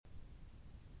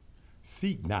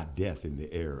Seek not death in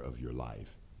the air of your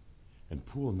life, and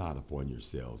pull not upon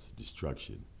yourselves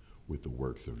destruction with the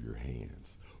works of your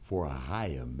hands. For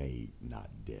Ahijah made not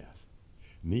death,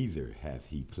 neither hath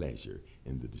he pleasure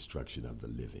in the destruction of the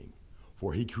living.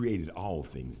 For he created all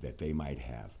things that they might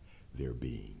have their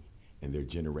being, and their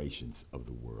generations of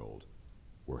the world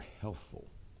were healthful.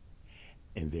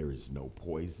 And there is no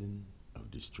poison of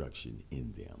destruction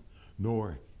in them,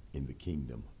 nor in the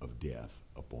kingdom of death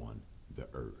upon the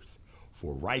earth.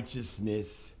 For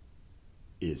righteousness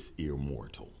is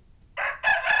immortal.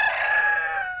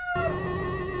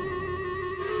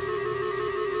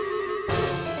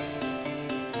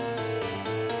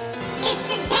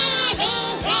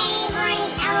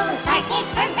 Circus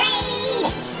parade,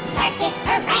 circus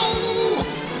parade,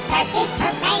 circus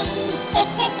parade.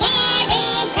 It's the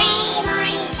Darren Gray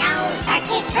Morning Show.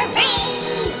 Circus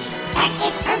parade,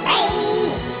 circus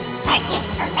parade, circus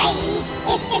parade.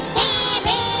 It's the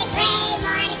Darren Gray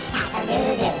Morning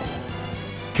Cock-a-doodle.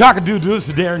 Cock-a-doodle, it's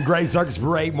the Darren Gray Circus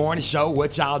Parade Morning Show.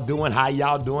 What y'all doing? How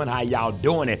y'all doing? How y'all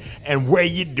doing it? And where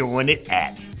you doing it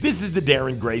at? This is the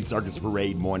Darren Gray Circus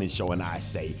Parade Morning Show, and I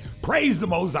say, praise the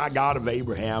Most High God of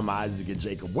Abraham, Isaac, and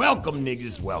Jacob. Welcome,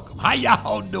 niggas, welcome. How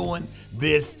y'all doing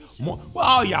this morning? Well,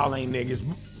 all y'all ain't niggas.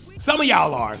 Some of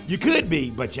y'all are. You could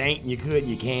be, but you ain't, and you could, and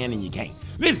you can, and you can't.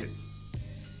 Listen,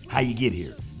 how you get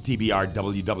here?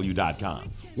 TBRWW.com.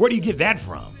 Where do you get that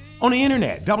from? On the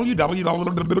internet, www.tbr,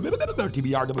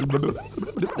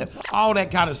 all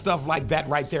that kind of stuff like that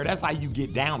right there. That's how you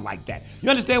get down like that.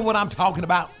 You understand what I'm talking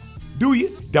about? Do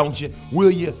you? Don't you? Will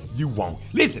you? You won't.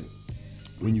 Listen,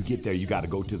 when you get there, you got to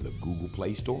go to the Google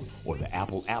Play Store or the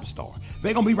Apple App Store.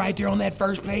 They're going to be right there on that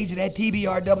first page of that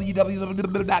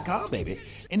tbrww.com, baby.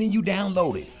 And then you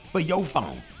download it for your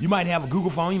phone. You might have a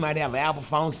Google phone. You might have an Apple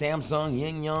phone, Samsung,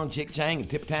 Yin Yang, Chick Chang, and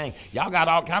Tip Tang. Y'all got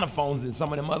all kind of phones in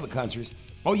some of them other countries.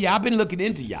 Oh, yeah, I've been looking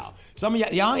into y'all. Some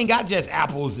of y'all ain't got just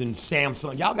Apples and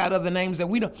Samsung. Y'all got other names that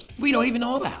we don't even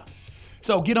know about.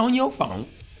 So get on your phone,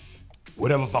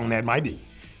 whatever phone that might be,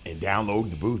 and download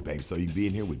the booth, baby, so you can be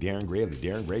in here with Darren Gray of the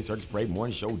Darren Gray Circus Parade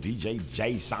Morning Show, DJ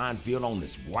Jay Seinfeld on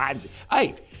this wide.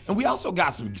 Hey, and we also got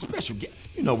some special guests.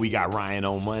 You know we got Ryan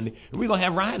on Monday, and we're going to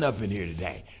have Ryan up in here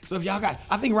today. So if y'all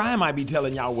I think Ryan might be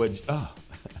telling y'all what,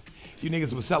 you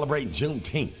niggas was celebrating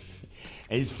Juneteenth,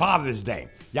 and it's Father's Day.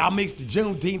 Y'all mix the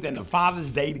Juneteenth and the Father's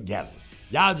Day together.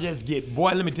 Y'all just get,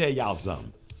 boy, let me tell y'all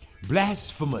something.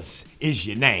 Blasphemous is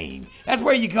your name. That's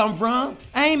where you come from.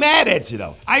 I ain't mad at you,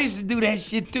 though. I used to do that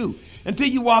shit, too. Until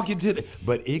you walk into the...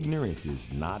 But ignorance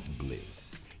is not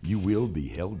bliss. You will be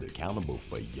held accountable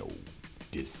for your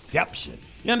deception.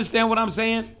 You understand what I'm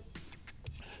saying?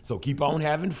 So keep on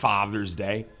having Father's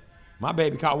Day. One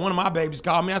of my babies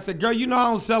called me. I said, girl, you know I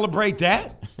don't celebrate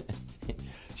that.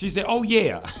 She said, oh,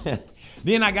 yeah.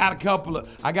 Then I got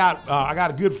I got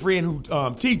a good friend who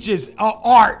teaches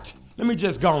art. Let me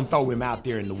just go and throw him out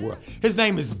there in the world. His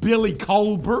name is Billy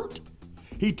Colbert.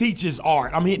 He teaches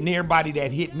art. I'm hitting everybody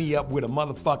that hit me up with a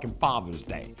motherfucking Father's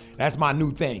Day. That's my new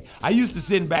thing. I used to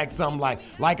send back something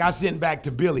like I sent back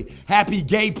to Billy, Happy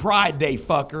Gay Pride Day,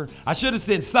 fucker. I should have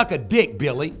said, suck a dick,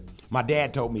 Billy. My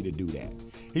dad told me to do that.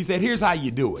 He said, here's how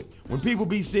you do it. When people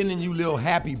be sending you little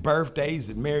happy birthdays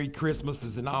and Merry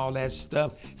Christmases and all that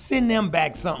stuff, send them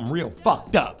back something real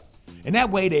fucked up. And that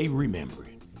way they remember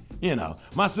it. You know,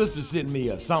 my sister sent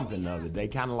me something the other day,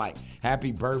 kind of like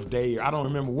happy birthday. I don't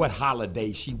remember what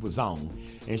holiday she was on.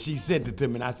 And she sent it to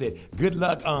me and I said, good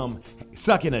luck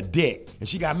sucking a dick. And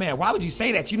she got mad. Why would you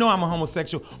say that? You know I'm a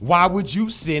homosexual. Why would you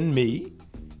send me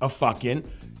a fucking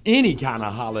any kind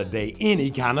of holiday,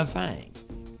 any kind of thing?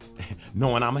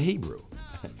 Knowing I'm a Hebrew.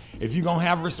 If you're going to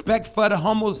have respect for the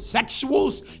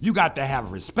homosexuals, you got to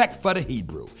have respect for the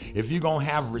Hebrew. If you're going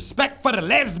to have respect for the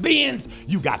lesbians,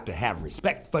 you got to have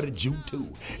respect for the Jew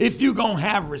too. If you're going to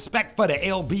have respect for the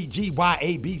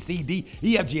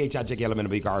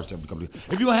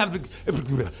LBGYABCDEFGHIJKLMNOPQRSTUV, if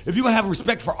you're going to have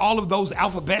respect for all of those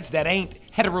alphabets that ain't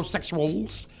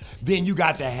heterosexuals, then you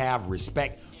got to have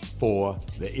respect for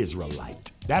the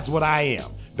Israelite. That's what I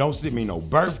am. Don't send me no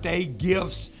birthday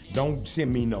gifts. Don't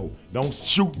shoot me no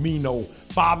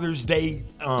Father's Day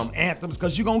anthems,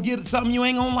 because you're going to get something you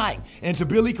ain't going to like. And to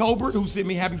Billy Colbert, who sent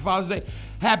me Happy Father's Day,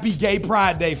 Happy Gay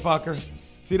Pride Day, fucker.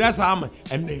 See, that's how I'm,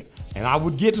 and I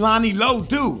would get Lonnie Lowe,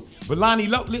 too. But Lonnie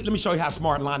Lowe, let me show you how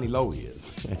smart Lonnie Lowe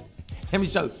is. Let me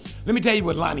tell you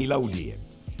what Lonnie Lowe did.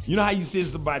 You know how you send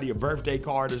somebody a birthday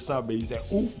card or something, and you say,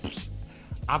 oops,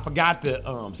 I forgot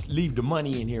to leave the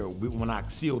money in here when I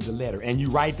sealed the letter. And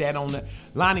you write that on the...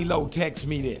 Lonnie Lowe texts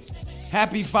me this.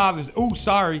 Happy Father's... Ooh,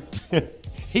 sorry.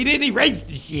 He didn't erase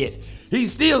the shit. He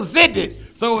still sent it.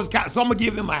 So I'm going to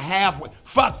give him a halfway...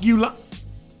 Fuck you,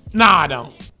 No, I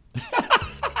don't.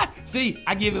 See,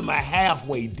 I give him a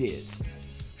halfway diss.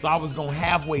 So I was gonna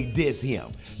halfway diss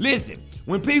him. Listen,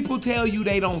 when people tell you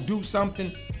they don't do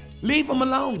something, leave them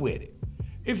alone with it.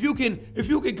 If you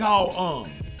can call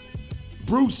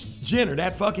Bruce Jenner,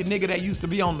 that fucking nigga that used to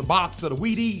be on the box of the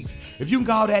Wheaties, if you can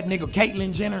call that nigga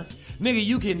Caitlyn Jenner, nigga,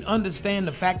 you can understand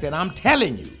the fact that I'm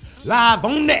telling you, live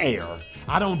on the air,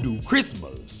 I don't do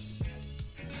Christmas.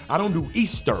 I don't do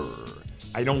Easter.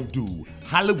 I don't do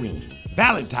Halloween,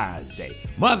 Valentine's Day,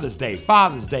 Mother's Day,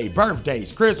 Father's Day, birthdays,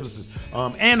 Christmases,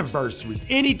 anniversaries,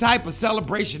 any type of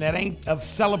celebration that ain't of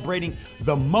celebrating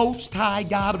the Most High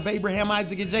God of Abraham,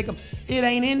 Isaac, and Jacob. It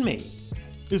ain't in me.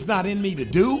 It's not in me to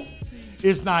do.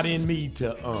 It's not in me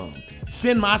to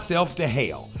send myself to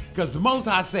hell. Because the Most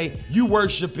High say you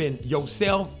worshiping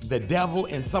yourself, the devil,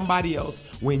 and somebody else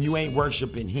when you ain't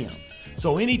worshiping him.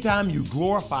 So anytime you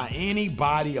glorify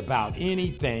anybody about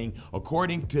anything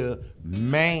according to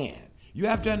man, you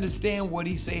have to understand what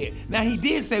he said. Now, he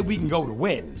did say we can go to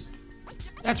weddings.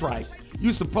 That's right.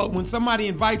 You suppose when somebody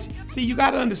invites you, see, you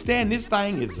got to understand this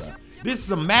thing is this is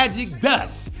some magic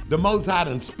dust the Most High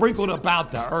done sprinkled about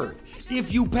the earth.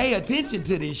 If you pay attention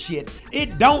to this shit,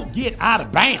 it don't get out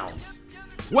of bounds.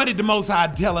 What did the Most High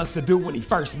tell us to do when he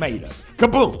first made us?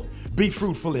 Kaboom! Be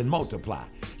fruitful and multiply.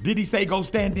 Did he say go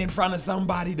stand in front of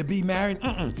somebody to be married?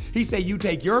 He said you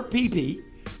take your pee-pee,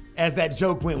 as that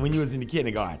joke went when you was in the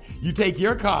kindergarten. You take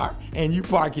your car and you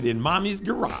park it in mommy's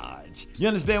garage. You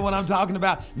understand what I'm talking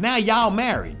about? Now y'all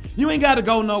married. You ain't gotta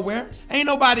go nowhere. Ain't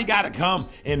nobody gotta come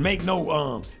and make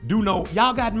y'all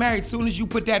got married soon as you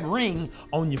put that ring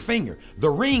on your finger. The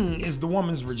ring is the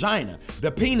woman's vagina.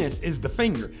 The penis is the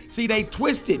finger. See, they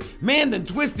twisted. Man done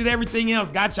twisted everything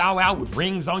else, got y'all out with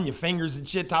rings on your fingers and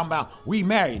shit talking about we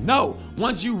married. No,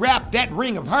 once you wrap that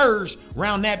ring of hers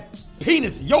around that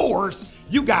penis of yours,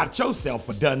 you got yourself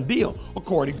a done deal,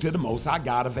 according to the Most High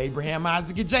God of Abraham,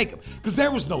 Isaac, and Jacob. Because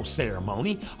there was no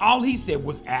ceremony. All he said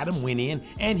was Adam went in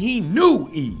and he knew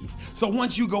Eve. So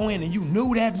once you go in and you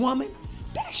knew that woman,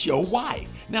 that's your wife.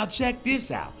 Now check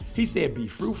this out. He said, be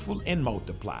fruitful and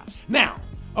multiply. Now,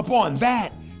 upon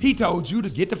that, he told you to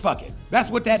get to fucking. That's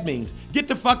what that means. Get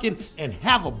to fucking and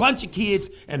have a bunch of kids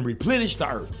and replenish the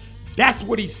earth. That's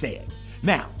what he said.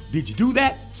 Now, did you do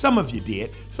that? Some of you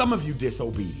did. Some of you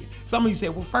disobedient. Some of you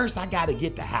said, well, first I gotta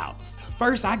get the house.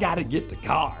 First I gotta get the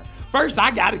car. First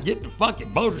I gotta get the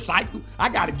fucking motorcycle. I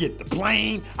gotta get the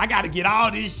plane. I gotta get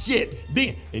all this shit.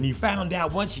 Then, and you found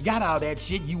out once you got all that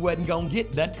shit, you wasn't gonna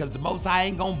get nothing because the Most High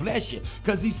ain't gonna bless you.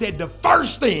 Because he said the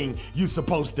first thing you're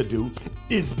supposed to do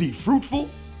is be fruitful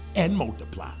and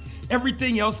multiply.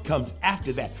 Everything else comes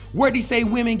after that. Where'd he say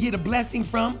women get a blessing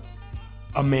from?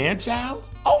 A man child?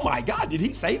 Oh my God, did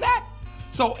he say that?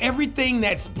 So everything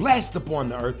that's blessed upon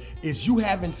the earth is you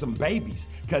having some babies,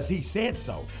 because he said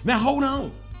so. Now hold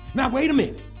on. Now wait a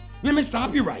minute. Let me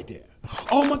stop you right there.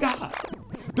 Oh my God.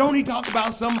 Don't he talk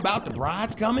about something about the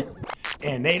brides coming?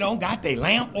 And they don't got their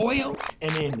lamp oil,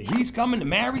 and then he's coming to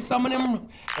marry some of them,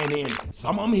 and then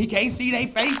some of them he can't see their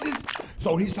faces.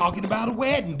 So he's talking about a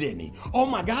wedding, didn't he? Oh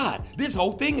my God, this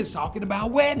whole thing is talking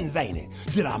about weddings, ain't it?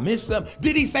 Did I miss something?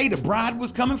 Did he say the bride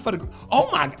was coming for the,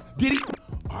 oh my, did he?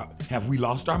 Have we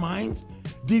lost our minds?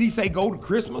 Did he say go to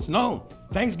Christmas? No.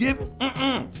 Thanksgiving?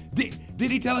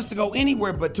 Did he tell us to go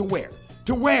anywhere but to where?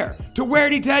 To where? To where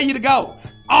did he tell you to go?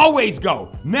 Always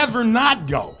go. Never not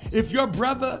go. If your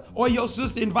brother or your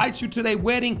sister invites you to their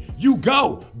wedding, you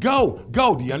go. Go.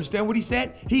 Go. Do you understand what he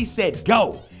said? He said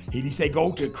go. Did he say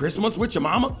go to Christmas with your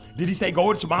mama? Did he say go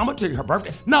with your mama to her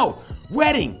birthday? No.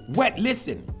 Wedding.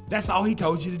 Listen, that's all he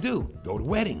told you to do. Go to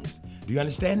weddings. Do you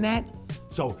understand that?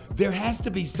 So there has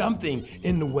to be something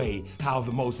in the way how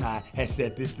the Most High has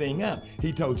set this thing up.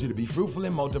 He told you to be fruitful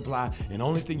and multiply, and the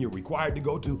only thing you're required to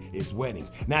go to is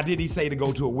weddings. Now, did he say to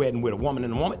go to a wedding with a woman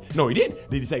and a woman? No, he didn't.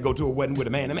 Did he say go to a wedding with a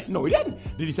man and a man? No, he didn't.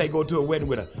 Did he say go to a wedding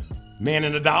with a man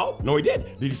and a dog? No, he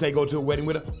didn't. Did he say go to a wedding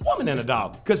with a woman and a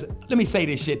dog? Because let me say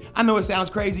this shit. I know it sounds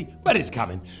crazy, but it's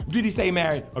coming. Did he say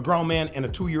marry a grown man and a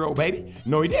 2-year-old baby?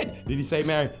 No, he didn't. Did he say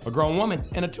marry a grown woman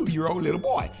and a 2-year-old little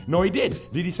boy? No, he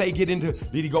didn't. Did he say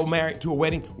did he go marry to a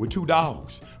wedding with 2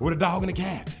 dogs, with a dog and a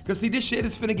cat? Because see, this shit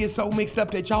is finna get so mixed up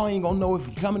that y'all ain't gonna know if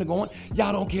he's coming or going.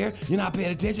 Y'all don't care. You're not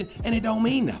paying attention, and it don't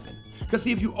mean nothing. Because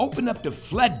see, if you open up the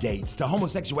floodgates to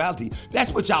homosexuality,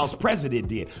 that's what y'all's president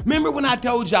did. Remember when I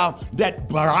told y'all that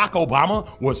Barack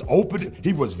Obama was open?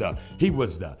 He was the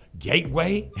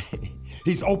gateway.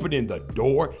 He's opening the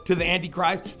door to the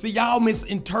Antichrist. See, y'all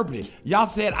misinterpreted. Y'all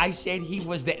said I said he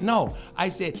was that. No, I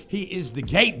said he is the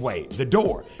gateway, the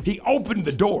door. He opened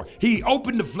the door. He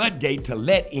opened the floodgate to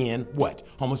let in what?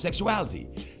 Homosexuality.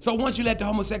 So once you let the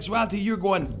homosexuality, you're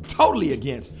going totally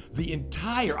against the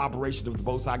entire operation of the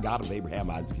Most High God of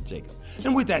Abraham, Isaac, and Jacob.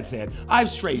 And with that said,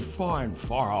 I've strayed far and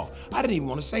far off. I didn't even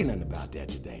want to say nothing about that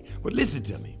today. But listen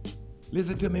to me.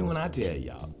 Listen to me when I tell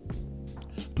y'all.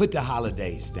 Put the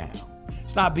holidays down.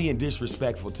 Stop being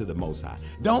disrespectful to the Most High.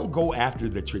 Don't go after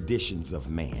the traditions of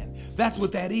man. That's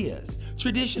what that is.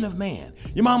 Tradition of man.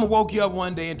 Your mama woke you up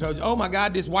one day and told you, oh my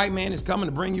God, this white man is coming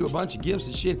to bring you a bunch of gifts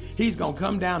and shit. He's gonna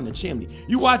come down the chimney.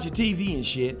 You watch your TV and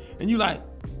shit, and you like,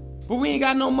 but we ain't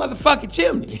got no motherfucking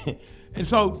chimney. And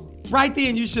so right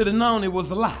then you should have known it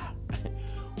was a lie.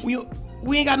 We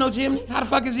ain't got no chimney. How the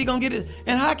fuck is he gonna get it?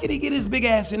 And how can he get his big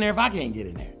ass in there if I can't get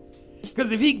in there?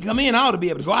 Because if he can come in, I ought to be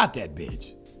able to go out that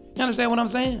bitch. You understand what I'm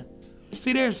saying?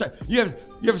 See, you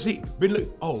ever see,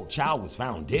 child was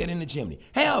found dead in the chimney.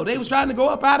 Hell, they was trying to go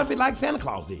up out of it like Santa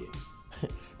Claus did.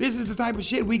 This is the type of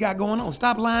shit we got going on.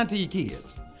 Stop lying to your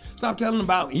kids. Stop telling them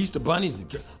about Easter bunnies.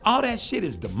 All that shit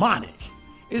is demonic.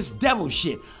 It's devil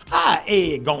shit. How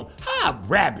a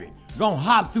rabbit gonna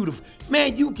hop through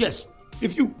man,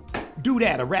 if you do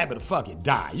that, a rabbit will fucking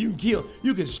die. You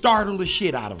can startle the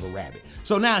shit out of a rabbit.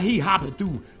 So now he hopping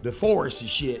through the forest and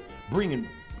shit, bringing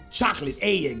chocolate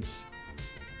eggs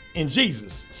and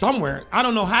Jesus somewhere. I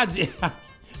don't know how,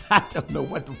 I don't know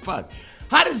what the fuck.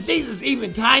 How does Jesus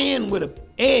even tie in with an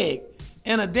egg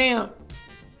and a damn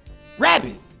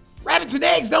rabbit? Rabbits and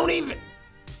eggs don't even,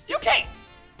 you can't.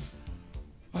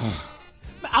 I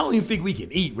don't even think we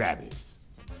can eat rabbits.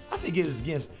 I think it is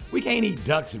against, we can't eat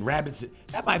ducks and rabbits.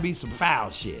 That might be some foul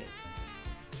shit.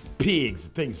 Pigs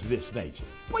and things of this nature.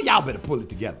 Well, y'all better pull it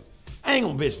together. I ain't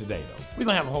gonna bitch today, though. We're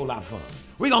gonna have a whole lot of fun.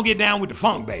 We're gonna get down with the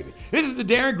funk, baby. This is the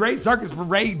Darren Gray Circus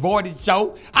Parade Boarding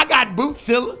Show. I got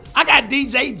Bootzilla. I got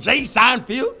DJ Jay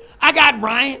Seinfeld. I got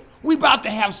Brian. We about to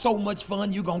have so much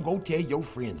fun, you gonna go tell your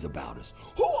friends about us.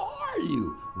 Who are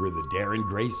you? We're the Darren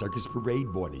Gray Circus Parade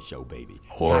Boarding Show, baby.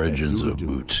 Origins of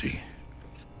Bootsy.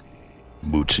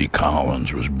 Bootsy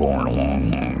Collins was born a long,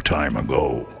 long time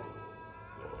ago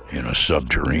in a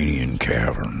subterranean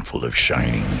cavern full of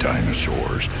shining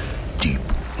dinosaurs deep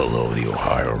below the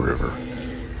Ohio River,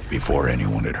 before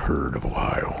anyone had heard of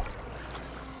Ohio.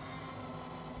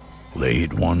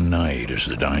 Late one night, as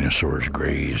the dinosaurs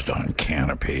grazed on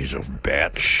canopies of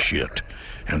bat shit,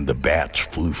 and the bats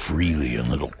flew freely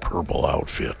in little purple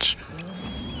outfits,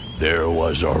 there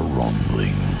was a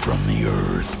rumbling from the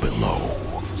earth below.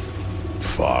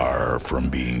 Far from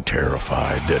being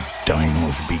terrified, the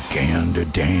dinos began to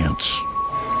dance,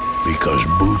 because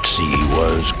Bootsy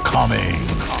was coming.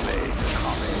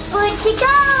 Bootsy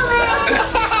coming!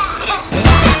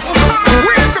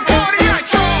 Where's the party at,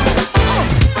 y'all?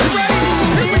 You ready?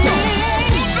 Here we go.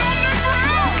 Who's on the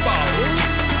ground,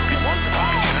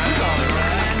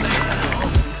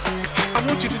 I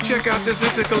want you to check out this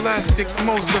intergalactic,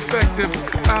 most effective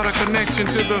outer connection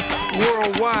to the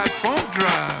worldwide funk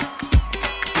drive.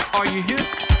 Are you hip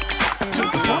to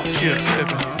the funk shit,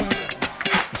 baby?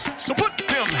 So put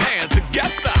them hands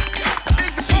together.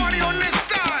 Is the party on this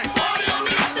side? Party on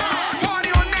this side. Party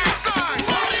on that side.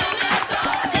 Party on that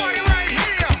side. Party right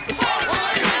here.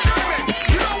 Party right here.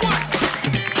 You know what?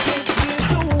 This is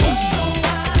a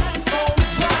worldwide funk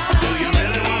drive. Do you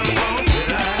really want to funk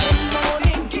tonight? Come on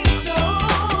and get some.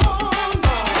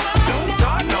 Don't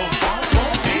start no funk,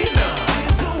 won't be none.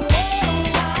 This is a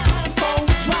worldwide funk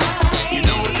drive. You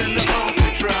know it's in the funk to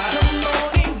try. Come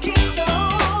on and get some.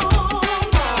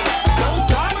 Don't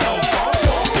start no funk,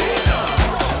 won't be none.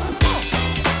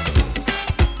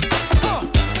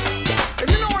 If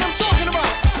you know what I'm talking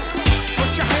about,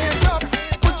 put your hands up,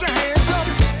 put your hands up.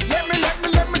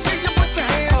 Let me see you put your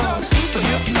hands up. Super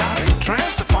hypnotic,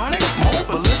 transphonic,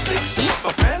 mobilistic,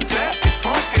 super fantastic,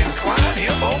 funk inclined,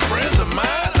 hippo friends of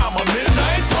mine. I'm a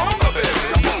midnight funker, baby.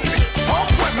 Funk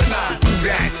with me now. Do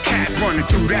that, cat running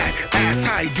through that. Ask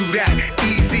how you do that.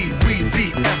 Easy, we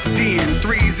beat FD and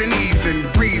threes and E's and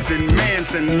breezing,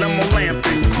 Manson, limo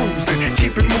lamping, cruising,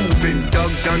 keep it moving.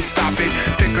 Doug done stop it,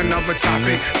 pick another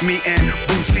topic. Me and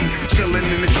Bootsy chilling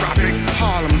in the tropics.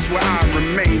 Harlem's where I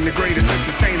remain the greatest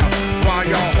entertainer. While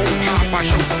y'all hold pop, I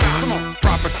show stop.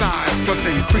 Prophesize, plus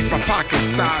increase my pocket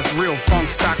size. Real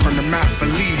funk's back on the map,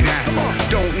 believe that.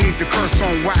 Don't need the curse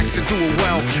on wax to do it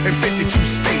well. In 52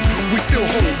 states, we still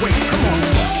hold weight. Come on.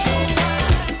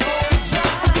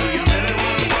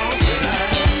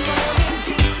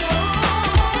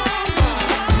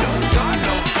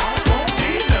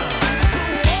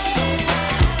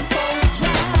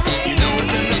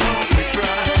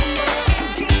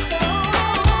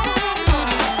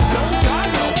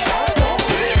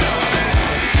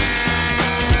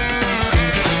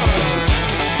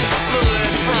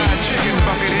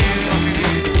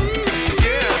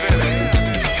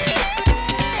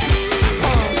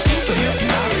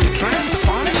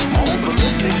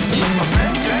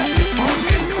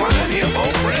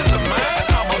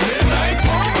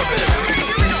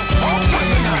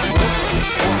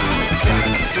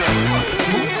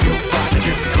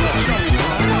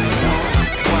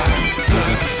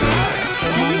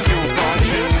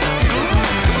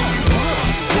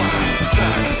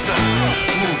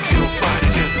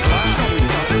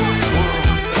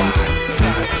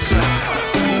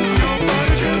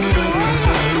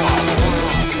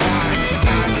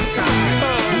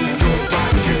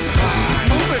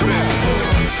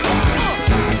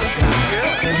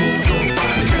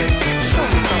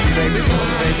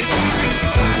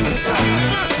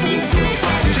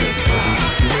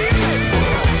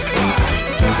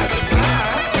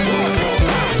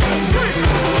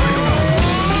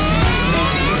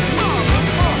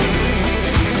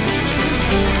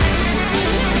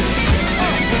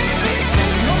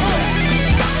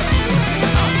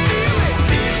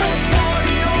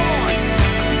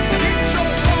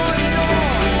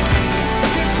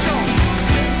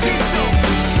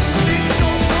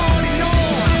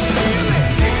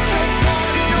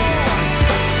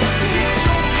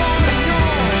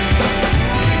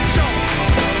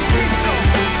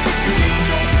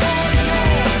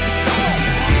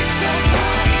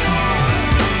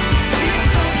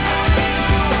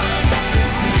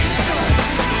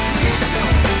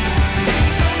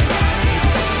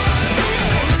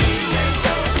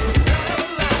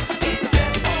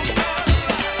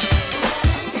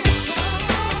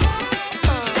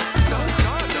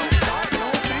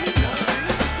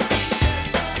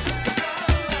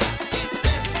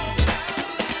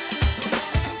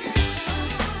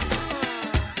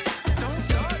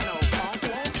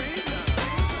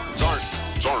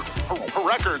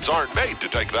 birds aren't made to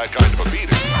take that kind of a beating.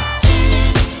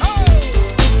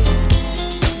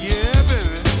 Yeah,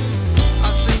 baby.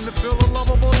 I seem to feel a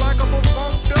lovable, likable,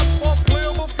 funked up, folk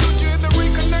playable future in the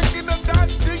reconnecting the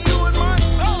dots to you and my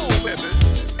soul, baby.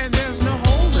 And there's no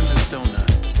hole in this donut.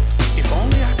 If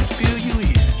only I could feel you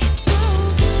in. He's so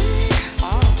good.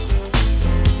 Oh,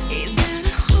 He's got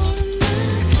a hold of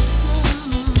my soul.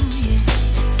 Yeah.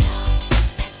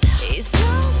 He's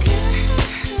so good.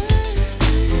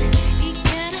 He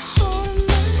got a hold of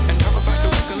my and talk about the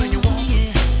wiggle in your soul. walk.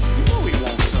 Yeah. You know he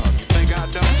wants some. You think I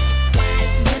don't?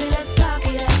 Baby, let's talk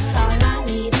it out. All I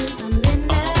need is a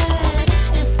minute.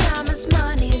 If time is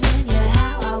money, then you're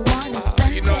how I wanna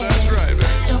spend You know that's it. right, baby.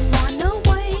 Don't want no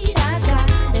wait, I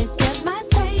gotta get my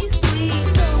taste sweet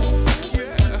too.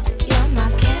 Yeah. You're my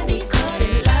candy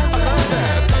coated lover.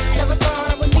 Never thought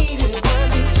I would need it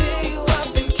until you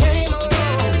up and came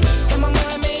along. And my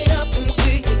mind made up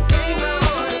until you gave my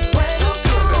heart a brand new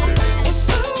song. It's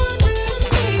so unreal to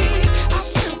me how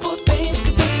simple things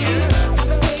could be. I've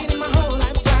been waiting my whole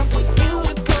lifetime for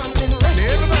you to come and rescue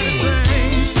Everybody me. sing.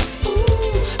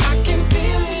 Ooh, I can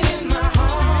feel it in my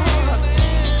heart.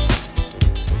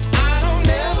 I don't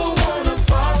ever wanna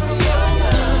fall from your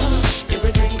love.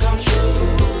 Every dream comes true.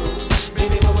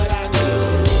 Baby, what would I do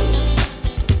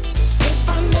if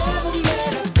I never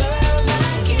met a girl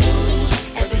like you?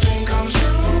 Every dream comes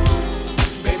true.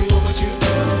 Baby, what would you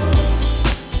do?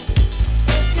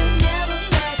 If you never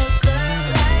met a girl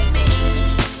like me,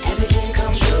 every dream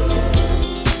comes true.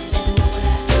 Baby, what would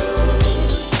I do?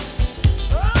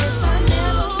 If I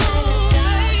never met a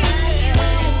girl like you,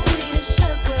 as sweet as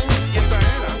sugar, Yes, I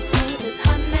am. smooth as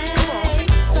honey.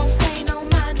 Don't pay no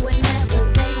mind whenever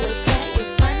they look at you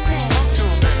funny. To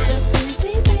him, baby. The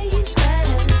busy bees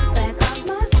better back off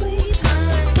my sweet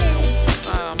honey.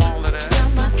 I'm all of that.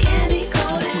 You're my candy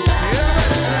coated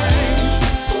Everybody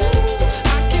sing. Ooh,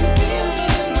 I can feel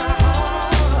it in my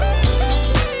heart.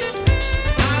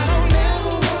 I don't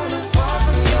ever wanna fall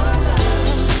from your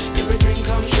love. Every dream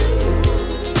comes true.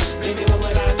 Baby, what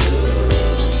would I do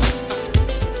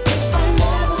if I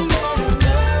never met a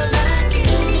girl like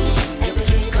you? Every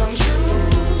dream comes true.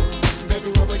 Baby,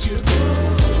 what would you do?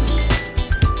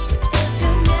 If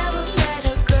you never met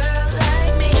a girl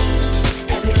like me,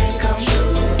 every dream comes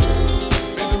true.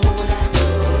 Baby, what would I do?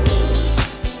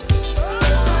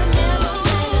 If I never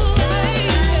met a girl like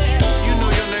you. You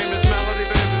know your name is Melody,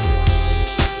 baby.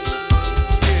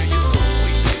 Yeah, you're so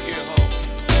sweet to hear, ho.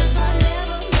 If I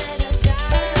never met a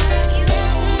guy like you,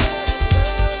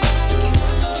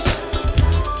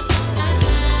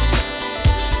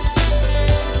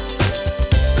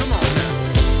 Come on now.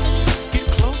 Get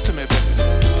close to me, baby.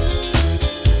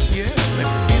 Yeah, let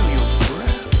me feel your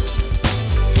breath.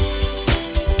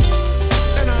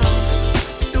 And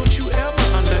don't you ever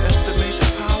underestimate the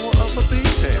power of a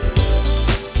bee, baby.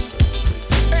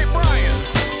 Hey, Brian,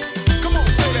 come on,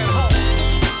 play that home.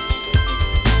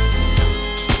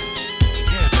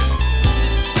 Yeah, baby.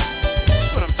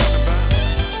 That's what I'm talking about.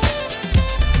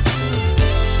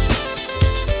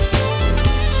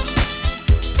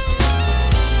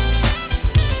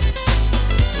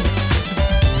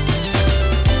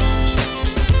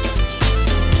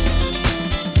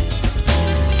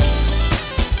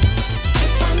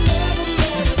 if I never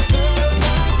met a girl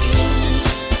like you.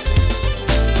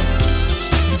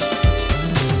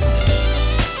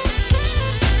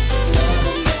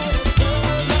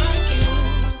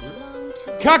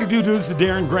 Cockadoo, this is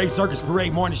Darren Gray Circus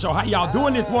Parade Morning Show. How y'all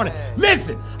doing this morning?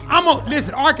 Listen,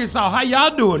 listen, Arkansas, how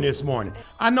y'all doing this morning?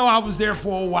 I know I was there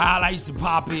for a while. I used to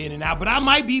pop in and out, but I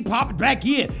might be popping back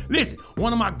in. Listen,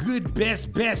 one of my good,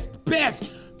 best, boy,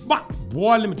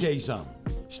 let me tell you something.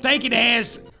 Stinking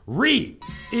ass Reed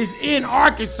is in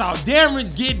Arkansas.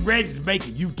 Darren's getting ready to make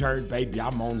a U-turn, baby.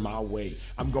 I'm on my way.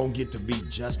 I'm gonna get to meet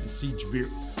Justice C. Beer.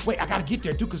 Wait, I gotta get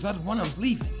there too, because one of them's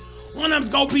leaving. One of them's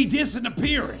gonna be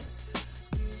disappearing.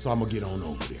 So I'm gonna get on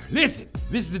over there. Listen,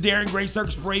 this is the Darren Gray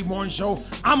Circus Parade Morning Show.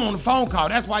 I'm on a phone call.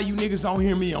 That's why you niggas don't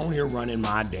hear me on here running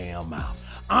my damn mouth.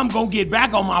 I'm gonna get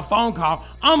back on my phone call.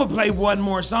 I'm gonna play one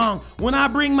more song. When I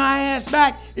bring my ass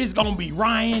back, it's gonna be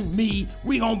Ryan, me.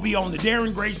 We gonna be on the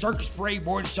Darren Gray Circus Parade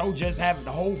Morning Show, just having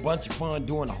a whole bunch of fun,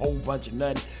 doing a whole bunch of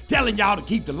nothing, telling y'all to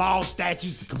keep the laws,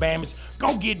 statutes, the commandments,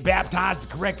 go get baptized the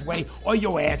correct way, or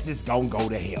your ass is gonna go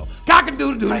to hell.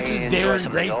 Cock-a-doodle-doo, this is Darren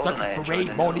Gray Circus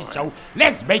Parade Morning Show.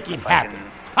 Let's make it happen.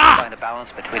 Ha! Find a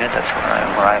balance between it. That's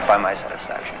where I find my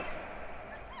satisfaction.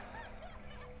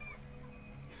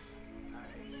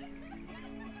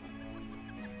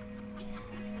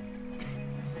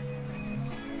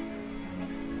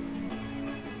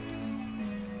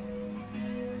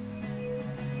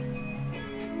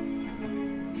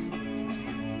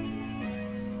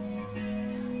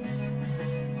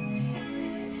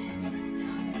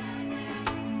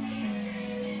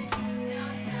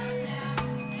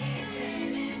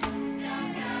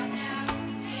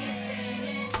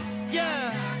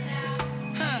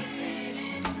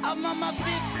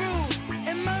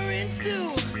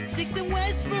 East and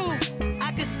West roof.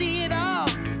 I can see it all.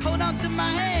 Hold on to my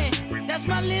hand. That's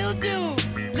my little dude.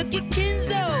 Look at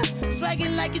Kenzo,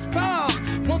 swagging like it's Paul.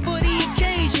 One for the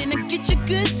occasion, and get your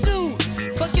good suit.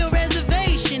 Fuck your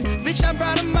reservation, bitch, I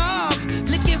brought 'em all.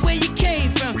 Look at where you came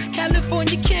from,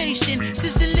 Californication.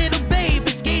 Since a little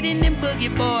baby, skating in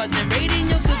boogie boards and raiding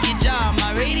your cookie jar.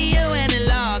 My radio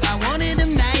analog, I wanted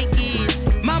them Nikes.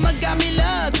 Mama got me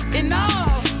loves and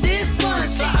all. This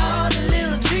one's for all the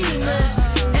little dreamers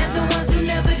and the ones who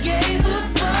never gave a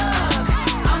fuck.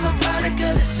 I'm a product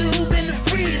of the tube and the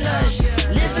free lunch.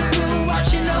 Living room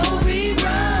watching old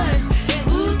reruns. And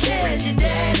who cares, your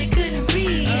daddy couldn't be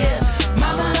here.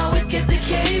 Mama always kept the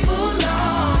cable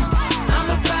on. I'm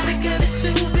a product of the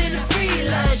tube and the free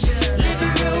lunch.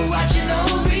 Living room watching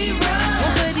old reruns.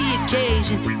 Over the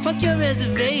occasion, fuck your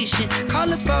reservation.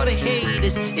 Call up all the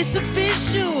haters, it's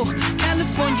official.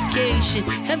 Californication,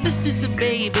 ever since a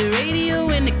baby. Radio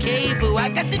and the cable, I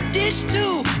got the dish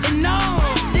too. And all,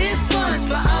 this one's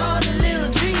for all the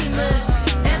little dreamers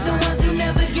and the ones who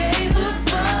never gave a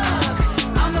fuck.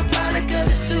 I'm a product of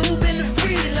the tube and the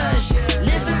free lunch.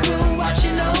 Living room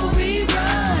watching old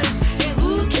reruns. And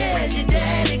who cares, your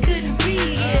daddy couldn't be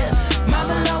here.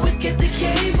 Mama always kept the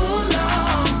cable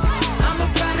on. I'm a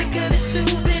product of the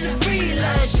tube and the free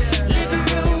lunch. Living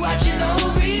room watching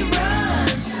old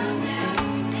reruns.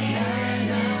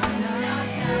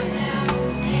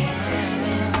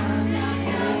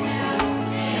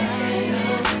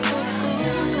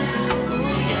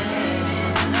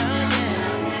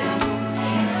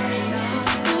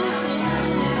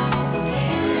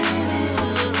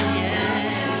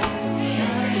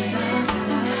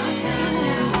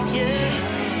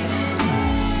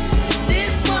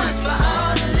 This one's for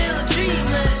all the little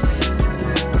dreamers.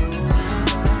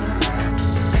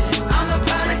 I'm a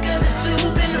product of the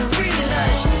tube and the free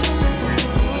lunch.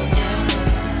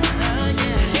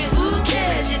 And who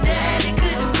cares, your daddy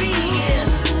couldn't be here.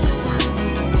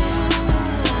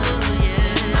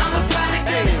 I'm a product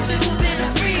of the tube and the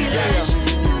free lunch.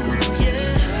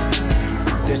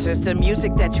 This is the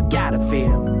music that you gotta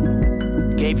feel.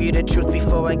 Gave you the truth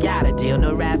before I got a deal.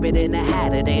 No rabbit in a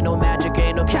hat, it ain't no magic,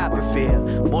 ain't no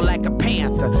Copperfield. More like a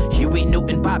panther, Huey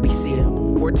Newton, Bobby Seale.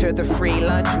 Word to the free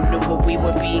lunch, who knew what we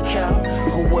would become?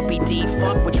 Who would be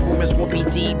defunct, which rumors would be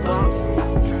debunked?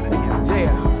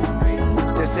 Yeah,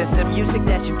 this is the music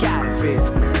that you gotta feel.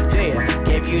 Yeah,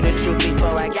 gave you the truth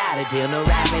before I got a deal. No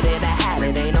rabbit in a hat,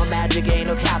 it ain't no magic, ain't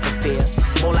no Copperfield.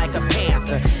 More like a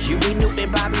panther, Huey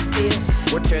Newton, Bobby Seale.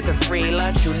 Word to the free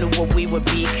lunch, who knew what we would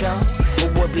become? Who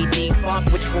would be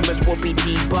defunct, which rumors would be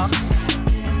debunked?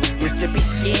 Used to be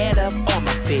scared of all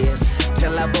my fears,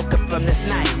 till I woke up from this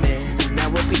nightmare. Now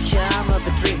it become of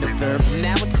a dream deferred. From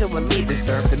now until I leave this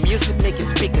earth, the music making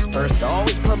speakers burst. I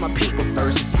always put my people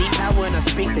first. It's deep how when I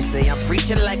speak they say I'm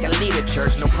preaching like I lead a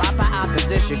church. No proper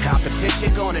opposition,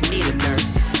 competition gonna need a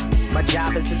nurse. My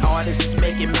job as an artist is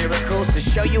making miracles to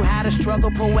show you how to struggle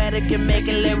poetic and make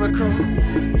it lyrical.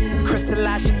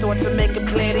 Crystallize your thoughts and make it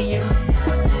clear to you,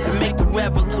 and make the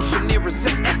revolution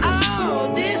irresistible.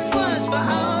 Oh, this one's for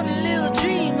all the little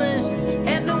dreamers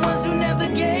and the ones who never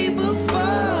gave a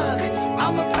fuck.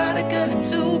 I'm a product of the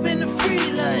tube and the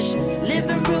free lunch.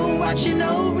 Living room watching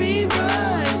old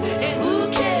reruns. And who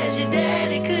cares, your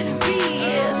daddy couldn't be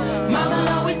here. Mama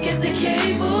always kept the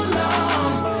cable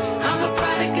on. I'm a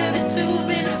product of the tube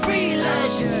and the free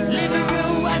lunch. Living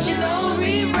room watching old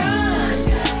reruns.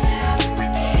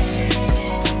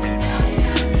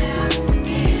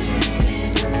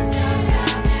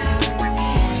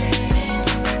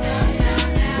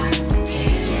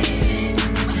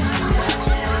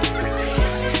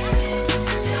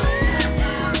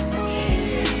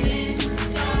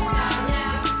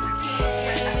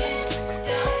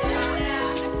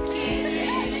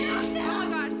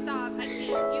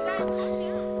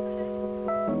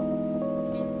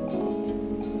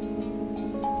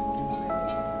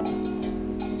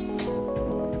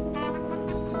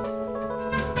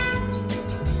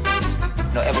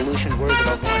 No evolution worries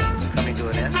about going, coming to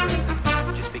an end,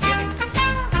 or just beginning.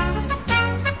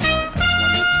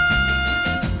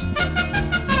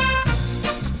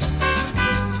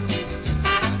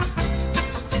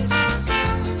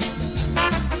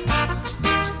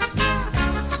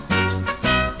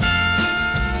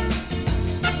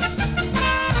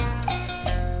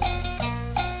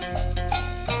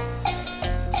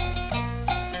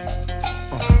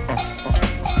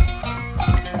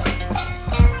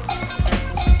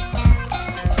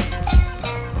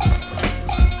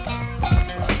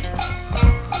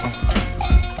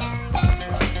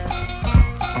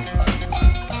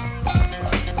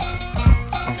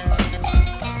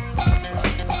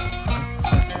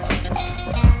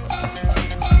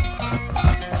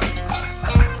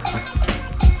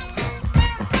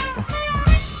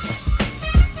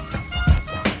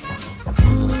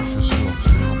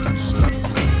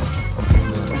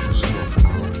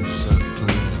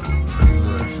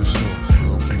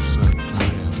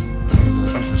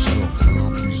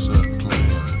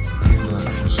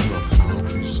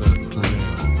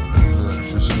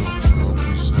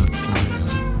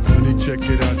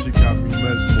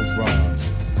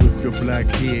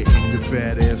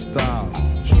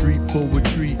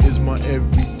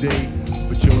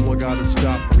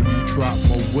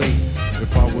 way.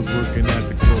 If I was working at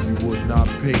the club, you would not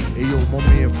pay. Hey yo, my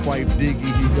man Fife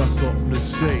Diggy, he got something to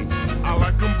say. I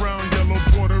like them brown, yellow,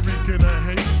 Puerto Rican, and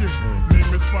Haitian.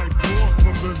 Name is Fife Dog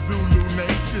from the Zulu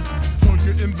Nation. So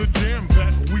you're in the jam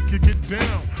that we could get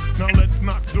down. Now let's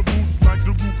knock the boots like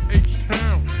the group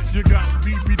H-Town. You got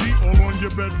BBD all on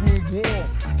your bedroom wall.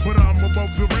 But I'm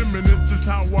above the rim and this is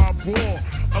how I ball.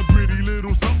 A gritty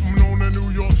little something on a New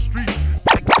York street.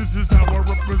 This is how I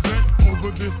represent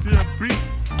over this here beat.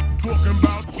 Talking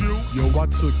about you. Yo, I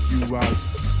took you out.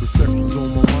 The sex was on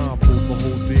my mind for the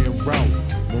whole damn route.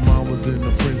 My mind was in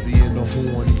a frenzy in a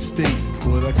horny state.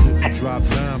 But I couldn't drop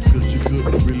dimes cause you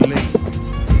couldn't relate.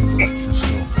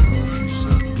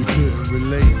 You couldn't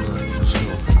relate.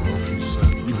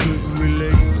 You couldn't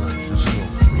relate.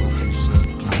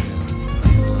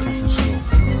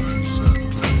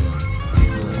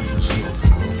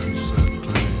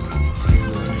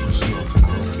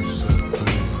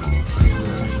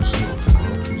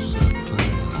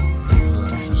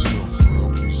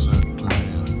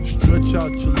 Stretch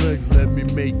out your legs, let me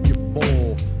make you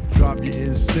fall. Drive you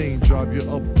insane, drive you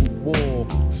up the wall.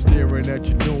 Staring at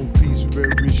your known piece,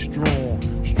 very strong.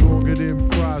 Stronger than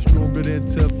pride, stronger than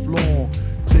Teflon.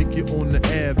 Take you on the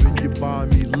Ave and you buy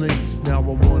me links. Now I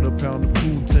want a pound of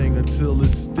poontang until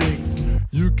it stinks.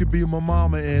 You could be my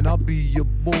mama and I'll be your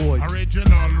boy.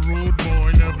 Original rude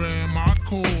boy, never am I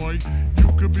coy.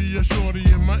 You could be a shorty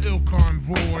in my ill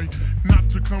convoy. Not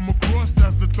to come across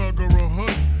as a thug or a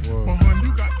hood. But hun,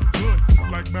 you got the goods,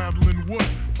 like Madeline Wood.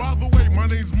 By the way, my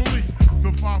name's Malik,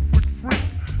 the 5-foot freak.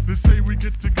 They say we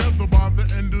get together by the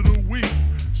end of the week.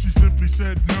 She simply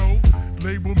said no,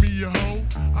 label me a hoe.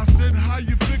 I said, how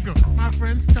you figure? My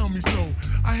friends tell me so.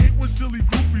 I hate when silly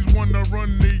groupies wanna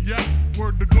run their yap.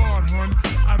 Word to God, hun,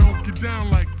 I don't get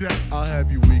down like that. I'll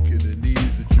have you weak in the knees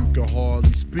that you can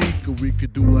hardly speak. Or we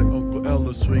could do like Uncle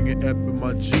Ella swinging up in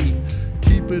my Jeep.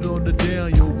 Keep it on the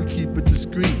down, yo, we keep it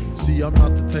discreet. See, I'm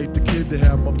not the type of kid to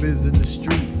have my biz in the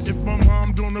streets. If my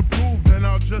mom don't approve, then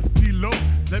I'll just elope.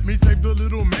 Let me save the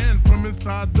little man from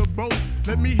inside the boat.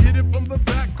 Let me hit it from the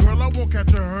back, girl, I won't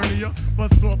catch a hernia.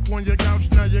 Bust off on your couch,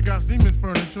 now you got Siemens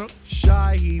furniture.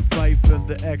 Shy, he Fife and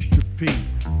the extra P.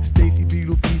 Stacy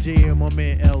Beetle, PJ, and my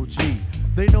man LG.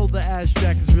 They know the ass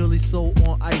jack is really so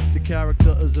on ice. The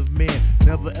character is of man,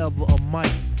 never ever a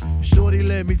mice. Shorty,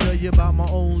 let me tell you about my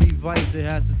only vice. It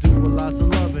has to do with lots of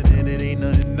loving and it ain't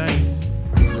nothing nice.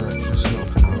 Relax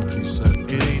yourself, girl, he said.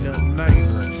 It ain't nothing nice.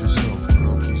 Relax yourself,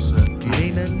 girl, he said. It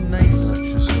ain't nothing nice. Relax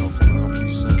yourself, girl,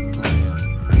 he said to him.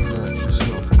 Relax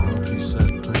yourself, girl, he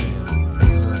said to him.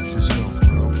 Relax yourself,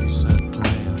 girl, he said to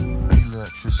him.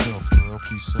 Relax yourself, girl,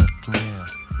 he said to him.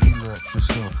 Relax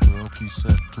yourself, girl, he said to him. Relax yourself, girl, he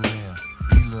said to him.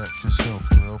 Relax yourself,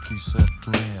 girl, he said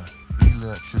to him.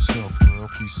 Relax yourself, girl,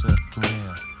 he said to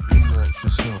him. Relax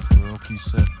yourself, girl, he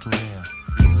said to him.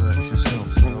 Relax yourself,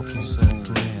 girl, he said to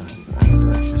him. Relax yourself, girl, he said to him.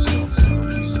 Relax yourself, girl,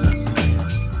 he said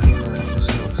to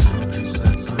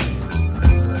him.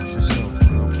 Relax yourself,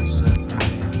 girl, he said to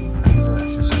him. Relax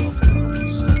yourself, girl, he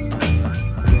said to him.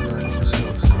 Relax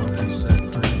yourself, girl, he said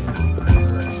to him.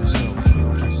 Relax yourself,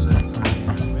 girl, he said to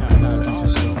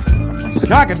him.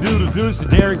 Cock-a-doodle-doo, it's the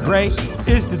Darren Gray.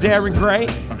 It's the Darren Gray.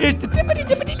 It's the dippity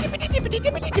dippity dippity dippity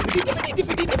dippity dippity dippity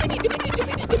dippity dippity dippity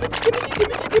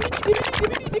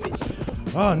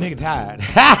dippity. Oh, nigga tired.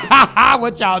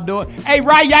 What y'all doing? Hey,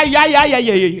 Ryan, yeah.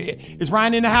 Is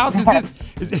Ryan in the house?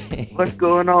 Is this? What's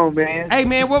going on, man? Hey,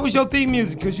 man, what was your theme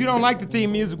music? Because you don't like the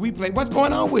theme music we play. What's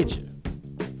going on with you?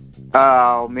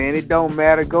 Oh, man, it don't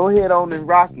matter. Go ahead on and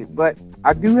rock it. But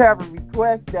I do have a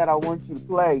request that I want you to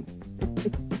play.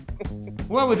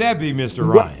 What would that be, Mr.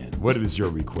 Ryan? What is your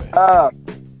request?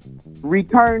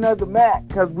 Return of the MacK,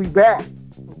 because we back.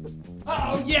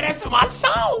 Oh, yeah, that's my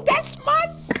song. That's my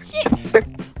shit.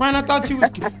 Ryan, I thought you was...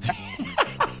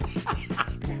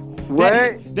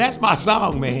 What? That's my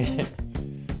song, man.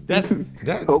 That's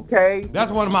okay.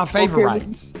 That's one of my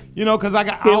favorites. You know, because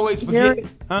I always forget.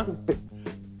 Huh?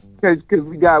 Because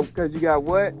you got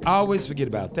what? I always forget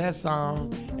about that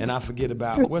song, and I forget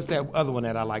about what's that other one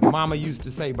that I like? Mama Used to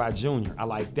Say by Junior. I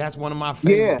like that's one of my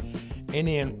favorites. Yeah. And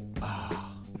then,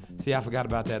 see, I forgot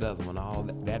about that other one all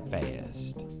that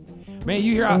fast. Man,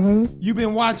 you hear? You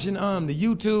been watching the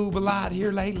YouTube a lot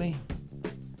here lately?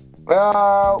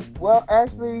 Well,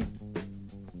 actually,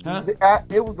 huh?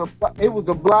 It was a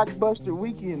blockbuster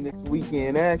weekend this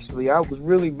weekend. Actually, I was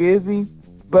really busy.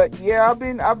 But yeah, I've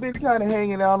been kind of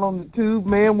hanging out on the tube,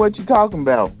 man. What you talking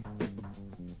about?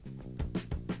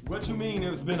 What you mean?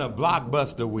 It's been a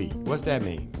blockbuster week. What's that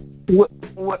mean?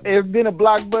 What? It's been a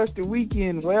blockbuster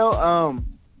weekend. Well,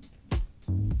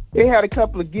 they had a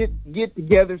couple of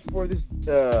get-togethers for this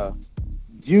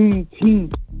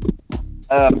Juneteenth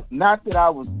Not that I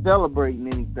was celebrating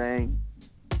anything,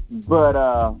 but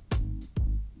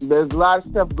there's a lot of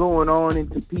stuff going on in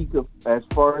Topeka as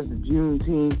far as the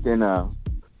Juneteenth, and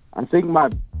I think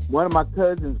one of my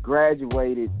cousins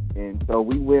graduated, and so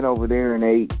we went over there and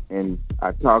ate, and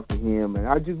I talked to him, and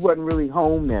I just wasn't really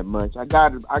home that much. I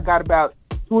got about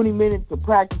 20 minutes of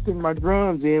practicing my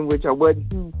drums in, which I wasn't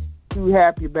too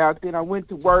happy about. Then I went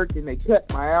to work, and they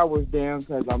cut my hours down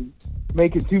because I'm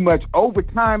making too much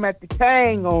overtime at the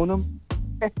Tang on them.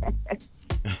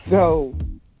 So,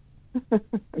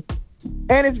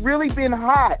 and it's really been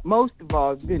hot. Most of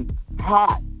all, it's been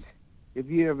hot. If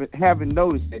you haven't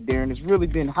noticed that, Darren, it's really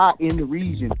been hot in the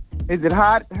region. Is it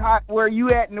hot where you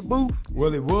at in the booth?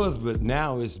 Well, it was, but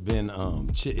now it's been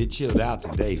it chilled out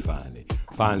today.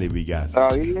 Finally we got some.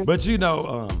 Oh, yeah? But you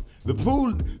know, the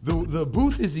pool, the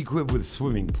booth is equipped with a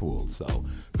swimming pool, so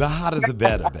the hotter the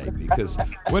better, baby. Because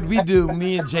what we do,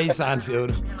 me and Jay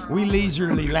Seinfeld, we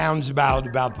leisurely lounge about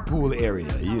the pool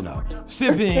area, you know,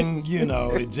 sipping, you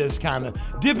know, and just kind of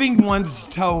dipping one's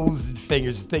toes and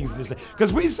fingers, things this.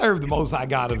 Because we serve the Most High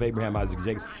God of Abraham, Isaac, and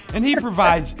Jacob, and He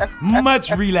provides much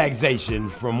relaxation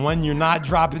from when you're not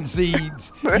dropping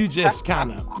seeds. You just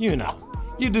kind of, you know,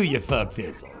 you do your thug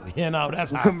fizzle, you know.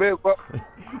 That's how.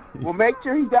 Well, make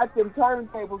sure he got them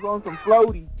turntables on some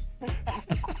floaties.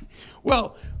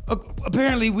 Well,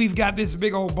 apparently we've got this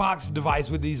big old box device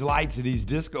with these lights and these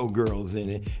disco girls in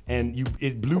it, and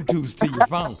it Bluetooths to your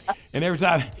phone. And every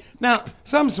time, now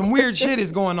some weird shit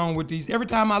is going on with these. Every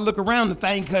time I look around, the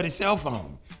thing cut itself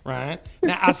on. Right?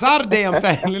 Now I saw the damn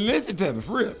thing. Listen to me,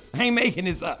 for real. I ain't making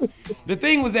this up. The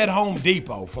thing was at Home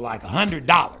Depot for like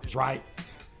 $100, right?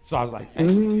 So I was like,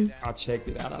 hey, I checked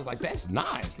it out. I was like, that's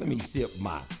nice. Let me sip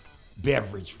my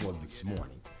beverage for this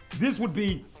morning. This would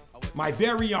be my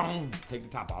very own, take the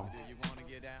top off,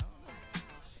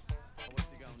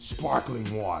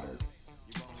 sparkling water.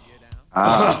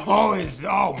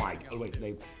 Oh my God.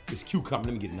 Wait, it's cucumber.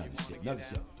 Let me get another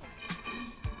sip.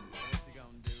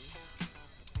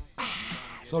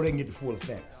 So they can get the full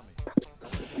effect.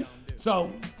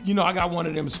 So, you know, I got one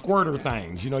of them squirter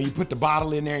things. You know, you put the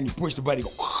bottle in there and you push the button, you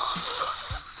go.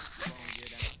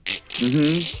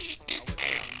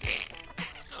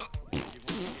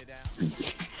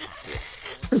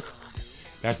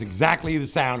 That's exactly the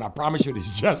sound. I promise you,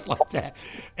 it's just like that.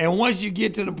 And once you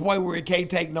get to the point where it can't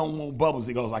take no more bubbles,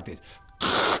 it goes like this.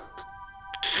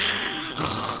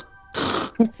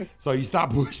 So you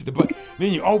stop pushing the button,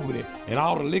 then you open it, and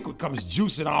all the liquid comes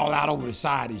juicing all out over the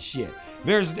side and shit.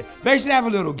 They should have a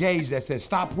little gauge that says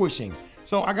stop pushing.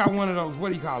 So I got one of those, what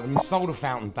do you call them, soda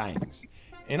fountain things.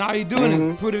 And all you're doing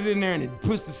is put it in there and it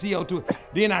puts the CO2.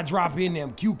 Then I drop in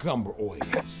them cucumber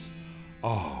oils.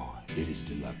 Oh, it is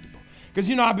delectable. Because,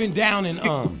 you know, I've been down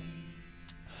in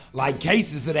like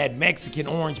cases of that Mexican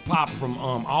orange pop from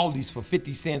Aldi's for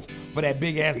 50 cents for that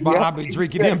big ass bottle. I've been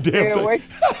drinking them damn things.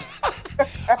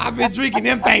 I've been drinking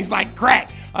them things like crack.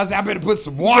 I said, I better put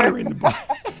some water in the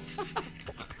bottle.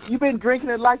 You've been drinking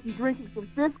it like you're drinking some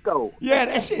Cisco. Yeah,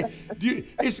 that shit.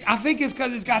 I think it's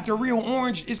because it's got the real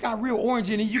orange. It's got real orange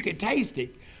in it. You can taste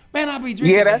it. Man, I be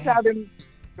drinking. Yeah, that's how them.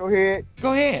 Go ahead.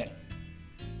 Go ahead.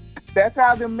 That's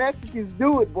how them Mexicans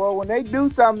do it, boy. When they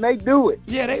do something, they do it.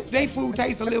 Yeah, they food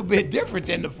tastes a little bit different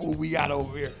than the food we got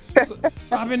over here. So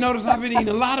I've been noticing I've been eating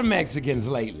a lot of Mexicans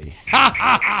lately.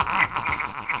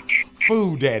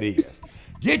 Food, that is.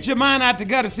 Get your mind out the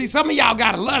gutter. See, some of y'all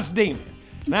got a lust demon.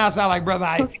 Now I sound like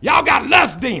Brother y'all got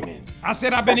lust demons. I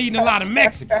said I've been eating a lot of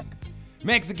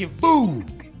Mexican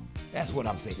food. That's what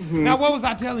I'm saying. Mm-hmm. Now, what was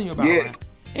I telling you about? Yeah. Right?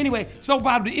 Anyway, so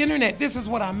by the internet, this is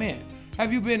what I meant.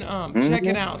 Have you been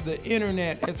checking out the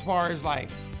internet as far as like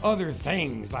other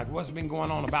things, like what's been going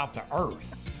on about the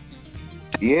earth?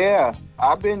 Yeah,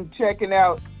 I've been checking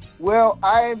out. Well,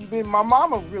 my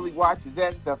mama really watches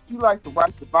that stuff. She likes to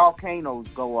watch the volcanoes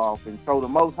go off, and so the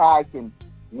Most High can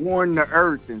warn the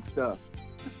earth and stuff.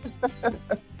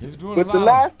 But the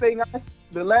last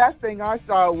thing I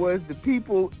saw was the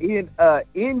people in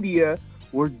India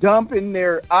were dumping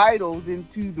their idols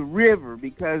into the river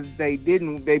because they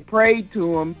prayed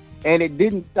to them, and it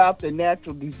didn't stop the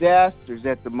natural disasters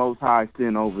that the Most High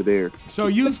sent over there. So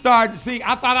you started, see,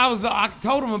 I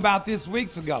told them about this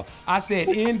weeks ago. I said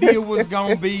India was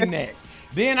going to be next.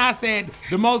 Then I said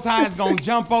the Most High is gonna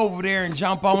jump over there and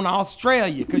jump on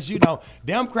Australia, cause you know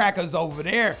them crackers over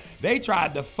there, they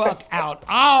tried to fuck out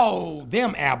all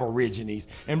them Aborigines,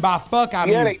 and by fuck I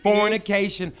mean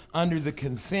fornication under the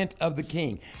consent of the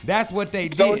king. That's what they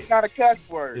did. So it's not a cuss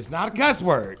word. It's not a cuss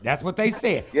word. That's what they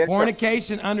said. Yes,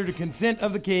 Fornication under the consent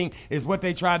of the king is what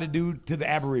they tried to do to the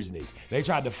Aborigines. They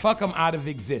tried to fuck them out of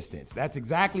existence. That's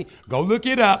exactly. Go look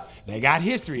it up. They got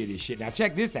history of this shit. Now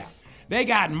check this out. They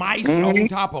got mice on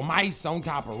top of mice, on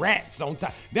top of rats, on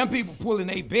top. Them people pulling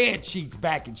their bed sheets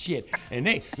back and shit. And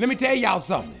let me tell y'all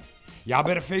something. Y'all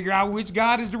better figure out which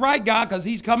God is the right God, because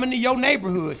he's coming to your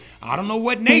neighborhood. I don't know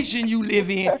what nation you live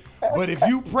in, but if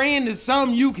you praying to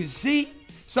something you can see,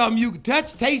 something you can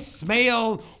touch, taste,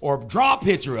 smell, or draw a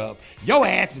picture of, your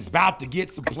ass is about to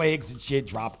get some plagues and shit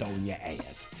dropped on your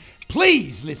ass.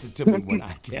 Please listen to me when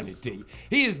I tell it to you.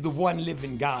 He is the one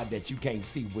living God that you can't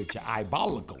see with your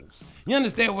eyeballicles. You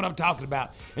understand what I'm talking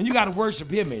about? And you got to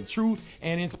worship him in truth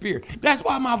and in spirit. That's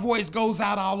why my voice goes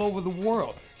out all over the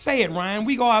world. Say it, Ryan.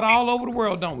 We go out all over the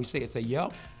world, don't we? Say it. Say,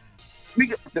 yup.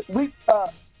 We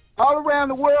all around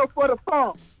the world for the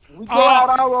funk. We go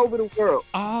out all over the world.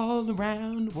 All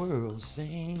around the world,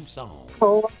 same song.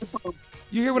 Oh.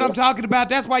 You hear what I'm talking about?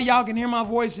 That's why y'all can hear my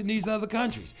voice in these other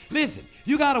countries. Listen,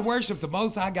 you got to worship the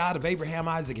Most High God of Abraham,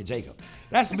 Isaac, and Jacob.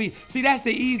 That's me. See, that's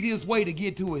the easiest way to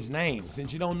get to his name.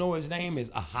 Since you don't know his name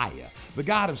is Ahia, the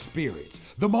God of spirits,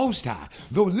 the Most High,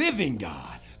 the living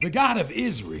God, the God of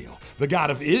Israel, the God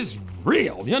of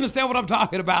Israel. You understand what I'm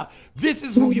talking about? This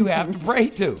is who you have to pray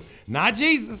to. Not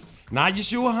Jesus, not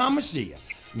Yeshua HaMashiach,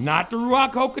 not the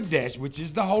Ruach HaKodesh, which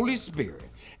is the Holy Spirit.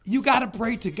 You got to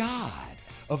pray to God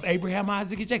of Abraham,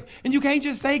 Isaac, and Jacob. And you can't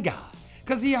just say God,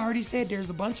 because he already said there's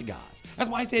a bunch of gods. That's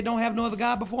why he said don't have no other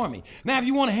God before me. Now, if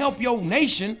you want to help your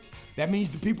nation, that means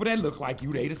the people that look like you,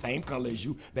 they the same color as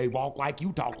you, they walk like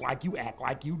you, talk like you, act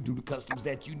like you, do the customs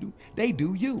that you do, they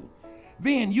do you.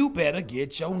 Then you better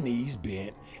get your knees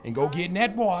bent and go get in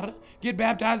that water, get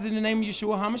baptized in the name of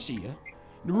Yeshua HaMashiach,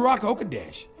 the Ruach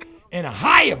HaKodesh, and a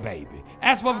higher baby.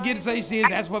 Ask for forgiveness of sins,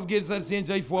 ask for forgiveness of sins,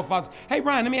 your forefathers. Hey,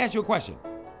 Brian, let me ask you a question.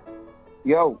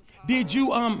 Yo. Did you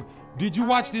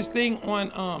watch this thing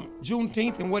on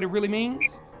Juneteenth and what it really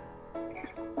means?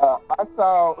 I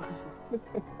saw.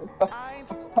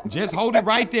 Just hold it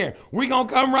right there. We're going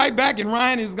to come right back and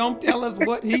Ryan is going to tell us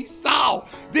what he saw.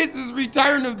 This is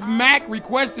Return of the Mac,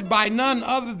 requested by none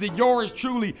other than yours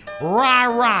truly,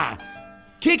 Rye.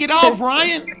 Kick it off,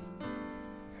 Ryan.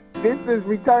 This is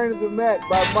Return of the Mac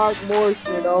by Mark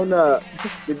Morrison on the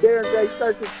Darren Gray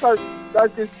Circus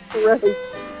Parade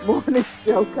Morning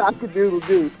Show.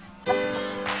 Cock-a-doodle-doo.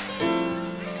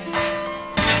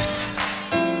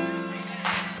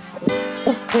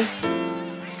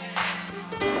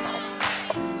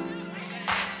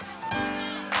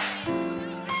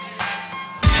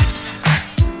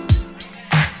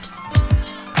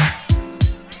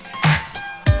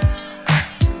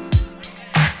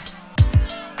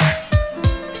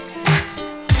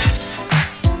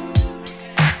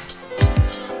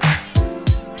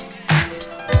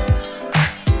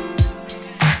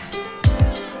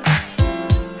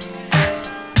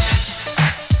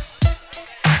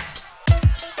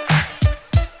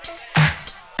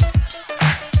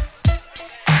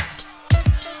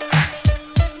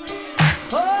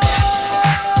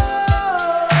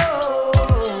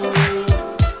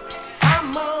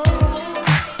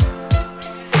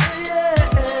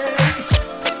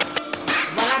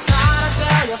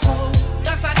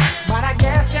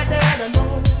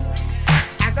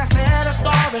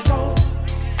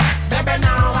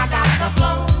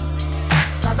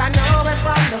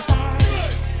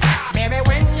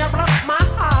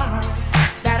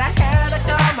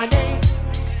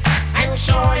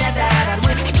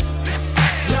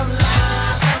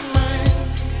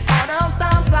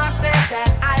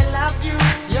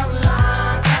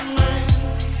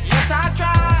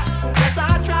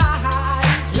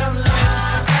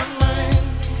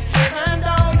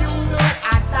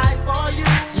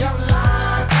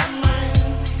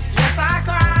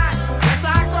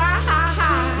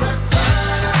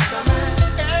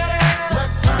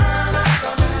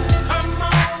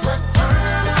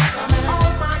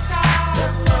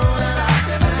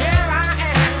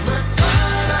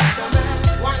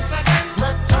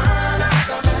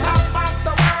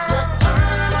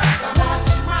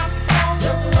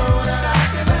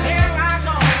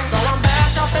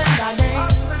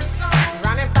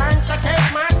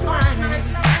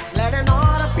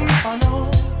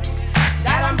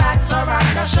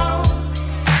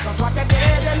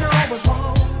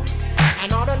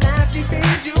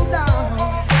 things you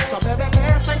done. So baby,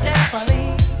 listen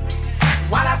carefully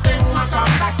while I sing my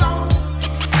lights on.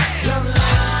 Your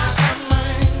light of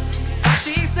mine.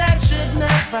 She said she'd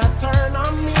never turn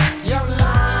on me. Your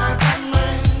light of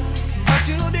mine. But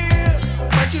you did,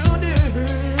 but you did.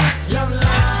 Your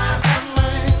light of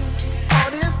mine.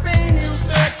 All this pain you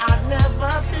said I'd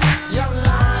never feel. Your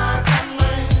light of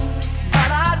mine.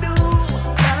 But I do,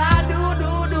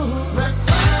 do.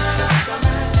 Return of the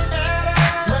man.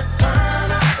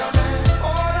 Return of the man.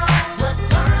 Hold on.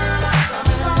 Return of the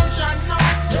man. Don't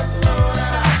you know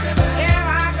that I've been here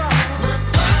I go.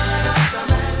 Return of the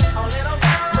man. A little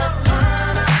girl.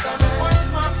 Return of the man. What's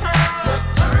my pearl?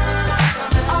 Return of the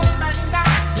man. Up and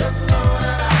down. You know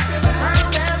that I've been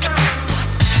round and round.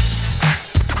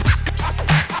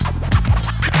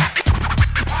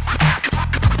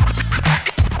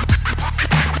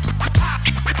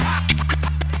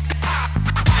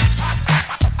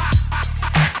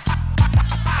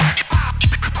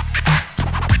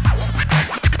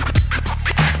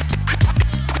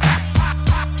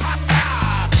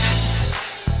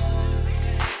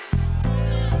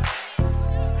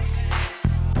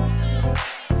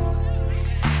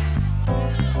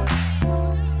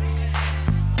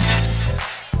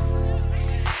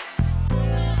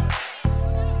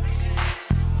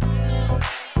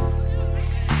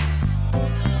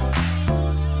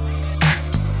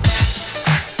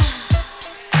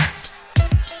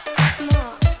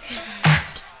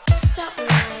 Stop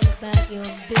lying about your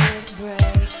big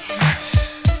break.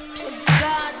 For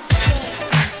God's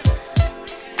sake,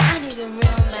 I need a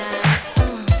real man.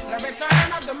 The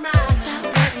return of the man. Stop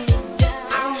letting me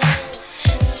down.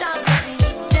 Stop letting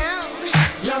me down.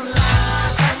 Your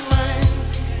light of mine.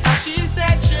 She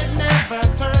said she'd never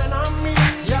turn on me.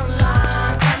 Your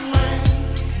light of mine.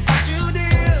 But you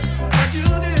did, but you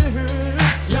did.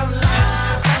 Your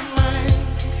light of mine.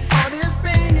 All this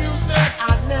pain you said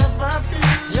I'd never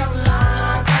feel. Your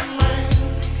light of mine.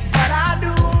 But I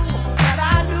do,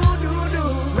 do.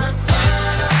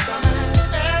 Return of the man.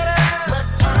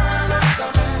 Return of the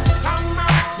man. Come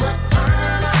on.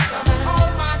 Return of the man. Oh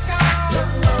my God. You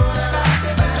know that I've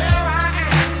been here I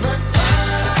am.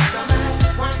 Return of the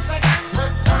man. Once again.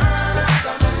 Return of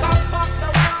the man. Top of the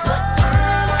world.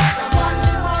 Return of the man. One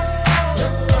more. You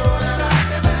know that I've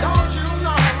been. Don't you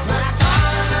know?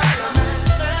 Return of the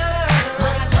man.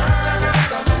 Return of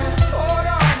the man. Hold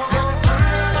on.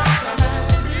 Return of the man.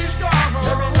 Be strong.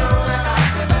 You know that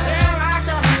I've been. Here I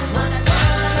go.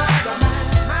 Return of the man.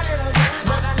 My little girl.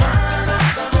 Return of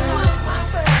the man. What's my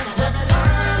best?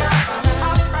 Return of the man.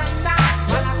 Up and down.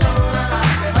 When I saw that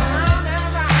I've been round and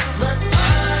round.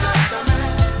 Return of the man.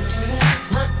 You see it?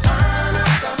 Return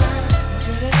of the man. You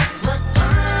see it?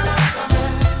 Return of the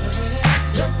man. You see it?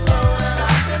 You know that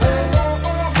I've been.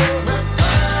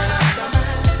 Return of the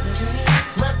man. You see it?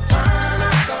 Return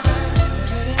of the man. You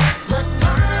see it?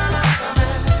 Return of the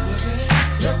man. You see it?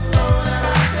 You know that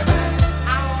I've been.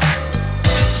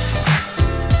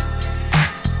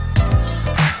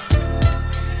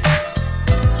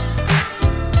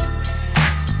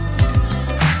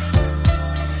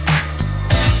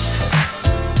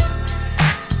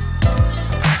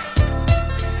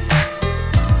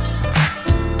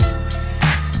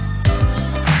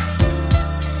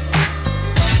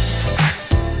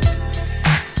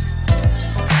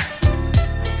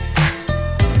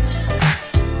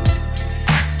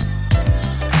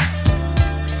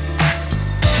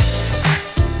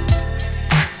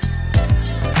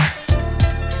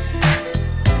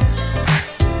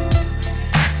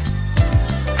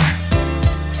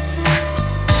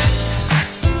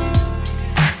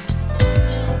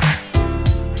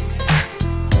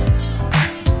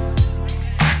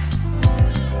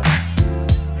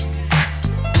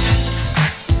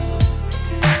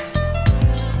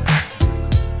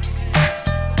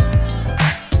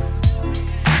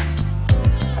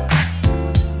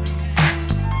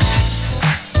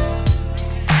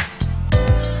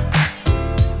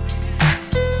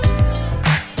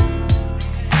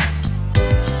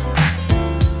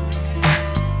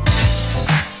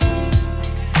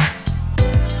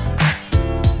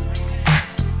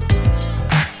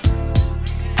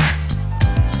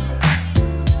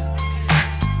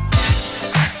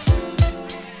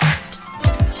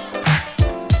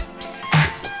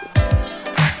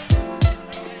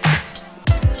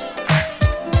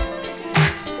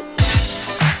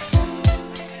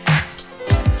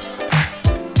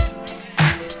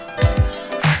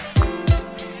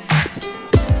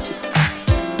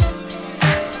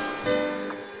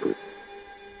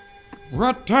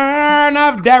 Return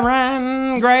of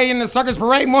Darren Gray in the Circus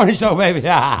Parade Morning Show, baby.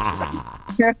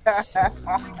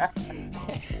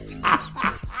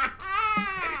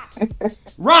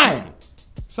 Ryan,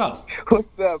 so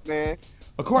What's up, man?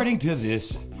 according to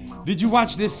this, did you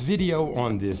watch this video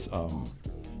on this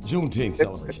Juneteenth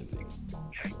celebration thing?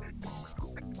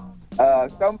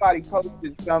 Somebody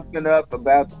posted something up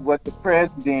about what the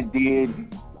president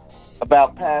did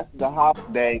about passing the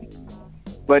holiday,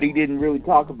 but he didn't really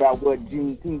talk about what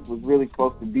Juneteenth was really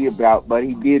supposed to be about. But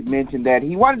he did mention that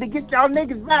he wanted to get y'all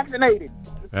niggas vaccinated.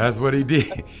 That's what he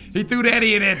did. He threw that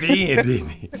in at the end, didn't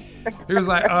he? He was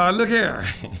like, look here.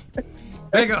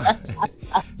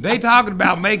 They talking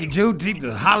about making Juneteenth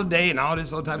a holiday and all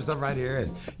this old type of stuff right here.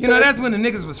 And, you know, that's when the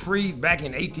niggas was freed back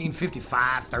in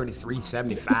 1855, 33,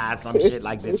 75, some shit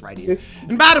like this right here.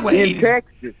 And by the way,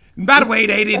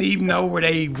 they didn't even know where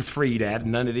they was freed at.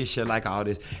 None of this shit like all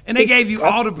this. And they gave you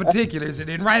all the particulars. And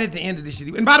then right at the end of this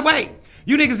shit, and by the way,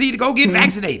 you niggas need to go get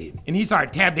vaccinated. And he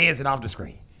started tap dancing off the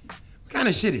screen. What kind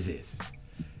of shit is this?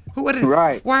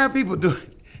 Right. Why are people doing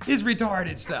this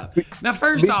retarded stuff? Now,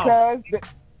 first off,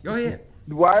 go ahead.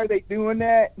 Why are they doing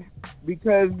that?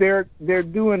 Because they're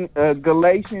doing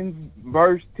Galatians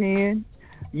verse 10.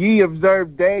 Ye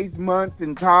observe days, months,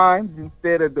 and times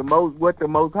instead of what the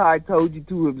Most High told you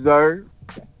to observe.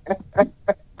 And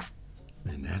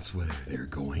that's where they're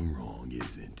going wrong,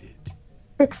 isn't it?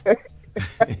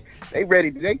 They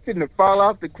finna fall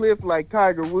off the cliff like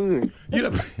Tiger Woods. You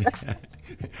know,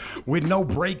 with no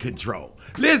brake control.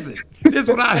 Listen, this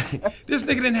nigga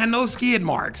didn't have no skid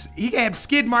marks. He had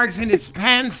skid marks in his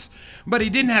pants, but he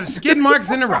didn't have skid marks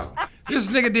in the road. This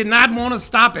nigga did not want to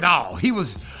stop at all. He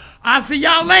was, I'll see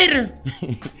y'all later.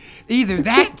 Either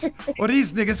that or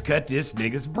these niggas cut this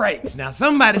nigga's brakes. Now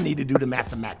somebody need to do the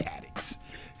mathematics,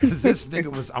 because this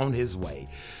nigga was on his way.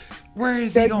 Where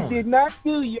is he going? He did not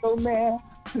do yo, man.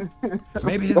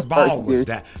 Maybe his ball was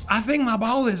that. I think my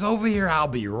ball is over here. I'll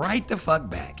be right the fuck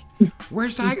back.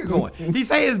 Where's Tiger going? He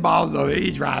say his ball's over here.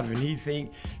 He driving. He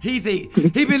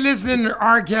been listening to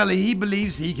R. Kelly. He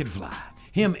believes he can fly.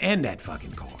 Him and that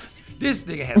fucking car. This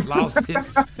nigga has lost his.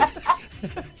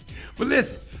 But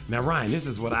listen, now Ryan, this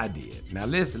is what I did. Now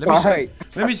listen, let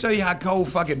me show you how cold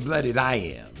fucking blooded I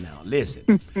am. Now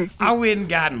listen, I went and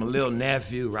got him a little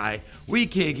nephew, right? We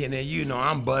kicking it, you know,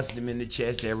 I'm busting him in the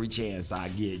chest every chance I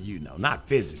get, you know, not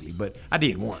physically, but I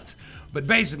did once. But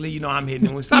basically, you know, I'm hitting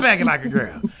him with, stop acting like a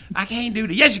girl. I can't do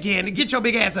that. Yes, you can. Get your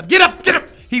big ass up. Get up, get up.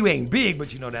 He ain't big,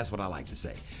 but you know, that's what I like to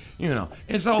say. You know,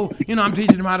 and so, you know, I'm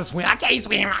teaching him how to swim. I can't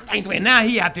swim. Now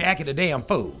he out there acting a damn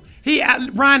fool. He out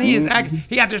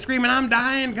there screaming, I'm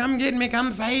dying, come get me,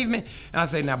 come save me. And I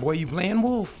say, now boy, you playing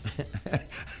wolf.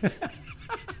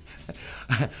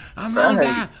 I'm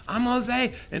dying, I'm gonna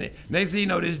say. And next thing you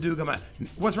know, this dude come out,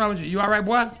 what's wrong with you? You all right,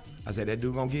 boy? I said, that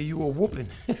dude gonna give you a whooping.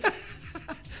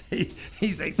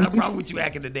 He say, something wrong with you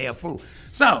acting a damn fool.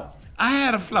 So, I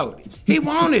had a floaty. He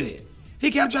wanted it. He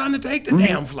kept trying to take the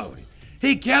damn floaty.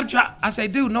 He kept trying. I say,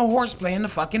 dude, no horseplay in the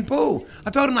fucking pool.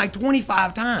 I told him like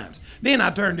 25 times. Then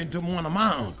I turned into one of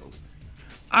my uncles.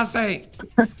 I say,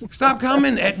 stop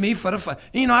coming at me for the fun.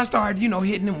 You know, I started, you know,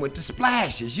 hitting him with the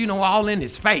splashes, you know, all in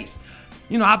his face.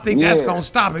 You know, I think that's going to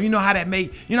stop him. You know how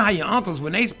you know how your uncles,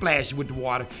 when they splash you with the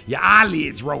water, your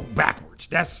eyelids roll backwards.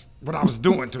 That's what I was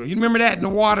doing to him. You remember that in the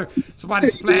water? Somebody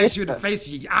splashed you in the face,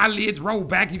 your eyelids roll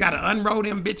back. You got to unroll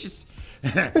them bitches.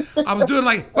 I was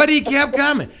doing but he kept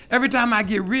coming. Every time I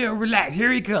get real relaxed,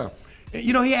 here he come.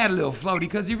 You know, he had a little floaty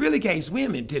because he really can't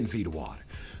swim in 10 feet of water.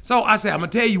 So I said, I'm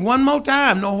going to tell you one more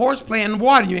time, no horseplay in the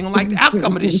water. You ain't going to like the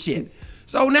outcome of this shit.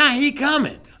 So now he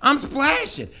coming. I'm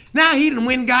splashing. Now he done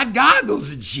went and got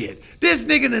goggles and shit. This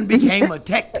nigga done became a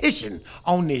tactician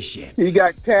on this shit. He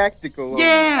got tactical.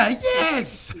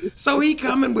 Yes. So he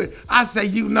coming with, I say,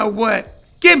 you know what?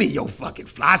 Give me your fucking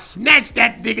fly. I snatched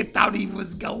that nigga, thought he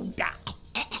was going down.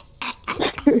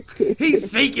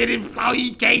 He's sinking and flow.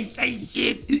 He can't say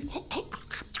shit.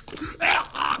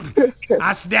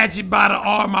 I snatch him by the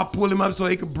arm. I pull him up so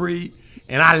he can breathe.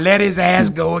 And I let his ass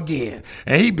go again.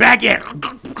 And he back at,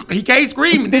 he can't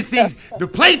scream. And the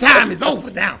playtime is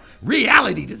over now.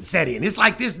 Reality done set in. It's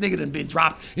like this nigga done been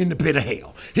dropped in the pit of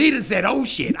hell. He done said, oh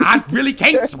shit, I really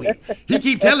can't swim. He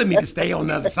keep telling me to stay on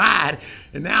the other side.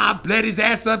 And now I let his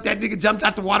ass up. That nigga jumped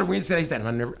out the water and said,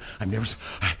 I'm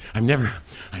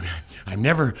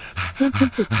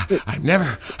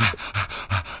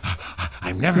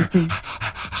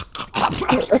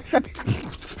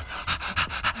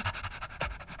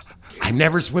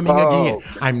never swimming again.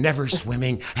 I'm never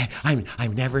swimming. I'm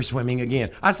never swimming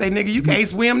again. I say, nigga, you can't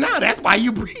swim now. That's why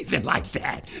you breathing like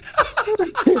that.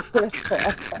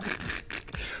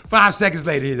 5 seconds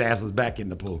later, his ass was back in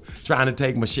the pool, trying to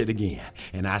take my shit again.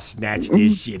 And I snatched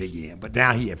his shit again. But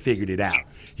now he had figured it out.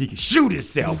 He could shoot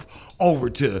himself over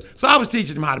to. So I was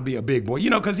teaching him how to be a big boy, you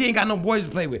know, because he ain't got no boys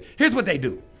to play with. Here's what they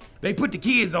do. They put the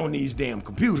kids on these damn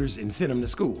computers and send them to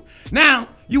school. Now,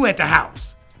 you at the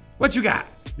house. What you got?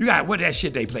 You got what that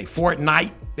shit they play?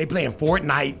 Fortnite? They playing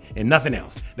Fortnite and nothing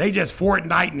else. They just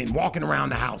Fortniting and walking around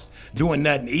the house, doing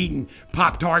nothing, eating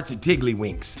Pop-Tarts and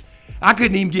Tiddlywinks. I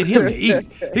couldn't even get him to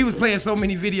eat. He was playing so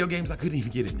many video games, I couldn't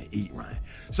even get him to eat, Ryan.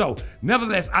 So,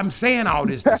 nevertheless, I'm saying all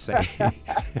this to say,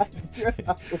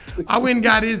 I went and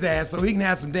got his ass so he can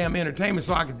have some damn entertainment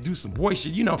so I could do some boy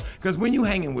shit, you know, because when you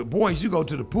hanging with boys, you go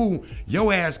to the pool,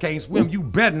 your ass can't swim, you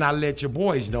better not let your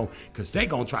boys know, because they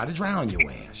gonna try to drown your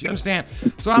ass, you understand?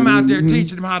 So I'm out there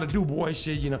teaching them how to do boy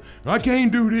shit, you know. I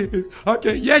can't do this, I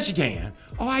can't. Yes, you can.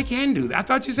 Oh, I can do that. I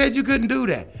thought you said you couldn't do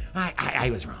that. I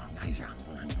was wrong.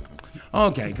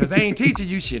 Okay, because they ain't teaching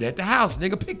you shit at the house.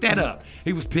 Nigga, pick that up.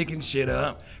 He was picking shit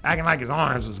up, acting like his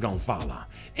arms was gonna fall off.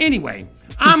 Anyway,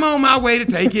 I'm on my way to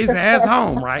take his ass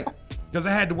home, right? Because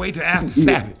I had to wait till after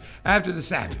the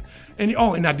Sabbath.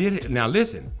 And I did it. Now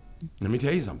listen, let me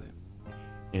tell you something.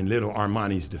 In little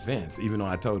Armani's defense, even though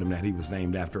I told him that he was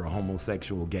named after a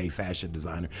homosexual gay fashion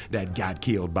designer that got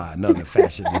killed by another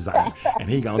fashion designer, and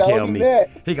he gonna tell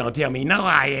me, no,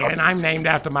 I ain't. I'm named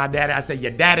after my daddy. I said,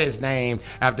 your daddy's named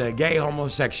after a gay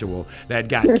homosexual that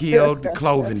got killed, the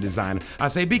clothing designer. I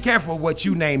say, be careful what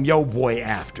you name your boy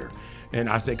after. And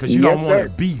I said, because you don't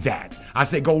want to be that. I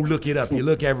said, go look it up. You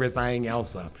look everything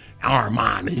else up.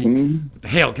 Armani. What the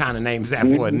hell kind of name is that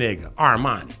for a nigga?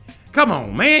 Armani. Come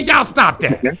on, man. Y'all stop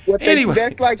that. Anyway.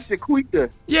 That's like Shaquita.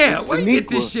 Yeah, where you get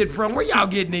this shit from? Where y'all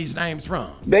getting these names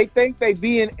from? They think they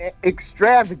being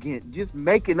extravagant, just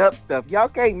making up stuff. Y'all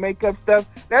can't make up stuff.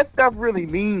 That stuff really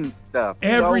means stuff.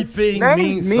 Everything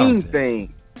means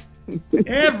something.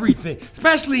 Everything.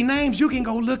 Especially names. You can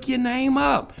go look your name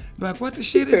up. Like, what the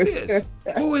shit is this?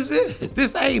 Who is this?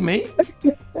 This ain't me.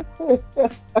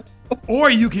 Or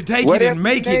you can take it and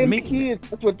make it me. Kids,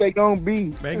 that's what they gonna be.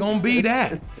 They gonna be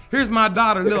that. Here's my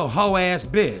daughter, little hoe ass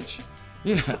bitch.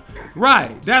 Yeah,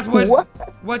 right. That's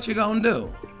what you gonna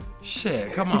do.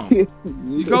 Shit, come on.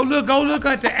 You go look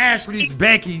at the Ashleys,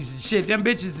 Becky's shit. Them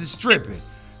bitches is stripping.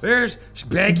 There's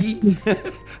Becky.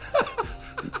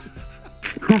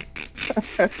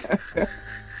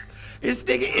 It's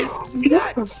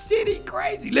not city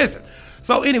crazy. Listen.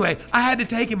 So anyway, I had to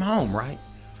take him home, right?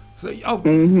 So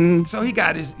so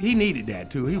he needed that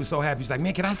too. He was so happy. He's like,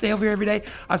 man, can I stay over here every day?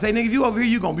 I say, nigga, if you over here,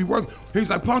 you gonna be working. He was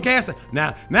like, punk ass.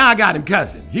 Now I got him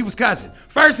cussing. He was cussing.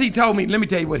 First he told me, let me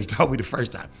tell you what he told me the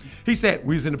first time. He said,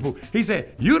 we was in the pool. He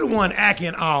said, you the one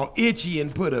acting all itchy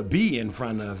and put a B in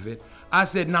front of it. I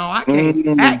said, no, I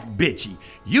can't act bitchy.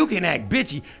 You can act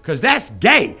bitchy because that's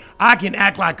gay. I can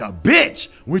act like a bitch,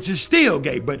 which is still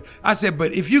gay. But I said,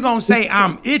 but if you're going to say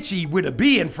I'm itchy with a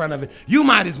B in front of it, you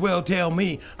might as well tell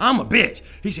me I'm a bitch.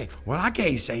 He said, well, I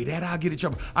can't say that. I'll get in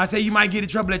trouble. I said, you might get in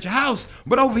trouble at your house,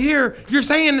 but over here, you're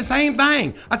saying the same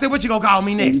thing. I said, what you going to call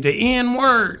me next? The N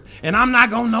word. And I'm not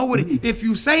going to know what it. If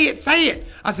you say it, say it.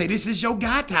 I say, this is your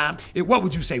God time. What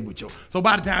would you say with your? So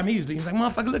by the time he was leaving, he's like,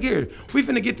 motherfucker, look here. We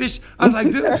finna get this. I was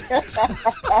like, dude.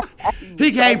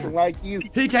 He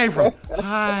came from,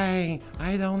 hi,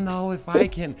 I don't know if I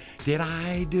can, did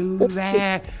I do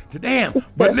that? Damn,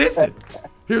 but listen,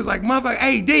 he was like, motherfucker,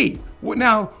 hey, D,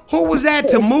 now, who was that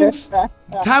Tammuz?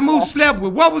 Tammuz slept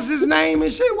with, what was his name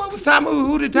and shit? What was Tammuz?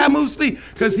 Who did Tammuz sleep?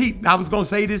 Because I was going to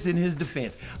say this in his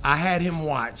defense. I had him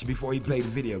watch, before he played the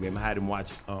video game, I had him watch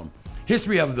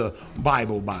History of the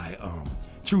Bible by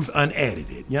Truth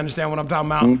Unedited. You understand what I'm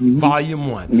talking about? Volume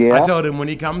 1. Yeah. I told him when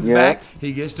he comes back,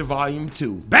 he gets to volume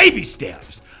 2. Baby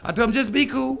steps. I told him just be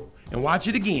cool and watch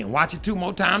it again. Watch it 2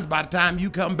 more times. By the time you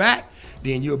come back,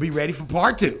 then you'll be ready for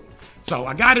part 2. So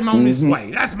I got him on this way.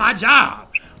 That's my job.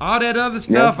 All that other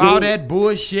stuff, all that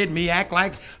bullshit, me act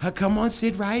like, come on,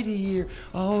 sit right here.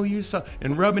 Oh, you so,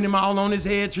 and rubbing him all on his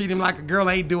head, treat him like a girl,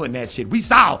 ain't doing that shit. We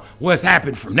saw what's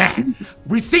happened from that.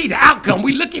 We see the outcome,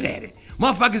 we looking at it.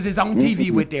 Motherfuckers is on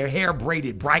TV with their hair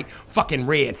braided bright fucking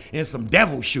red and some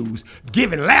devil shoes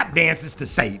giving lap dances to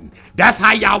Satan. That's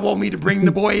how y'all want me to bring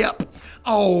the boy up?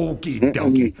 Okie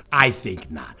dokie. I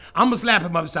think not. I'm gonna slap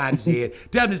him upside his head,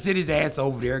 tell him to sit his ass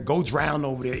over there, go drown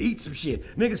over there, eat some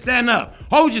shit. Nigga, stand up.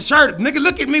 Hold your shirt. Nigga,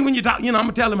 look at me when you talk. You know, I'm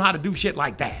gonna tell him how to do shit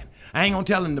like that. I ain't gonna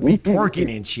tell him to be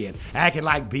twerking and shit, acting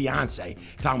like Beyonce,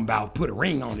 talking about put a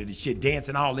ring on it and shit,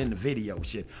 dancing all in the video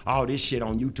shit, all this shit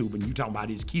on YouTube, and you talking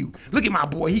about it's cute. Look at my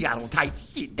boy, he got on tights,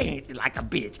 shit, dancing like a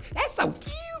bitch. That's so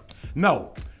cute.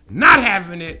 No, not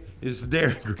having it is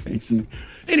Derek Grayson.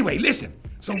 Anyway, listen.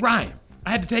 So Ryan, I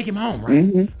had to take him home,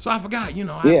 right? So I forgot, you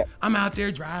know, I'm out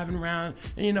there driving around,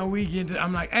 and you know,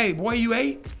 I'm like, hey, boy, you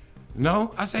ate?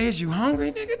 No. I say, is you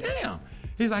hungry, nigga? Damn.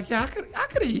 He's like, yeah, I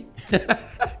could eat.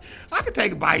 I could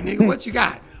take a bite, nigga. What you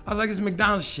got? I was like, it's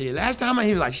McDonald's shit. He was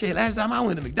like, shit, last time I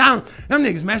went to McDonald's, them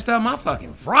niggas messed up my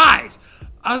fucking fries.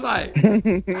 I was like,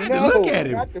 I had to look at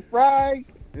him. Not the fries.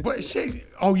 But shit,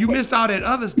 oh, you missed all that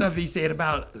other stuff he said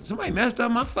about somebody messed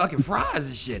up my fucking fries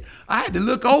and shit. I had to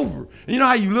look over. You know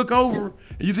how you look over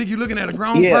and you think you're looking at a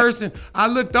grown person? I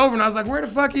looked over and I was like, where the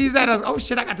fuck he's at? I was like, oh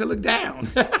shit, I got to look down.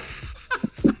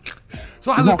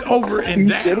 So I looked over and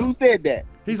down. Who said that?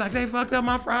 He's like, they fucked up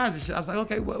my fries and shit. I was like,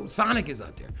 okay, well, Sonic is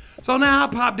up there. So now I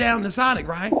pop down to Sonic,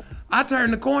 right? I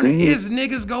turn the corner. His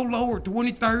niggas go lower,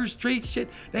 23rd Street shit.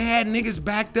 They had niggas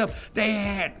backed up. They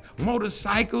had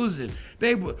motorcycles and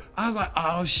I was like,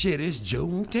 oh shit, it's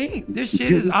Juneteenth. This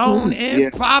shit is on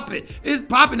and popping. It's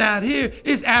popping out here.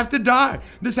 It's after dark.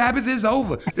 The Sabbath is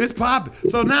over. It's popping.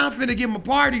 So now I'm finna get my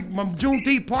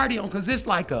Juneteenth party on, cause it's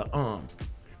like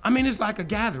it's like a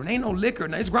gathering. Ain't no liquor.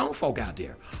 It's grown folk out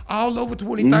there. All over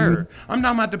 23rd. I'm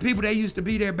talking about the people that used to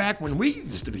be there back when we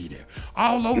used to be there.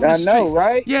 All over the street. I know,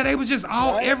 right? Yeah, they was just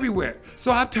all everywhere.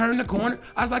 So I turned the corner.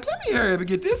 I was like, let me hurry up and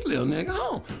get this little nigga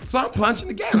home. So I'm punching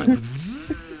the gallon.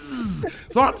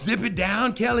 So I'm zipping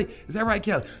down, Kelly. Is that right,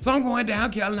 Kelly? So I'm going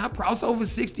down, Kelly, and I cross over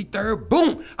 63rd.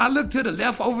 Boom. I look to the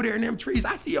left over there in them trees.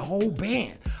 I see a whole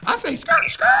band. I say, skirt,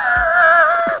 skirt.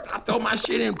 I throw my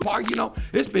shit in park. You know,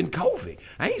 it's been COVID.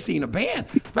 I ain't seen a band,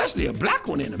 especially a black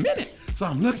one, in a minute. So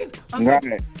I'm looking. I'm like,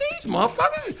 these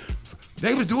motherfuckers.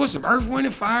 They was doing some Earth, Wind,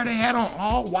 and Fire. They had on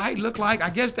all white, looked like,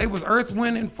 I guess they was Earth,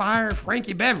 Wind, and Fire,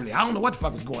 Frankie Beverly. I don't know what the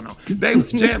fuck was going on. They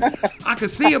was jamming. I could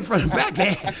see them from the back.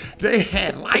 They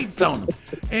had lights on them.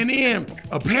 And then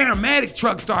a paramedic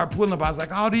truck started pulling up. I was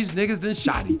like, all these niggas done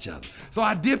shot each other. So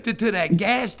I dipped into that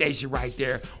gas station right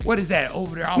there. What is that?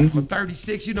 Over there off of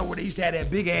 36. You know where they used to have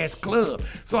that big ass club.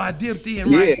 So I dipped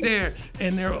in right there.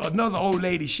 And there another old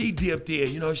lady, she dipped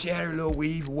in. You know, she had her little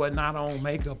weave and whatnot on,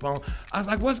 makeup on. I was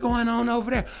like, what's going on over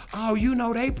there? Oh, you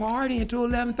know, they partying until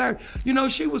 11:30. You know,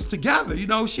 she was together. You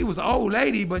know, she was an old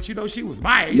lady, but you know, she was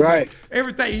my age. Right.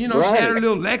 Everything, you know, she had her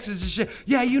little Lexus and shit.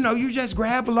 Yeah, you know, you just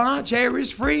grab a lawn chair,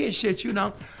 it's free and shit, you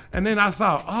know. And then I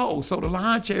thought, oh, so the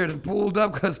lawn chair done pulled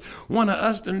up because one of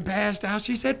us done passed out.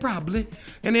 She said, probably.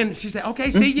 And then she said, okay,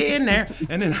 see you in there.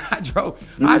 And then I looked,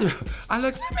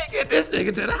 let me get this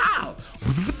nigga to the house.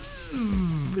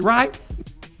 Right?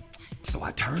 So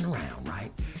I turned around,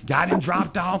 right? Got him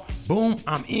dropped off. Boom,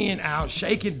 I'm in, out,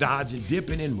 shaking, dodging,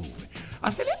 dipping, and moving.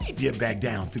 I said, let me dip back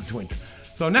down through 20.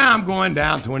 So now I'm going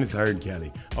down 23rd,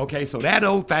 Kelly. Okay, so that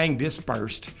old thing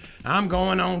dispersed. I'm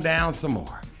going on down some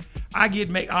more. There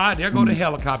go the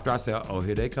helicopter. I said, oh,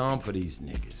 here they come for these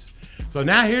niggas. So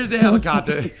now here's the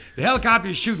helicopter. The helicopter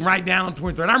is shooting right down on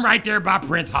 23rd. I'm right there by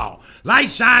Prince Hall.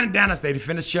 Lights shining down. I said, they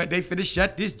finna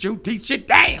shut this Juneteenth shit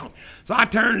down. So I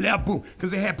turned left, boom,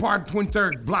 because they had part of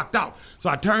 23rd blocked out. So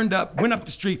I turned up, went up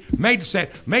the street, made the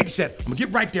set. I'm gonna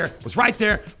get right there. Was right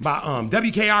there by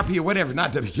WKRP or whatever.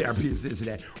 Not WKRP, it's this and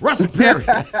that. Russell Perry.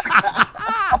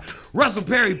 Russell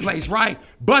Perry place, right?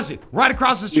 Buzz it. Right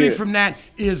across the street from that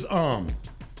is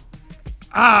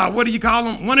what do you call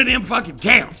them? One of them fucking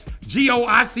camps.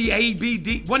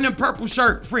 GOICABD. One of them purple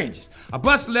shirt fringes. I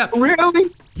busted left.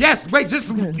 Really? Yes, wait, just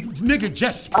nigga,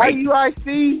 just wait.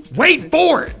 IUIC? Wait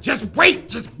for it. Just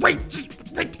wait.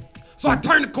 So I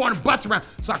turn the corner, bust around.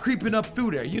 So I creeping up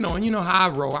through there, you know, and you know how I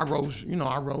roll. I'm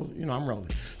rolling.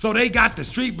 So they got the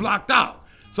street blocked out.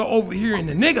 So over here in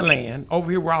the nigga land, over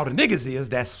here where all the niggas is,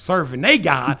 that's serving they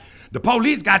God, the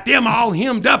police got them all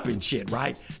hemmed up and shit,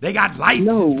 right? They got lights.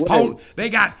 They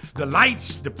got the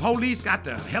lights. The police got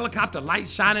the helicopter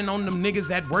lights shining on them niggas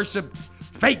that worship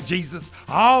fake Jesus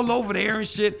all over there and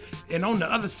shit. And on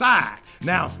the other side,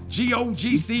 now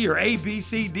GOGC or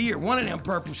ABCD or one of them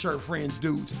purple shirt friends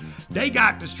dudes, they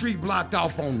got the street blocked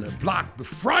off on the block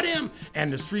before them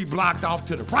and the street blocked off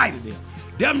to the right of them.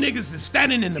 Them niggas is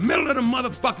standing in the middle of the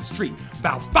motherfucking street,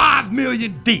 about 5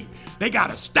 million deep. They got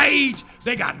a stage,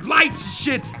 they got lights and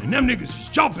shit, and them niggas is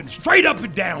jumping straight up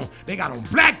and down. They got on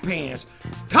black pants,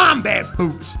 combat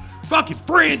boots, fucking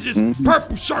fringes,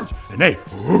 purple shirts, and they,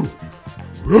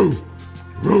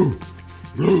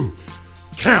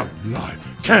 camp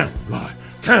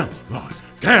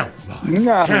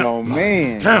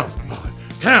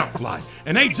line.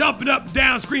 And they jumping up and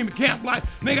down screaming camp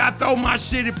life. Nigga, I throw my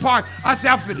shit in park. I said,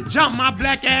 I'm finna jump my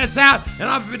black ass out and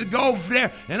I'm finna go over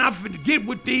there and I'm finna get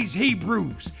with these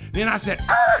Hebrews. Then I said,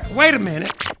 wait a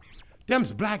minute.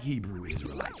 Them's black Hebrew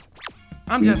Israelites.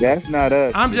 That's not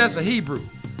us. I'm just a Hebrew.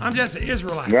 I'm just an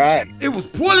Israelite. Right. It was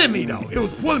pulling me though. It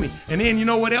was pulling me. And then you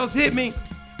know what else hit me?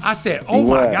 I said, oh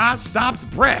my God, stop the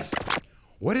press.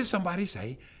 What if somebody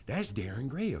say, that's Darren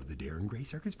Gray of the Darren Gray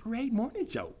Circus Parade Morning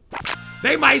Show?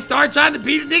 They might start trying to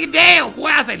beat a nigga down. Boy,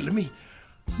 I said, let me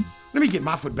get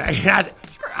my foot back. And I said,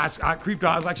 I creeped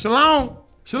out. I was like,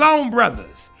 Shalom,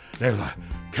 brothers. They were like,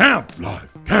 camp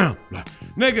life.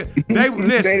 Nigga, they listen.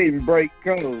 They didn't even break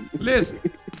code. Listen,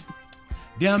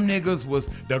 them niggas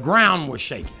the ground was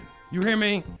shaking. You hear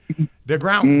me? The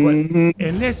ground,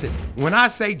 and listen, when I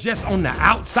say just on the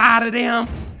outside of them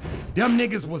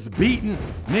niggas was beating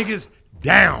niggas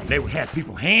down. They had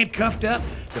people handcuffed up,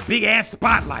 the big ass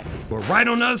spotlight. But right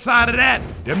on the other side of that,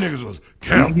 them niggas was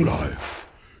camp life.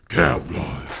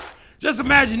 Just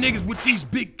imagine niggas with these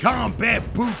big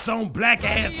combat boots on, black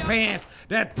ass pants,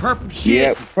 that purple shit.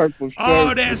 Yeah, purple shirt.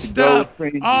 All that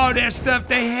stuff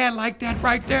they had like that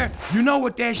right there. You know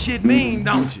what that shit mean,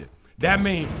 don't you? That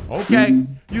mean, okay,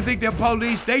 you think they're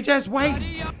police, they just wait.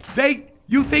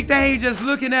 You think they ain't just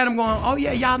looking at them going, oh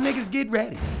yeah, y'all niggas get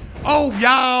ready. Oh,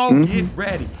 y'all get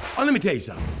ready. Oh, let me tell you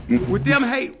something. With them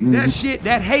hate,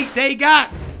 that hate they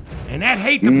got, and that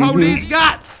hate the police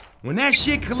got, when that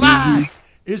shit collide,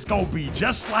 it's gonna be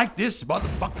just like this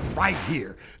motherfucker right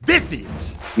here. This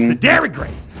is the Dairy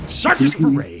Gray Circus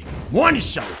Parade Morning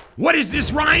Show. What is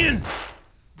this, Ryan?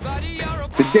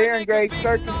 The Darren Gray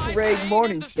Circus Parade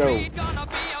Morning Show.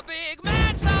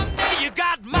 You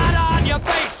got mud on your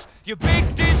face, you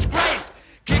big disgrace,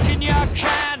 kicking your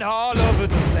can all over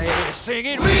the place,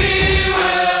 singing, we will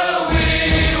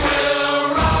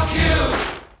rock you.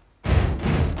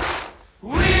 We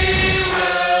will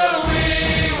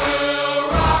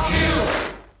rock you.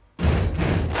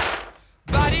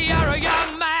 Buddy, you're a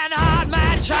young man, hard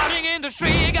man, shouting in the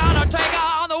street, you're gonna take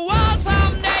on the world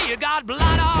someday. You got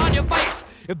blood on your face,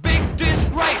 a big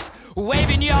disgrace,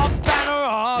 waving your banner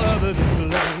all over the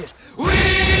place. We will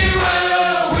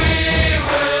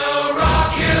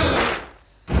rock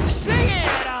you. Sing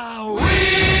it. We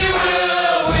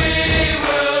will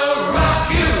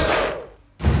rock you.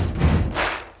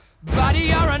 Buddy,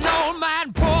 you're an old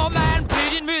man, poor man,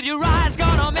 pleading with your eyes,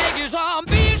 gonna make you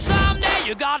zombie someday.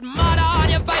 You got mud on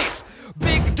your face,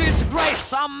 big disgrace.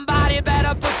 Somebody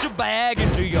better put your bag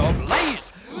into your place.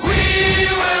 We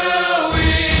will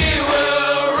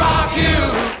rock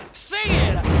you. Sing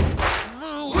it.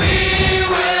 We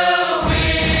will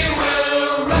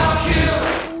rock you.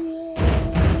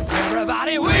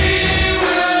 Everybody, we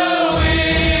will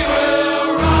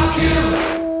rock you.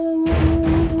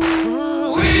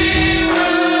 We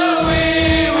will rock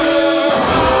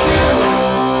you.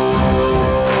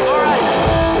 All right.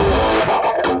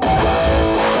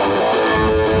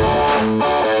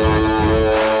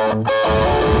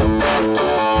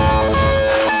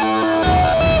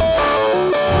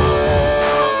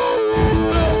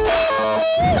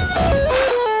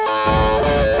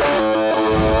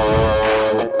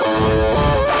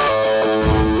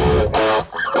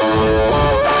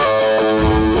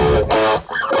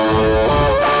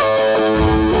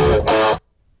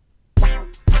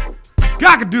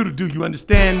 Cock-a-doodle-doo, you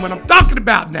understand what I'm talking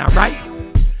about now, right?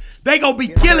 They gonna be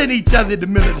killing each other in the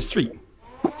middle of the street.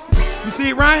 You see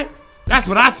it, Ryan? That's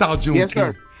what I saw Juneteenth. Yes,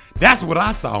 sir. That's what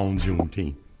I saw on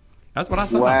Juneteenth. That's what I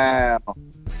saw. Wow.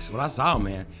 That's what I saw,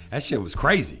 man. That shit was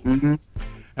crazy. Them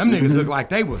niggas looked like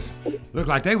they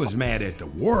was mad at the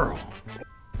world.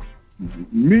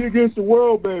 Me against the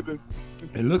world, baby.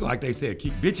 It looked like they said,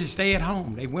 keep bitches stay at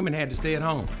home. They women had to stay at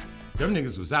home. Them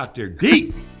niggas was out there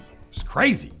deep. It's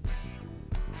crazy.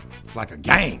 It's like a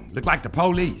gang. Looked like the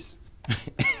police.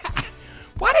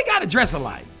 Why they gotta dress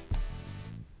alike?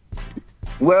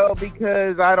 Well,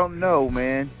 because I don't know,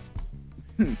 man.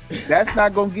 That's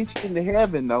not gonna get you into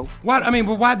heaven, though. What? I mean,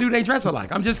 but why do they dress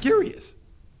alike? I'm just curious.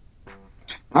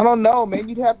 I don't know, man.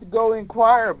 You'd have to go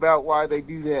inquire about why they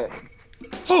do that.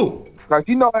 Who? Cause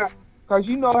you know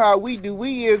how we do.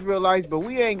 We Israelites, but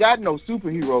we ain't got no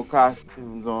superhero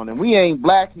costumes on, and we ain't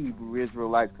black Hebrew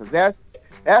Israelites, cause that's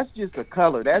just a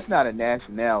color. That's not a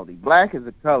nationality. Black is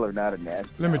a color, not a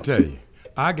nationality. Let me tell you,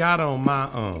 I got on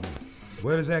my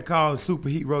what is that called?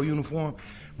 Superhero uniform.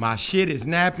 My shit is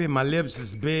nappy, my lips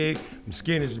is big, my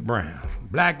skin is brown.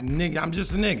 Black nigga, I'm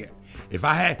just a nigga. If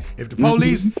the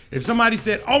police, if somebody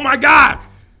said, oh my God,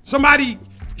 somebody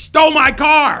stole my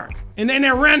car, and then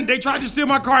they tried to steal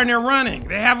my car and they're running.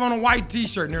 They have on a white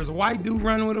t-shirt, and there's a white dude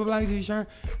running with a black t-shirt,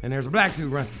 and there's a black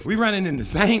dude running. We running in the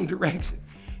same direction.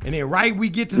 And then we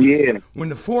get to when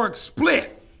the fork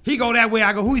split, he go that way,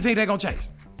 I go, who you think they gonna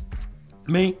chase?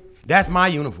 Me? That's my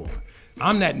uniform.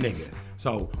 I'm that nigga.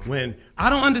 So when I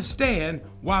don't understand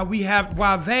why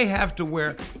they have to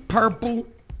wear purple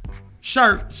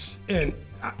shirts and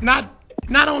not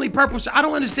only purple shirts. I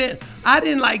don't understand. I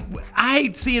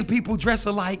hate seeing people dress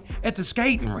alike at the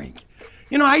skating rink.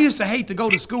 You know, I used to hate to go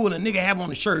to school and a nigga have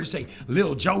on a shirt say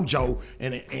Lil JoJo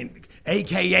and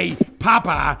AKA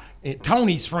Popeye and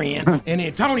Tony's friend, and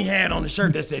then Tony had on the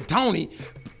shirt that said Tony,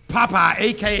 Popeye,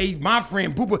 aka my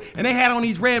friend Boo Boo, and they had on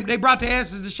these red. They brought their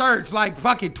asses to church like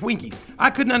fucking Twinkies.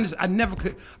 I couldn't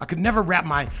understand. I could never wrap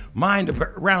my mind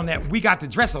around that. We got to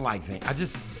dress alike thing. I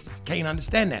just can't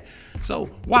understand that. So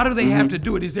why do they have to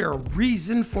do it? Is there a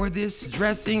reason for this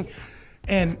dressing?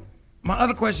 And my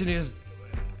other question is,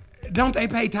 don't they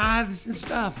pay tithes and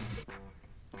stuff?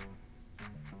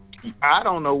 I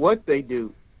don't know what they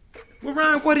do. Well,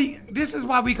 Ryan, this is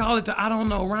why we call it the I Don't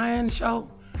Know Ryan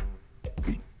show.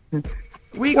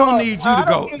 We gonna need you to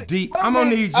go deep. I'm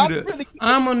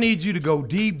gonna need you to go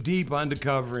deep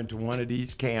undercover into one of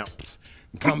these camps.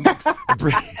 Come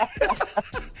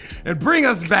and bring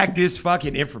us back this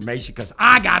fucking information, because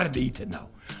I gotta need to know.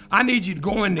 I need you to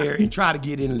go in there and try to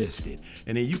get enlisted.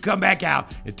 And then you come back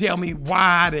out and tell me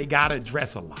why they gotta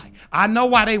dress alike. I know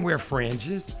why they wear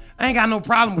fringes. I ain't got no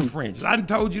problem with fringes. I done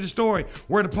told you the story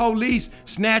where the police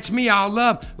snatched me all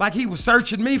up like he was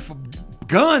searching me for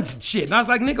guns and shit. And I was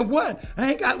like, nigga, what?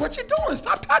 I ain't got, what you doing?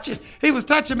 Stop touching. He was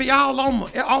touching me all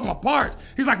my parts.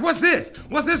 He's like, what's this?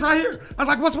 What's this right here? I was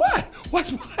like, what's what?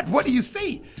 What's what? What do you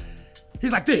see?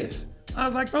 He's like, this. I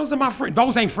was like, those are my fringes.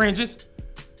 Those ain't fringes.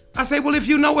 I say, well, if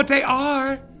you know what they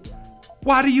are,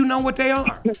 why do you know what they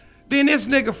are? Then this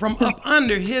nigga from up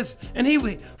under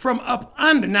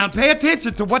now pay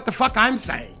attention to what the fuck I'm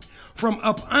saying. From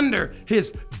up under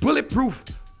his bulletproof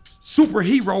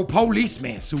superhero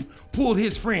policeman suit, pulled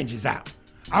his fringes out.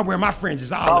 I wear my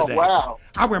fringes all day. Wow.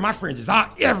 I wear my fringes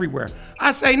out everywhere.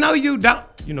 I say, no, you don't.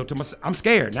 You know, to myself, I'm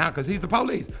scared now because he's the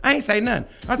police. I ain't say nothing.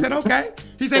 I said, okay.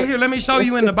 He said, here, let me show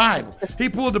you in the Bible. He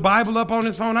pulled the Bible up on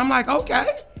his phone. I'm like,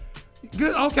 okay.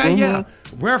 Good, okay, yeah.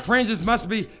 Where fringes must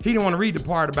be, he didn't want to read the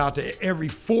part about every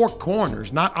four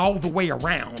corners, not all the way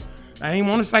around. I didn't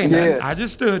want to say nothing. Yeah. I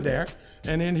just stood there.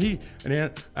 And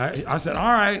then I said,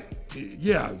 all right,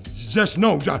 yeah, just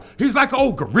know. He's like an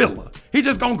old gorilla. He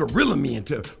just gonna gorilla me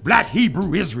into black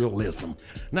Hebrew Israelism.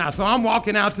 Now, so I'm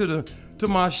walking out to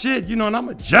my shit, you know, and I'm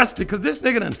adjusted because this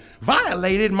nigga done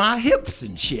violated my hips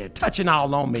and shit, touching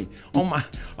all on me, on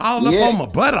my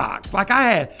buttocks. Like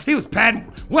he was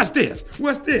patting, what's this?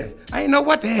 I ain't know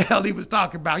what the hell he was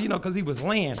talking about, you know, because he was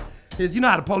laying you know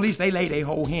how the police, they lay their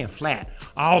whole hand flat,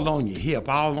 all on your hip,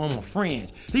 all on my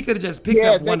fringe. He could have just picked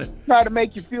up one of... try to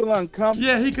make you feel uncomfortable.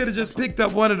 Yeah, he could have just picked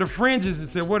up one of the fringes and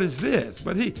said, what is this?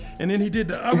 And then he did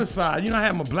the other side. You know, I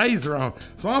had my blazer on.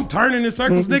 So I'm turning in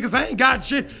circles. Niggas, I ain't got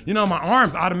shit. You know, my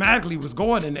arms automatically was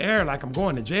going in the air like I'm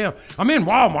going to jail. I'm in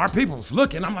Walmart. People was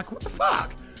looking. I'm like, what the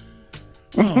fuck?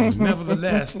 Oh,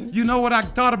 nevertheless, you know what I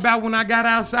thought about when I got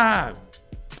outside?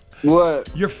 What?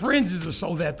 Your fringes are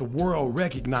so that the world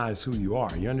recognize who you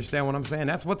are. You understand what I'm saying?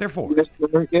 That's what they're for. Yes,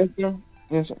 sir.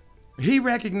 Yes, sir. He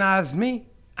recognized me.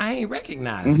 I ain't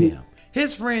recognize him.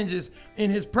 His fringes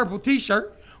in his purple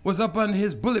t-shirt was up under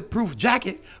his bulletproof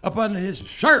jacket, up under his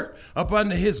shirt, up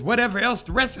under his whatever else,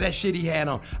 the rest of that shit he had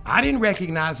on. I didn't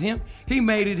recognize him. He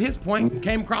made it his point and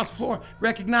came across the floor,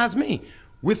 recognized me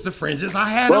with the fringes I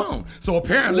had on. So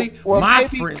apparently, my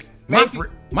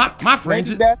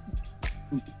fringes.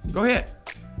 Go ahead.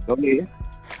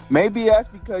 Maybe that's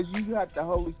because you got the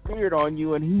Holy Spirit on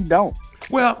you and he don't.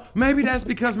 Well, maybe that's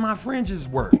because my fringes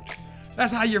worked.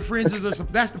 That's how your fringes are.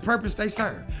 That's the purpose they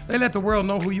serve. They let the world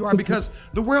know who you are because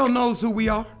the world knows who we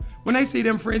are. When they see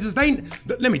them fringes,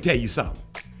 let me tell you something.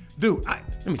 Dude,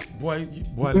 let me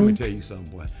tell you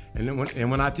something, boy. And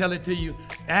when I tell it to you,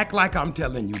 act like I'm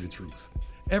telling you the truth.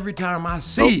 Every time I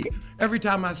see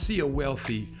a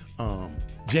wealthy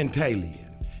gentilian,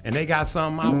 and they got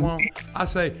something I want, I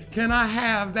say, can I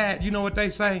have that? You know what they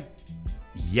say?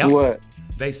 Yep. What?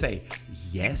 They say,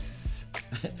 yes.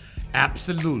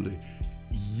 Absolutely.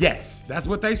 Yes. That's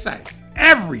what they say.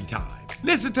 Every time.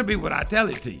 Listen to me when I tell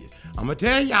it to you. I'm going to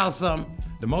tell y'all something.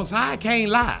 The Most High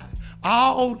can't lie.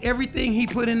 Everything he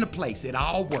put into place, it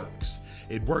all works.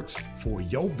 It works for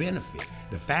your benefit.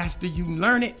 The faster you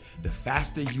learn it, the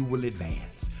faster you will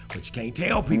advance. But you can't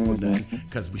tell people nothing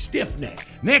because we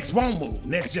stiff-necked. Next won't move.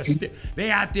 Next just stiff. They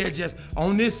out there just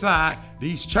on this side,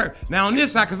 these church. Now on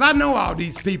this side, because I know all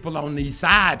these people on these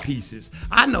side pieces,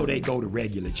 I know they go to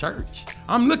regular church.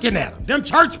 I'm looking at them. Them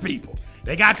church people.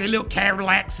 They got their little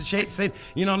Cadillacs and shit,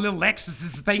 you know, little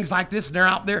Lexuses and things like this, and they're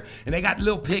out there, and they got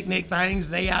little picnic things,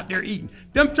 and they out there eating.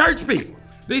 Them church people.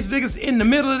 These niggas in the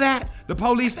middle of that, the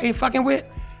police ain't fucking with,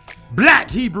 black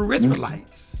Hebrew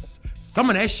Israelites. Some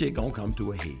of that shit gonna come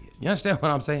to a head. You understand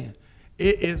what I'm saying?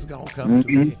 It is gonna come to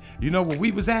a head. You know where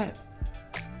we was at?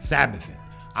 Sabbathing.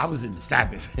 I was in the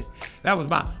Sabbath. That was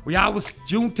y'all was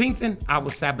Juneteenth, I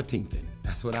was Sabbateenth.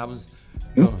 That's what I was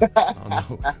doing. I don't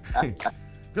know.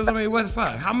 Because I mean, what the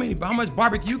fuck? How much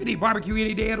barbecue? You can eat barbecue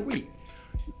any day of the week.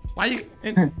 Why you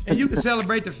and you can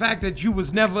celebrate the fact that you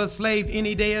was never a slave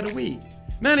any day of the week.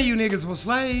 None of you niggas were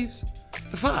slaves.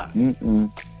 The fuck?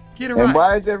 Get it right. And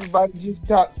why is everybody just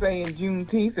saying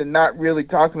Juneteenth and not really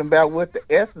talking about what the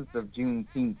essence of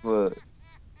Juneteenth was?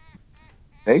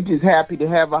 They just happy to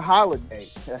have a holiday,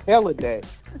 a holiday.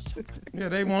 Yeah,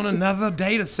 they want another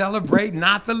day to celebrate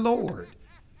not the Lord.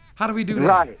 How do we do that?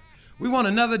 Right. We want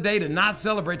another day to not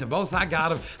celebrate the Most High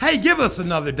God of, hey, give us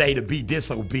another day to be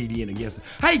disobedient against him.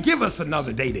 Hey, give us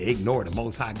another day to ignore the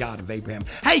Most High God of Abraham.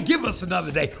 Hey, give us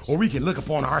another day where we can look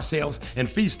upon ourselves and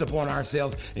feast upon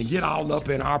ourselves and get all up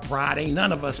in our pride. Ain't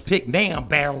none of us pick damn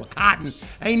barrel of cotton.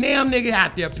 Ain't damn nigga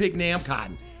out there pick damn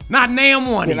cotton. Not damn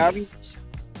one Can is.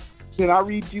 I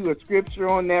read you a scripture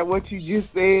on that, what you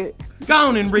just said? Go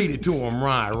on and read it to him,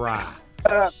 right.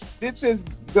 This is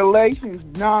Galatians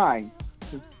 9.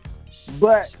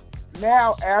 But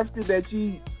now after that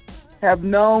ye have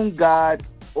known God,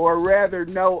 or rather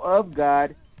know of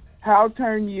God, how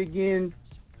turn ye again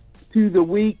to the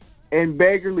weak and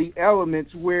beggarly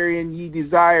elements wherein ye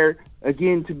desire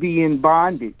again to be in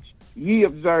bondage? Ye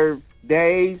observe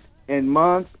days and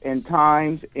months and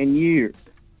times and years.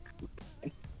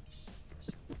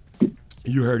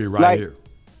 You heard it right here.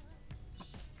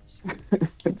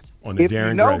 On the If Darren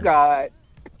you know Gray. God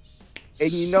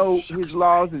and you know his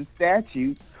laws and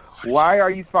statutes, why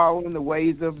are you following the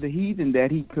ways of the heathen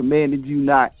that he commanded you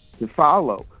not to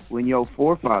follow when your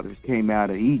forefathers came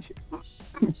out of Egypt?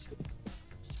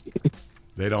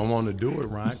 They don't want to do it,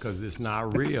 Ryan, because it's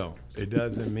not real. It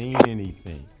doesn't mean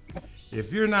anything.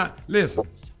 If you're not, listen,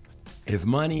 if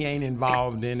money ain't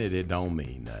involved in it, it don't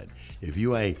mean nothing. If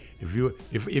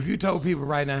you told people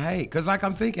right now, hey, because like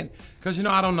I'm thinking, because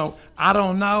I don't know. I'm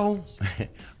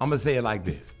going to say it like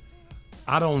this.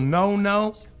 I don't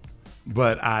know,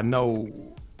 but I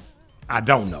know I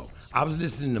don't know. I was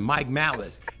listening to Mike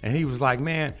Malice, and he was like,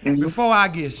 man, before I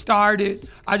get started,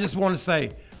 I just want to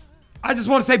say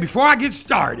before I get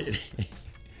started,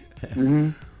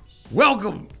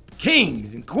 welcome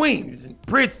kings and queens and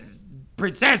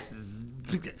princesses.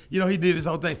 He did this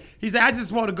whole thing. He said, I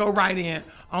just want to go right in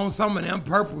on some of them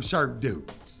purple shirt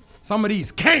dudes, some of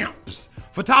these camps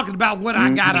for talking about what I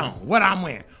got on, what I'm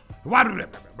wearing. Why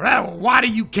do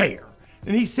you care?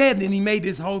 And he said, and he made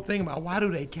this whole thing about why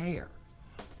do they care?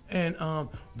 And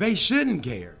they shouldn't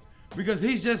care because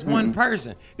he's just one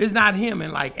person. It's not him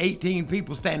and like 18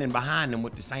 people standing behind him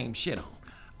with the same shit on.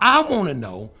 I want to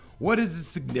know what is the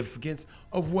significance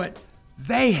of what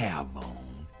they have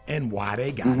on and why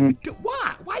they got to do.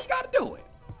 Why you got to do it?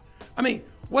 I mean,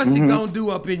 what's he gonna do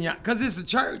up in y'all? Because it's a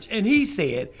church, and he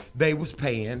said they was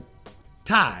paying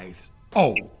tithes.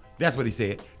 Oh, that's what he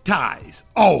said. Tithes.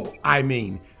 Oh, I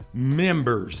mean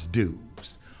members'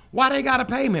 dues. Why they gotta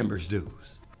pay members'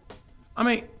 dues? I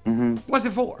mean, what's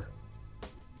it for?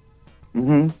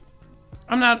 I'm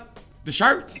not the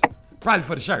shirts. Probably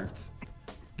for the shirts.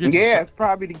 It's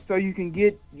probably so you can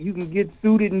get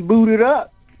suited and booted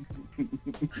up.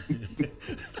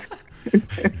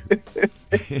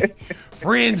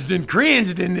 Friends and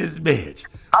cringed in this bitch.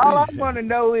 All I want to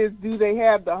know is, do they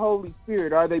have the Holy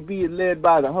Spirit? Are they being led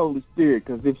by the Holy Spirit?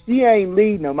 Because if she ain't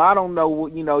leading them, I don't know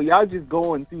what, y'all just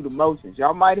going through the motions.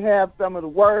 Y'all might have some of the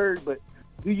word, but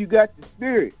do you got the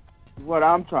Spirit? Is what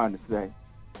I'm trying to say.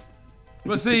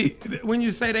 But see, when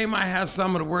you say they might have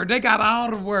some of the word, they got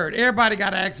all the word. Everybody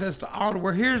got access to all the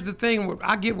word. Here's the thing,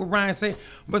 I get what Ryan's saying,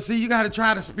 but see, you got to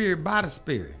try the Spirit by the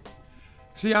Spirit.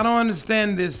 See, I don't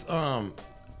understand this,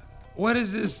 what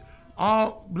is this,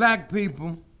 all black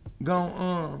people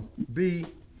gonna be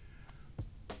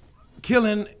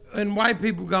killing and white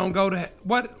people gonna go to,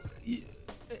 what,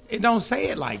 it don't say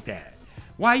it like that.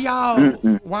 Why y'all,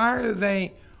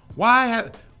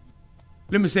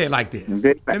 let me say it like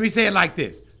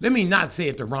this. Let me not say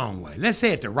it the wrong way. Let's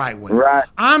say it the right way. Right.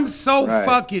 I'm so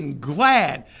fucking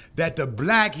glad that the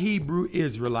black Hebrew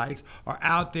Israelites are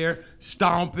out there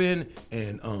stomping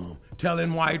and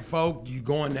telling white folk you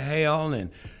going to hell and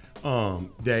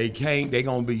they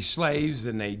gonna be slaves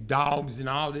and they dogs and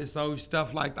all this old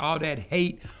stuff, like all that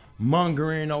hate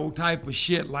mongering old type of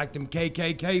shit like them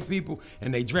KKK people,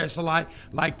 and they dress alike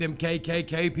like them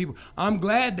KKK people. I'm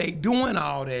glad they doing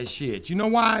all that shit. You know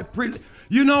why?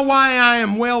 I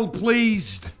am well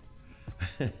pleased.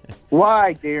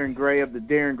 Why, Darren Gray of the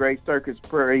Darren Gray Circus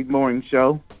Prairie Morning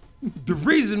Show? The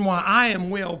reason why I am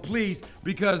well pleased,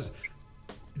 because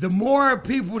the more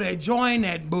people that join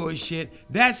that bullshit,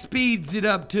 that speeds it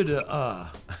up to the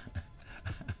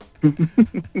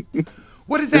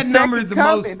what is that number the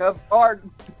most?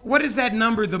 What is that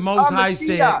number the most high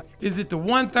said? Is it the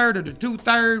 1/3 or the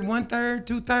 2/3? 1/3,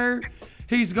 2/3?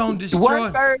 He's gonna destroy.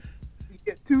 1/3.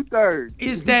 2/3.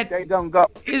 Is that they don't go?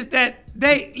 Is that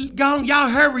they go? Y'all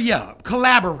hurry up,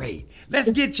 collaborate.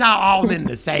 Let's get y'all all in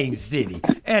the same city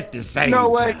at the same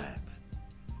time.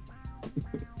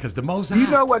 Cause the Most High. You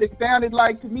know what it sounded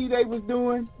like to me they was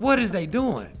doing? What is they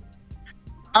doing?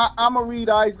 I'm gonna read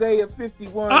Isaiah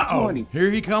 51:20.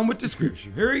 Here he come with the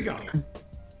scripture. Here he go.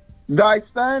 Thy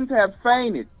sons have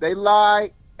fainted. They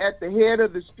lie at the head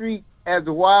of the street as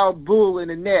a wild bull in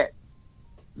a net.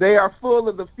 They are full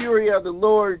of the fury of the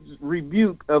Lord's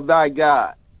rebuke of thy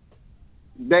God.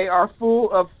 They are full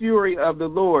of fury of the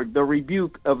Lord, the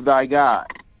rebuke of thy God.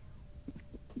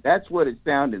 That's what it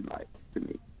sounded like to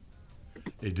me.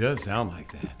 It does sound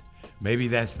like that. Maybe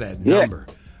that's that number.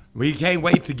 We can't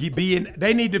wait to be in.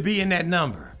 They need to be in that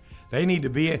number. They need to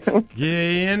be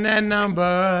in that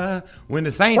number. When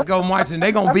the Saints go marching,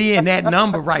 they're going to be in that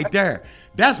number right there.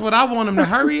 That's what I want them to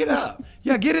hurry it up.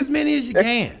 Yeah, get as many as you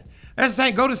can. That's the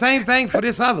same. Go the same thing for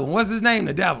this other one. What's his name?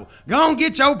 The devil. Go on,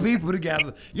 get your people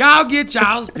together. Y'all get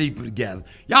y'all's people together.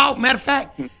 Y'all, matter of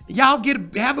fact, y'all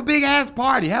have a big ass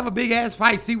party. Have a big ass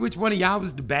fight. See which one of y'all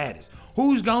is the baddest.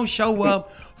 Who's going to show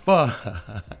up for...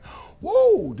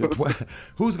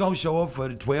 who's going to show up for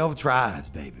the 12 tribes,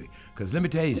 baby? Because let me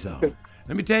tell you something.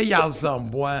 Let me tell y'all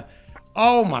something, boy.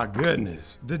 Oh, my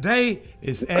goodness. The day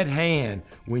is at hand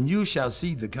when you shall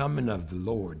see the coming of the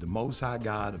Lord, the Most High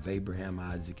God of Abraham,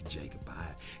 Isaac, and Jacob.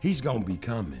 He's going to be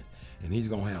coming, and he's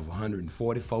going to have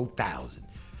 144,000.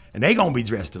 And they going to be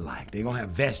dressed alike. They going to have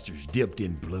vestes dipped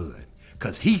in blood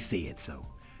because he said so.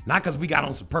 Not because we got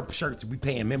on some purple shirts and we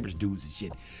paying members dues and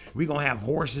shit. We gonna have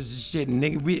horses and shit, and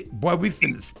nigga, we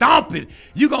finna stomp it.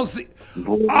 You gonna see,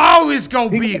 oh, it's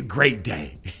gonna be a great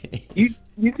day. you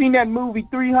seen that movie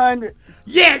 300?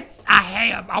 Yes, I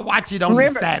have. I watch it on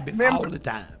the Sabbath all the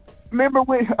time. Remember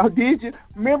when? Oh, did you?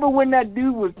 Remember when that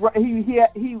dude was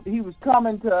he was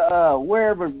coming to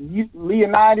wherever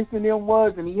Leonidas and them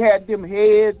was, and he had them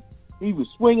heads. He was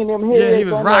swinging them heads. Yeah, he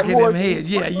was rocking them heads.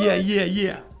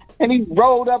 Yeah. And he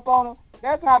rolled up on them.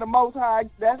 That's how the Most High.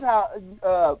 That's how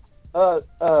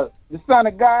the Son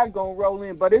of God gonna roll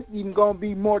in. But it's even gonna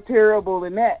be more terrible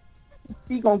than that.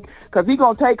 Cause he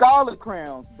gonna take all the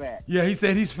crowns back. Yeah, he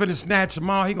said he's finna snatch them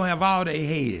all. He gonna have all their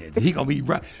heads. He gonna be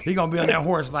on that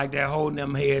horse like that, holding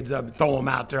them heads up and throw them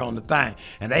out there on the thing.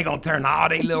 And they gonna turn all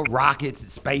their little rockets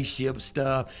and spaceship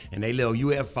stuff and they little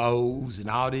UFOs and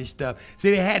all this stuff.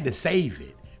 See, they had to save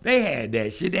it. They had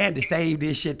that shit. They had to save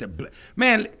this shit to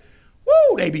man.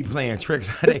 Woo! They be playing tricks.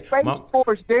 Space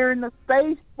Force. They're in the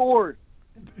Space Force.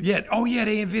 Yeah. Oh, yeah.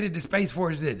 They invented the Space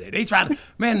Force, did they? They trying to.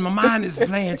 Man, my mind is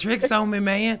playing tricks on me,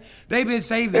 man. They been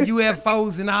saving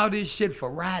UFOs and all this shit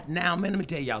for right now, man. Let me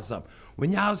tell y'all something.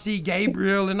 When y'all see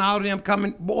Gabriel and all of them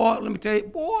coming, boy, let me tell you,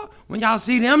 boy, when y'all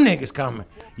see them niggas coming,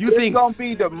 it's gonna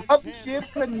be the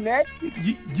mothership connection.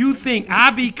 You think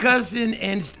I be cussing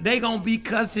and they gonna be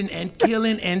cussing and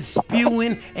killing and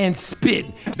spewing and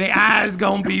spitting. Their eyes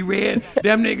gonna be red.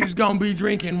 Them niggas gonna be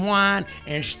drinking wine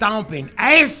and stomping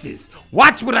asses.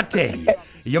 Watch what I tell you.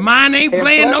 Your mind ain't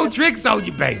playing no tricks on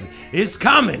you, baby. It's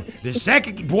coming. The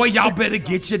second, boy, y'all better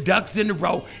get your ducks in a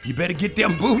row. You better get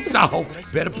them boots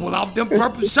off. Better pull off them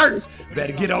purple shirts.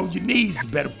 Better get on your knees.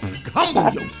 Better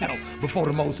humble yourself before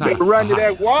the Most High. Better run to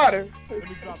that water.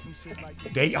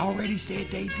 They already said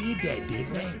they did that,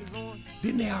 didn't they?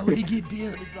 Didn't they already get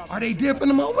dipped? Are they dipping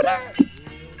them over there?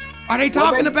 Are they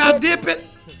talking about dipping?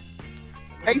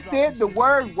 They said the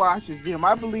word washes them.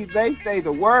 I believe they say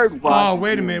the word washes them. Oh,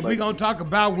 wait a minute. We're going to talk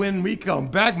about when we come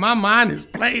back. My mind is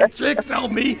playing tricks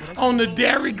on me on the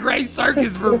Dairy Gray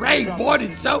Circus Parade. Boy,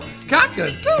 this show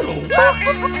cock-a-doodle.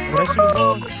 That shit was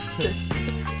on.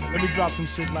 Let me drop some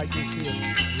shit like this here.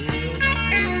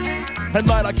 At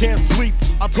night I can't sleep.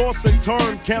 I toss and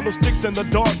turn. Candlesticks in the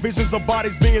dark. Visions of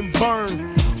bodies being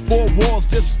burned. Four walls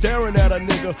just staring at a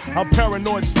nigga. I'm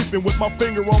paranoid, sleeping with my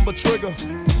finger on the trigger.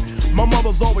 My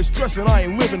mother's always stressing I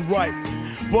ain't living right,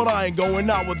 but I ain't going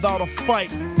out without a fight.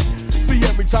 See,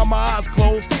 every time my eyes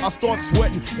close, I start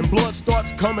sweating and blood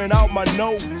starts coming out my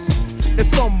nose. It's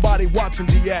somebody watching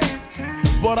the act,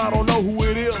 but I don't know who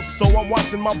it is, so I'm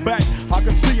watching my back. I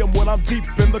can see him when I'm deep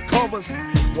in the covers.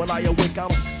 When I awake, I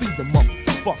don't see the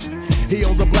motherfucker. He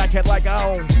owns a black hat like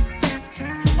I own,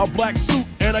 a black suit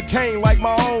and a cane like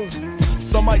my own.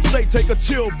 Some might say take a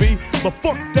chill, B, but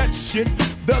fuck that shit.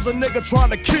 There's a nigga trying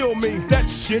to kill me. That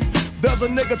shit. There's a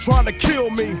nigga trying to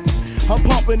kill me. I'm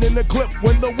popping in the clip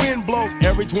when the wind blows.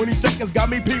 Every 20 seconds got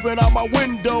me peeping out my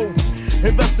window.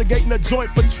 Investigating the joint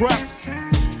for traps.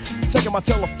 Taking my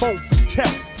telephone for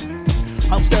taps.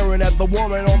 I'm staring at the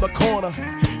woman on the corner.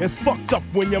 It's fucked up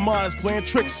when your mind is playing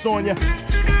tricks on you.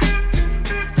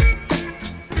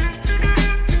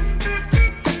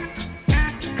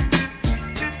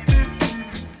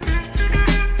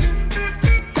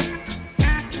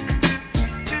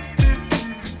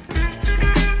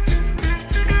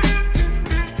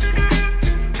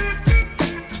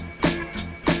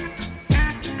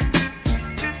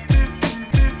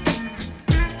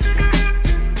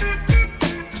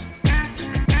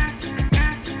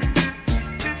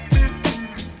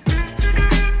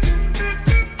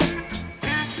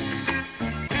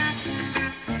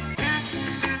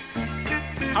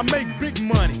 I make big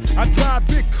money, I drive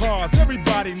big cars,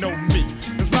 everybody know me.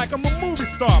 It's like I'm a movie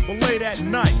star, but late at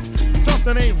night,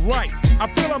 something ain't right.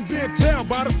 I feel I'm being tailed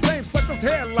by the same sucker's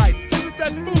headlights. Is it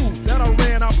that fool that I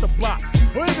ran off the block?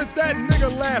 Or is it that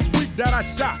nigga last week that I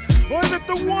shot? Or is it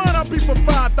the one I beat for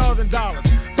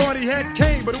 $5,000? Thought he had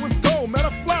cane, but it was gold, met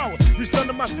a flower. Reached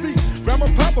under my seat, grabbed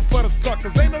my papa for the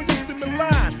suckers. Ain't no use to me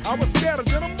lying, I was scared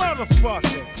than a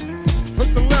motherfucker.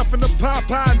 Put the left in the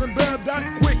Popeyes and bailed out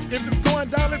quick. If it's going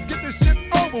down, let's get this shit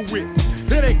over with.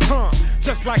 Here they come,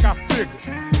 just like I figured.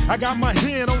 I got my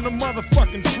hand on the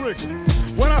motherfucking trigger.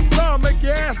 When I saw him, make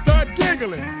your ass start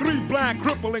giggling. 3 blind,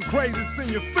 crippling, crazy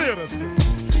senior citizens.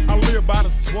 I live by the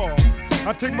swamp.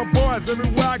 I take my boys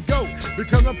everywhere I go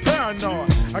because I'm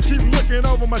paranoid. I keep looking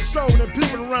over my shoulder and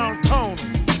peeping around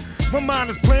corners. My mind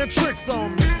is playing tricks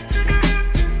on me.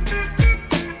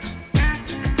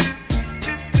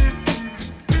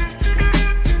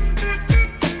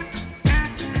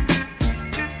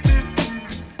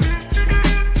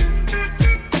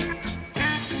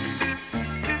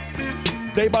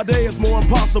 Day by day it's more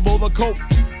impossible to cope.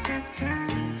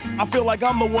 I feel like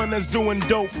I'm the one that's doing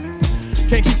dope.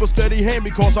 Can't keep a steady hand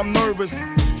because I'm nervous.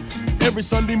 Every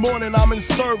Sunday morning I'm in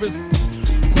service,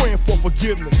 praying for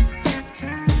forgiveness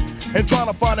and trying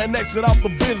to find an exit out the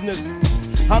business.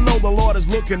 I know the Lord is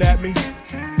looking at me,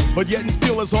 but yet and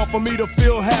still it's hard for me to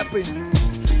feel happy.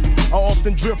 I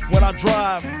often drift when I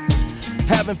drive,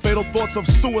 having fatal thoughts of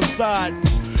suicide.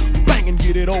 Bang and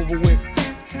get it over with.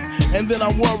 And then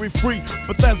I'm worry-free,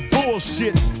 but that's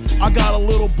bullshit. I got a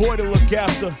little boy to look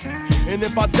after, and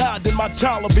if I die, then my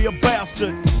child will be a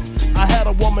bastard. I had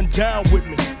a woman down with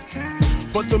me,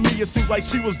 but to me it seemed like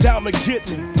she was down to get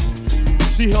me.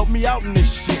 She helped me out in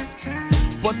this shit,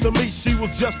 but to me she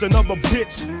was just another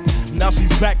bitch. Now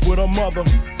she's back with her mother.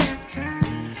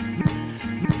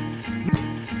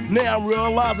 Now I'm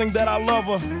realizing that I love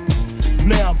her.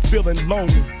 Now I'm feeling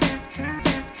lonely.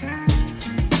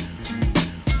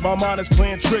 My mind is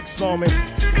playing tricks on me.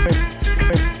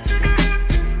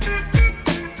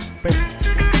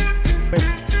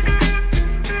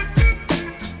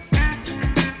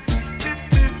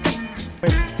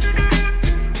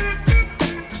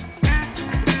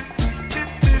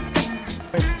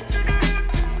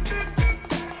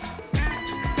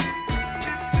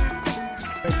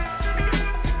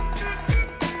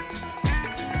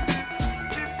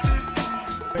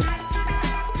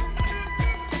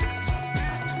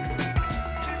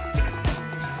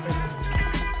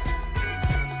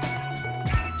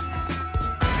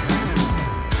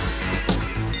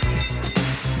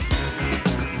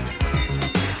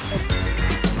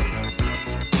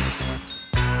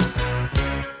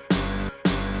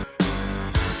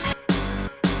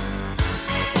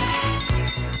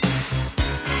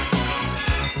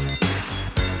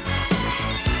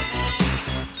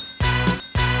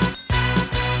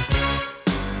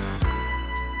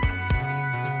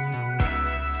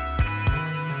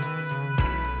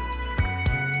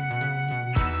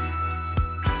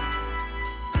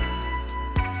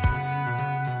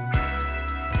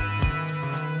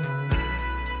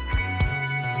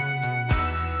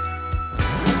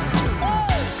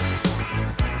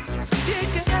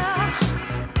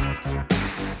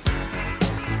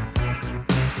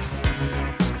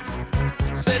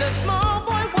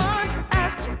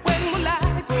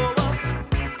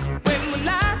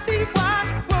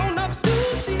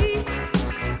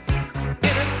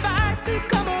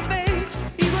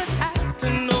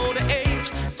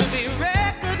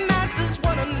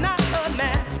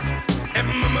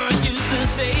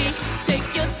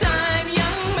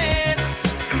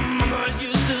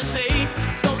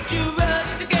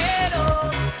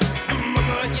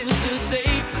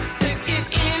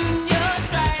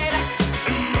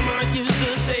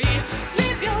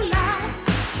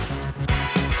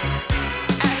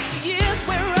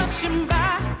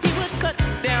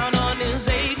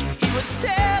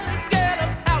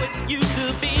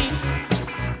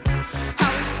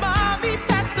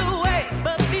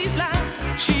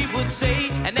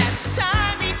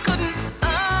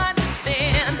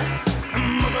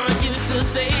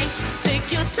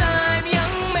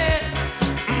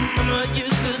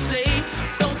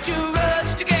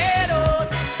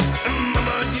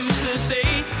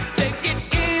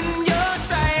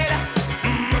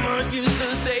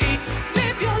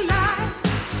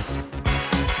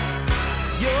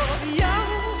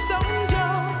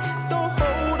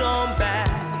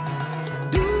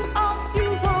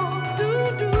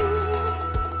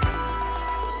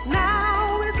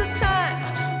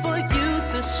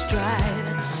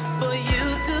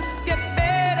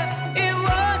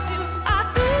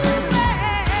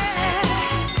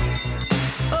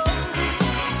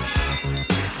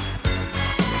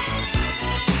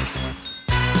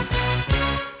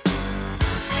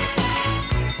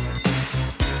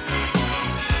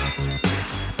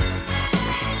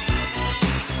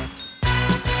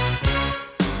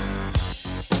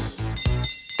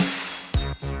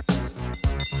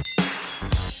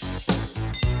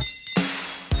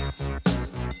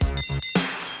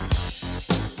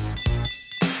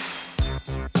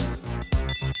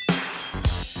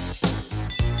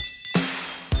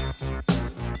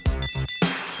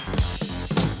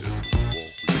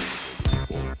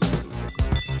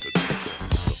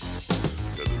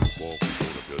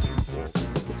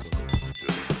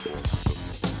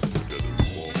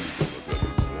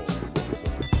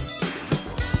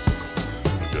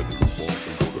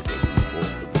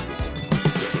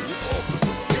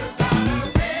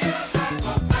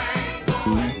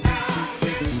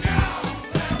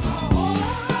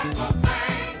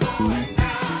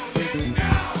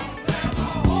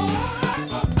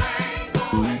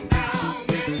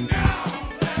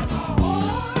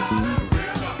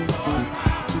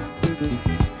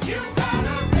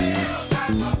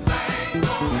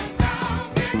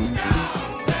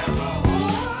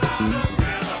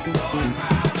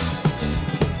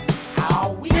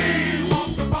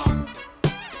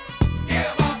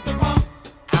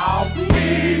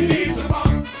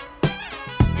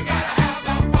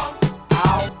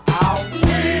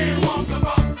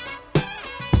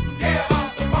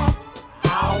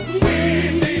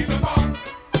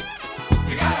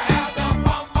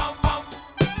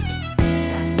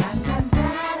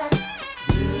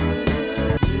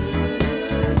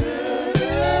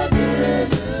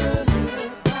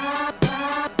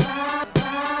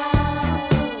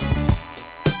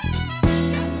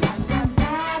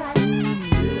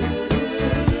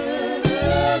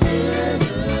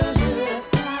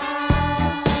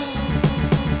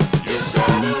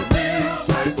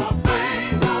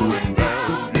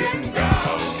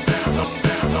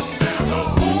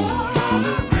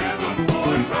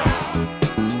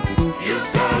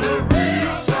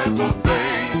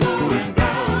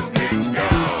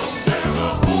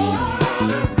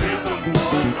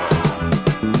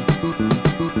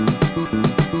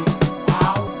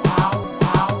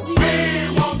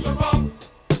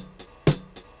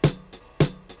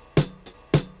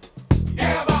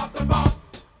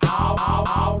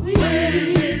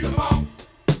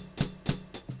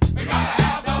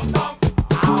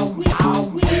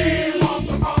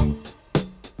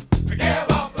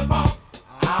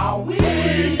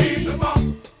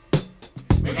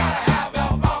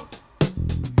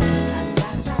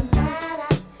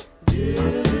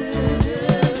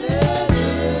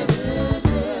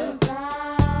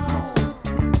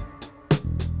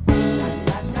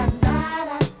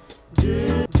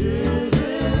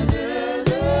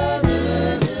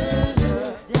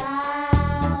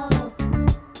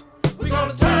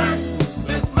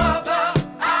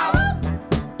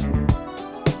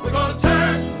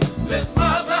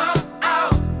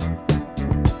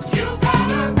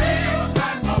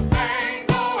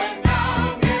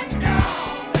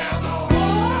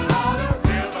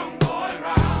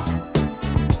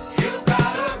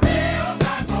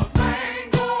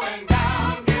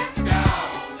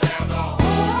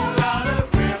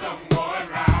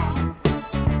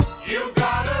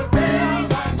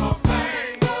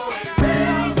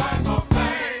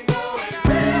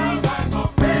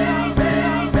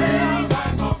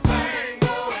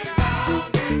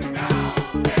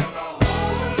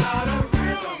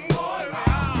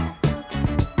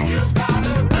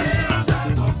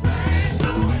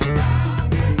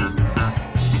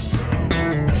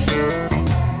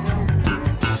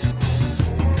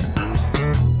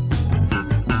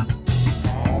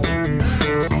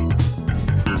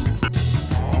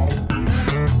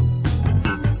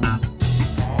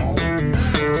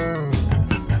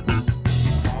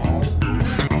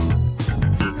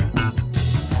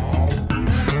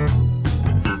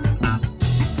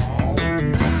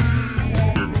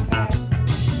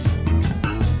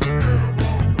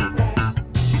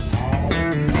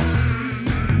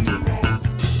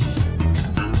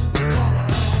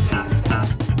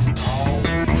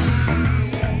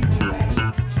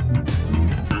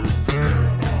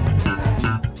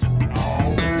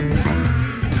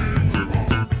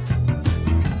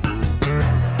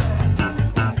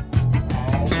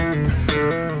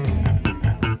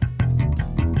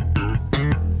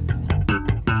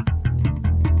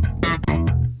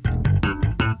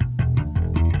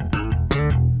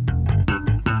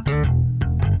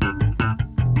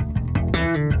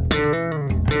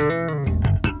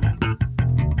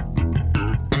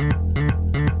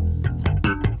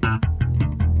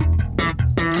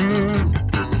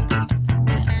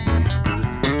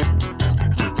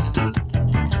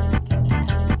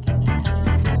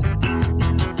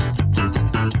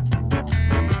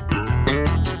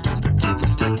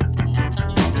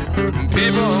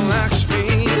 People ask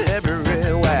me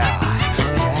everywhere.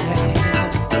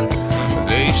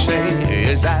 They say,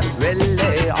 is that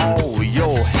really all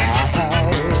you have?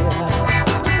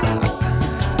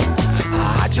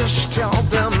 I just tell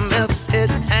them if it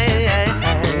ain't.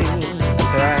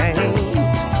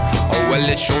 Well,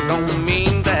 it sure don't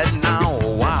mean that now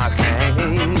I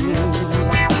can't.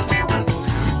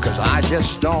 'Cause I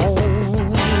just don't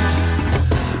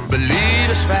believe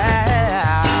it's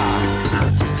fair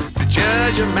to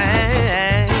judge a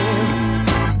man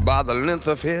by the length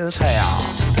of his hair.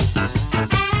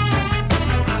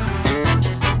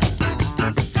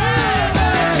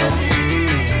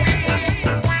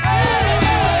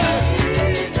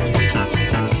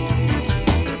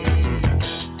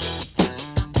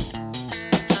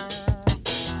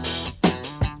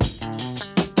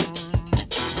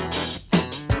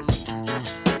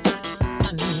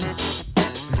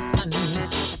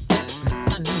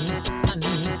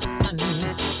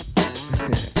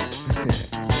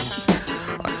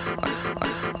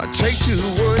 Take two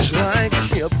words like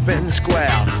hip and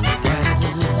square.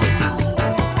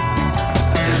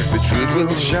 The truth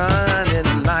will shine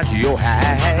and light your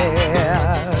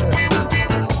hair.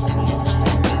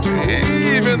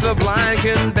 Even the blind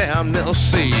can damn they'll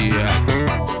see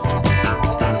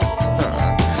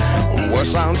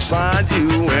what's outside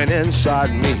you and inside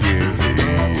me.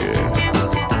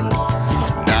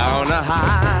 Down the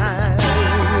high.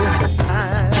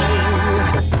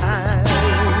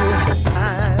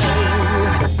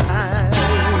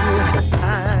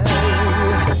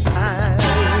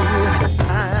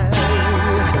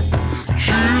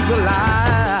 The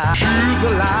lie, true the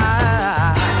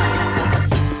lie,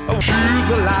 oh, true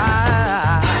the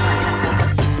lie.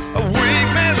 A weak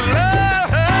man's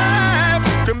love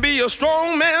can be a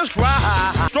strong man's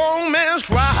cry, strong man's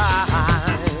cry.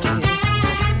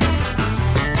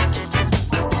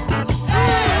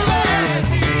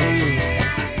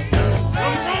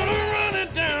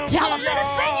 Tell them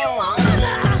anything you want.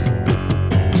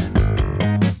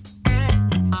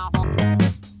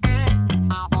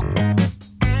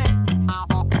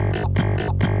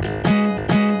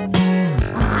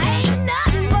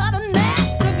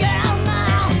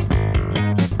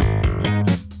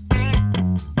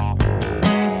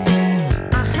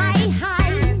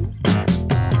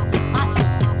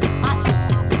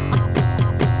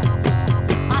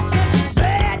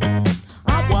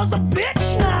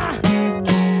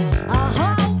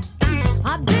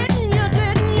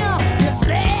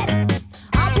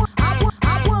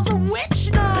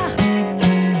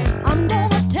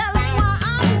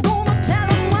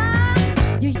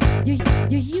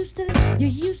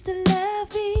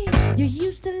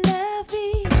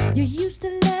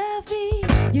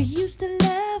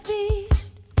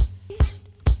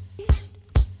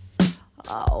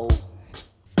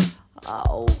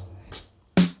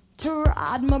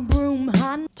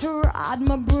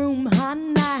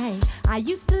 I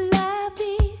used to love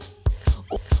it.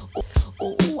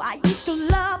 Oh, I used to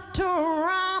love to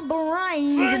ride the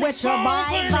range with your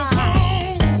baby.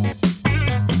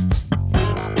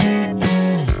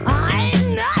 I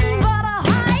ain't nothing but a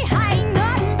high,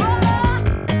 nothing but a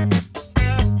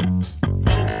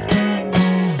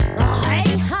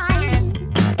high.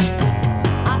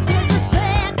 I said you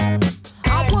said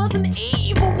I was an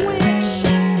evil witch.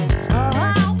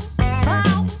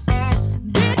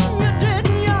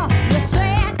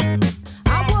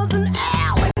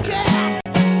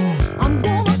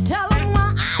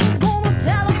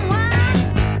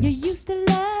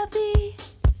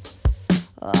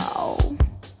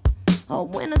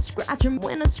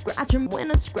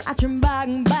 When it's scratching back,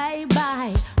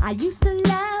 baby, I used to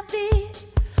love it.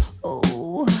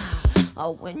 Oh,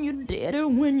 when you did it to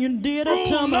me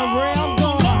real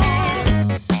good.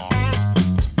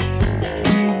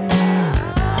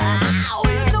 Oh,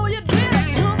 you know you did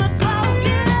it to me so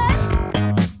good.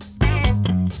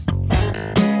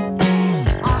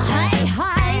 Oh, hey,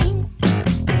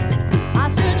 I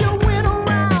said you went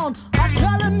around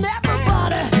telling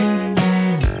everybody.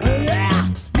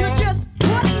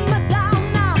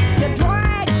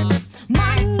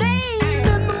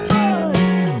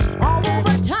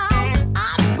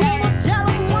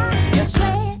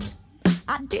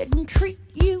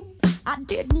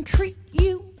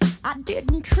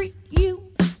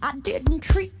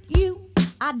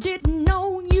 I didn't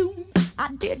know you. I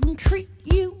didn't treat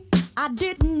you. I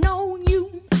didn't know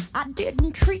you. I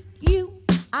didn't treat you.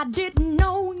 I didn't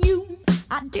know you.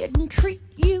 I didn't treat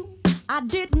you. I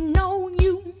didn't know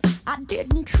you. I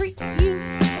didn't treat you.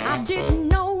 I didn't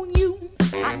know you.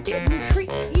 I didn't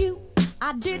treat you.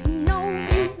 I didn't know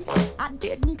you. I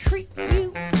didn't treat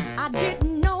you. I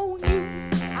didn't know you.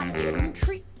 I didn't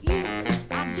treat you.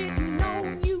 I didn't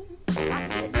know you. I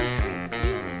didn't treat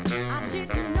you. I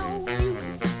didn't know you.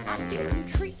 I didn't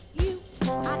treat you.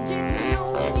 I didn't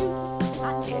know you.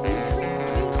 I didn't treat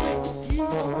you.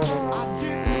 I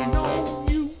didn't know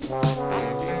you.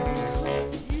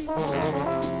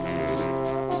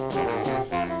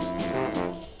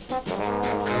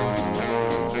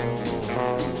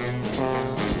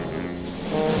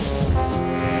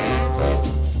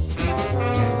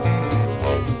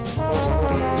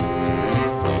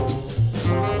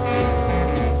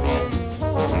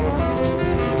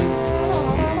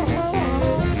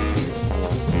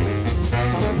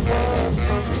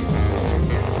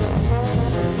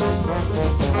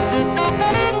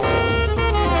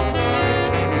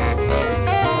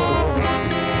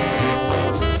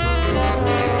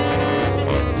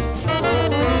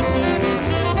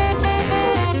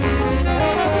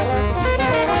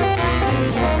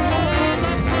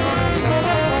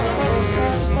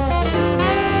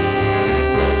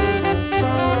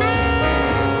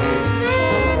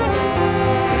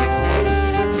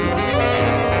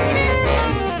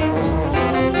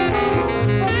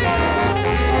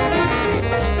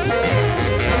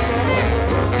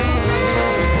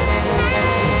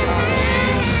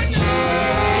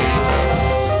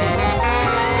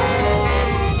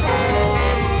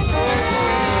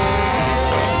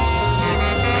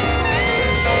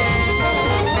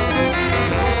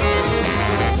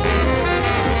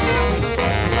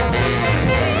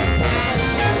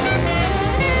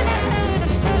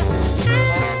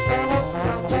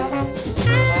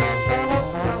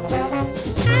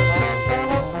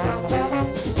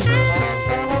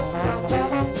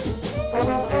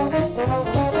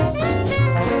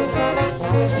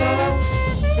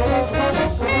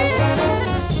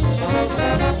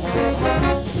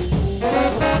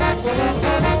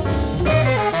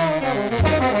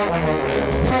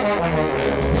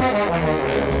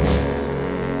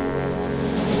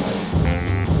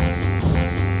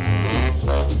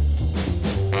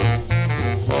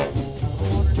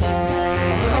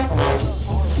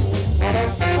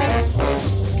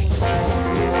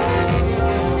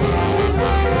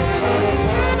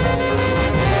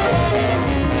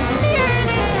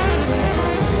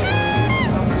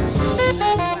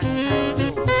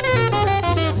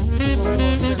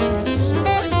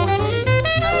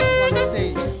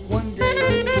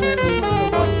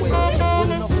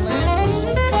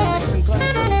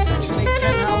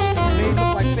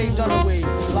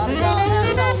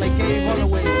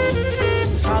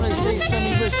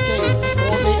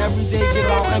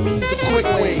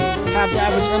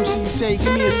 Say,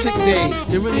 give me a sick day.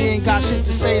 They really ain't got shit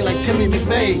to say like Timmy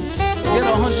McVeigh. Get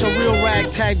a hunch, a real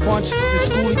ragtag bunch. In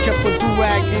school he kept a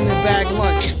do-rag in a bag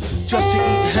lunch. Just to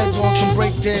eat heads on some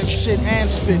breakdance shit and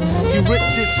spit. He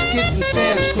ripped this skit in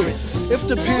Sanskrit. If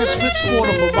the pants fit, scored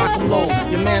him, but rock 'em low.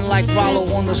 Your man like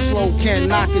Rollo on the slow, can't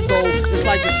knock it though. It's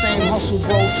like the same hustle,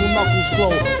 bro, two knuckles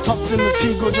glow. Tucked in the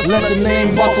Tigre, just let the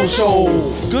name buckle show.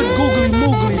 Good googly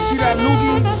moogly, see that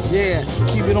loogie? Yeah,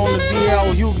 keep it on the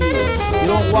DL Yugi. You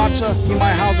don't watch her, he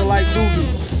might house her like Doogie.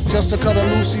 Just to cut her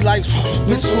loosey like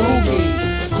Mitsurugi.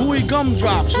 Gooey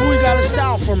gumdrops, who he got a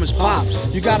style from his pops.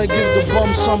 You gotta give the bum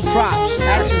some props.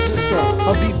 Ask your sister,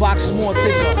 her beatbox is more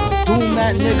thicker. Doom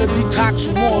that nigga, detox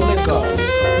with more liquor.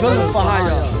 Villain for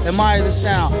hire, admire the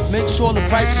sound. Make sure the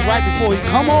price is right before he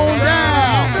come on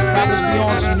down. Rappers be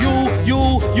on some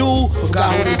you.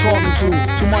 Forgot who they talking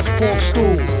to. Too much pork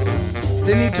stew.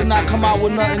 They need to not come out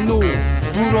with nothing new.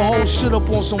 Blew the whole shit up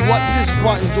on some what this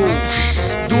button do.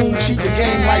 Doom cheat the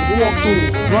game like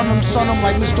walkthrough. Run them, son them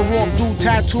like Mr. Rourke do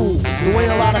tattoo. The way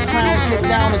a lot of clowns get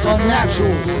down is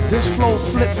unnatural. This flow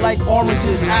flip like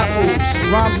oranges, apples.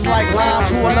 Rhymes is like lime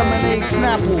to a lemonade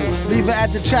snapple. Leave it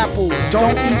at the chapel,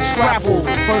 don't eat scrapple.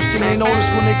 First thing they notice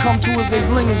when they come to is their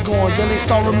bling is gone. Then they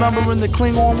start remembering the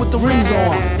Klingon with the rings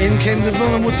on. In came the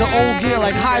villain with the old gear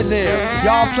like hi there.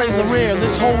 Y'all play the rear,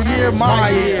 this whole year, my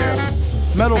year.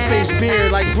 Metal face beard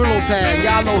like Brillo pad.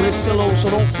 Y'all know his still old, so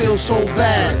don't feel so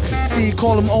bad. See,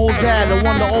 call him old dad, the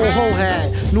one the old ho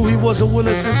had. Knew he was a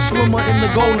winner since swimmer in the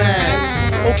gonads.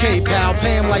 Okay, pal,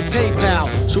 pay him like PayPal,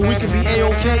 so we can be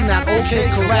A-OK, not OK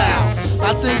Corral.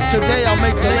 I think today I'll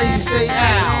make the ladies say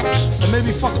ouch. And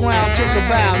maybe fuck around, take a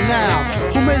bow now.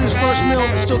 Who made his first meal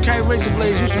and still carry razor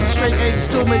blades? Used to be straight A's and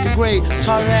still made the grade.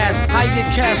 Retarded ass, how you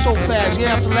get cash so fast?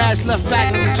 Yeah, after last left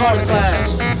back in the retarded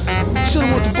class. Should've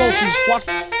went to Bossies.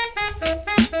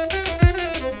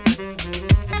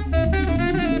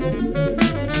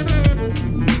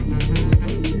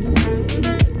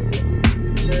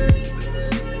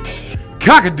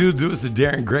 Cock-a-doodle, it's the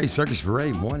Darren Gray Circus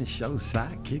Parade morning show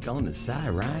sidekick on the side.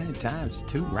 Ryan times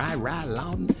 2. Ryan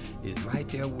Lawton is right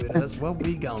there with us. What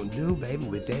we gonna do, baby,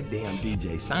 with that damn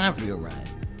DJ Seinfeld, Ryan?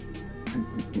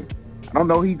 I don't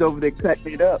know. He's over there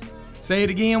cutting it up. Say it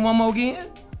again, one more again.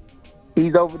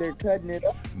 He's over there cutting it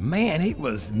up. Man, he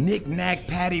was knick-knack,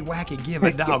 patty-wacky, give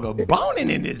a dog a boning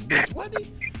in this bitch, wasn't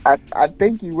he? I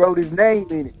think he wrote his name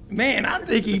in it. Man, I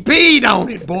think he peed on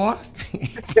it, boy.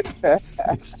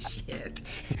 Shit.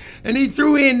 And he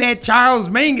threw in that Charles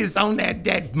Mingus on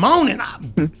that moaning.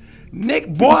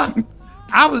 Nick, boy,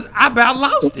 I about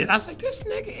lost it. I was like, this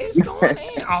nigga is going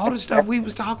in. All the stuff we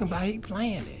was talking about, he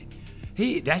playing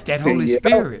it. That's that Holy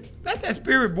Spirit. That's that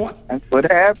spirit, boy. That's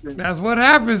what happens. That's what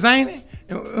happens, ain't it?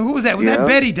 Who was that? Was that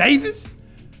Betty Davis?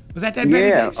 Was that Betty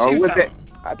Davis? Or was that?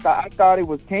 I thought it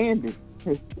was Candy.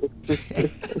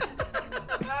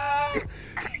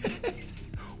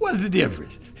 What's the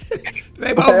difference?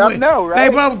 They both, I know,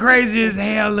 right? They both crazy as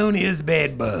hell, loony as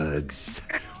bed bugs.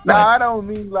 No, I don't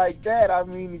mean like that. I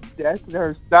mean, that's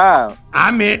her style. I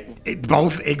meant it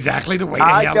both exactly the way the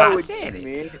hell I said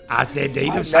it. I said they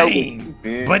the same,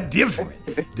 but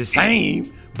different. The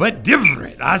same, but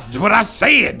different. That's what I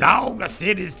said, dog. I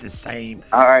said it's the same.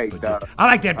 All right, dog. I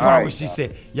like that part where she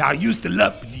said, y'all used to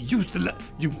love, you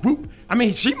whoop. I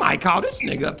mean, she might call this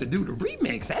nigga up to do the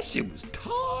remix. That shit was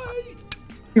tight.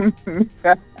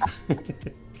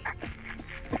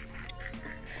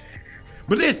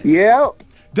 But listen. Yeah.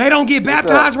 They don't get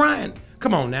baptized, Ryan?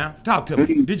 Come on now. Talk to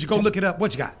me. Did you go look it up?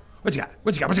 What you got? What you got?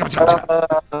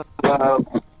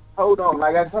 Hold on.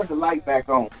 I got to turn the light back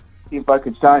on. See if I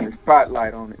can shine a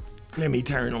spotlight on it. Let me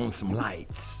turn on some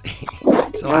lights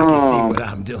so I can see what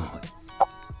I'm doing.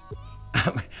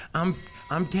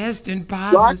 I'm testing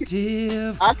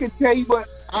positive. I can tell you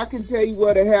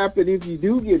what'll happen if you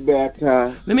do get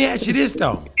baptized. Let me ask you this,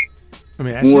 though. Let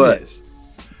me ask you this.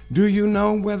 Do you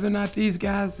know whether or not these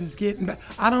guys is getting back?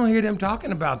 I don't hear them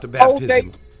talking about the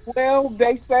baptism.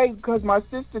 They say, because my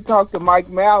sister talked to Mike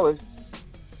Malice,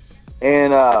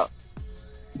 and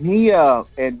he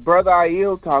and Brother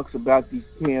Aiel talks about these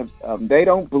camps. They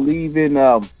don't believe in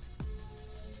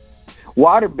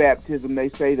water baptism. They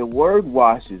say the word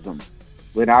washes them.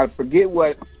 But I forget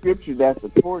what scripture that's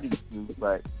according to,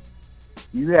 but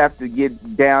you have to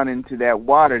get down into that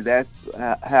water. That's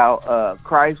how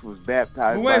Christ was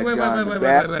baptized. Wait.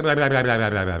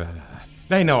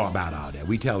 They know about all that.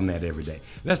 We tell them that every day.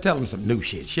 Let's tell them some new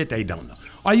shit they don't know.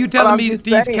 Are you telling me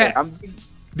that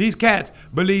these cats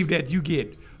believe that you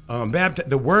get baptized?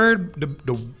 The word,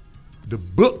 the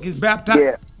book is baptized.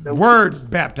 Yeah, the word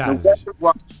baptizes. The word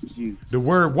washes you. The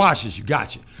word washes you.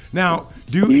 Gotcha. Now,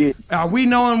 are we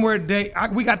knowing where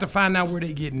we got to find out where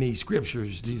they getting these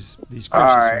scriptures, these scriptures? All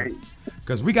right.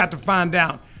 Because we got to find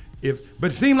out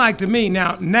but it seemed like to me,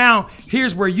 now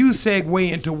here's where you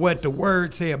segue into what the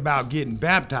word say about getting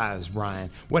baptized, Ryan.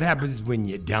 What happens when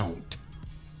you don't?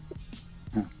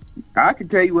 I can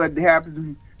tell you what happens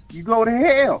when you go to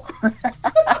hell.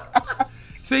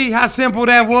 See how simple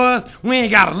that was? We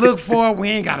ain't got to look for it. We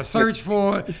ain't got to search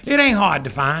for it. It ain't hard to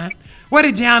find. What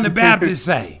did John the Baptist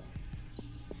say?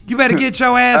 You better get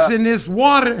your ass in this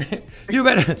water. You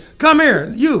better come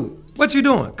here. You, what you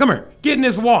doing? Come here. Get in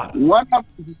this water. One of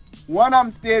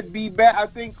them said I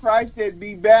think Christ said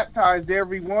be baptized,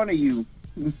 every one of you.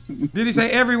 Did he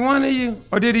say every one of you?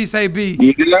 Or did he say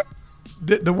be? Yeah.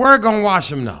 The word gonna wash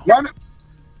them though.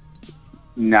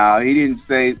 No, he didn't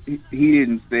say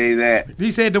that.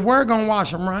 He said the word gonna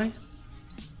wash them, right?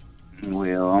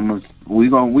 Well, we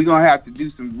gonna have to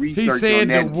do some research. He said on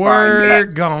that the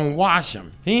word gonna wash them.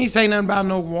 He ain't say nothing about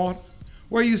no water.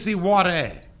 Where you see water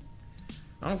at?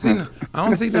 I don't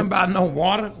see nothing about no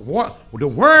water. The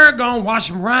word gonna wash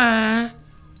them, right?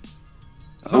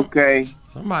 Okay.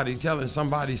 Somebody telling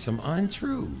somebody some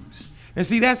untruths. And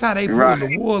see, that's how they pull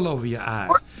the wool over your eyes.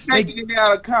 Taking it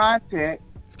out of context.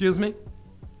 Excuse me?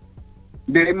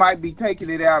 They might be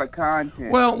taking it out of context.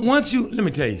 Well, let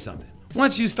me tell you something.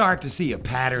 Once you start to see a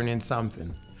pattern in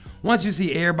something, once you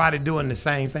see everybody doing the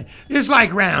same thing, it's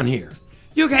like around here.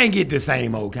 You can't get the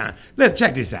same old kind. Look,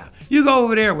 check this out. You go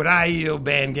over there with Aiel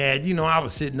Bangad. You know, I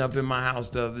was sitting up in my house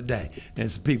the other day, and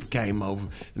some people came over,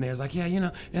 and they was like, yeah, you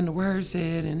know, and the word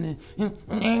said, and I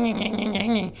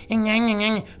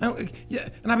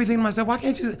be thinking to myself, why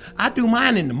can't you, I do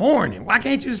mine in the morning. Why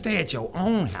can't you stay at your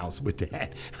own house with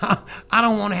that? I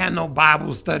don't want to have no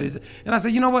Bible studies. And I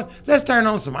said, you know what? Let's turn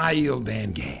on some Aiel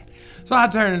Bangad. So I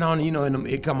turn it on, you know, and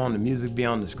it come on, the music be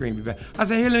on the screen. I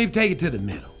said, here, let me take it to the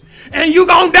middle. and you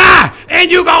gonna die, and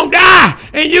you gonna die,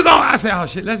 and you gonna. I said, oh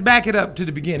shit, let's back it up to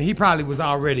the beginning. He probably was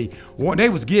already, they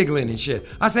was giggling and shit.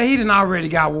 I said, he done already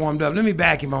got warmed up. Let me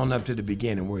back him on up to the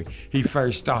beginning where he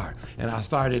first started. And I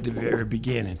started at the very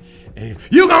beginning. And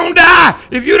you gonna die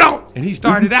if you don't. And he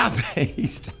started out,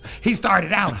 he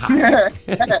started out high.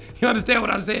 You understand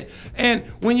what I'm saying? And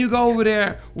when you go over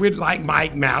there with like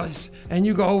Mike Malice, and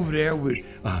you go over there with,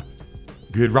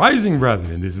 good rising, brother.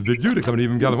 And this is Big Judah coming to you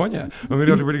from California. And we're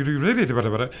going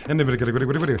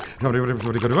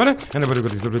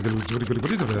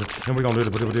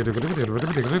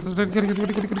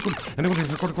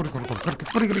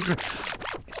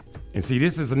and see,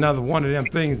 this is another one of them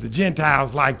things the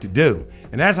Gentiles like to do.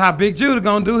 And that's how Big Judah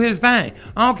gonna do his thing.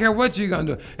 I don't care what you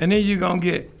gonna do. And then you gonna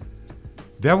get,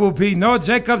 there will be no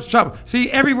Jacob's trouble.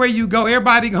 See, everywhere you go,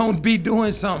 everybody gonna be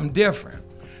doing something different.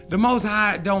 The Most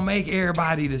High don't make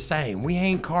everybody the same. We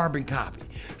ain't carbon copy.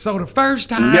 So the first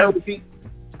time,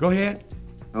 go ahead.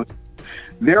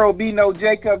 There will be no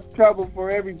Jacob's trouble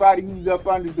for everybody who's up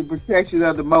under the protection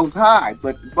of the Most High.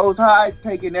 But the Most High is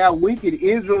taking out wicked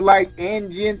Israelites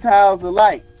and Gentiles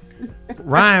alike.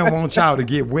 Ryan wants y'all to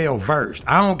get well versed.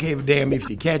 I don't give a damn if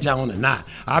you catch on or not.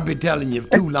 I've been telling you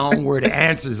too long where the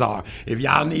answers are. If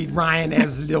y'all need Ryan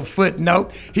as a little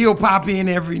footnote, he'll pop in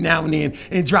every now and then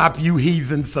and drop you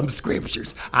heathens some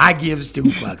scriptures. I gives two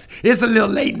fucks. It's a little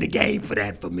late in the game for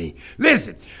that for me.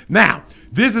 Listen, now,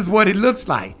 this is what it looks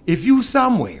like. If you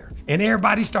somewhere and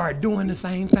everybody start doing the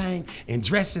same thing and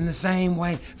dressing the same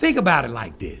way, think about it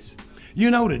like this. You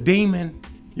know the demon,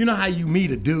 you know how you meet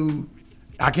a dude?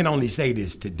 I can only say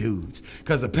this to dudes,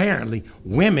 because apparently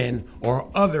women or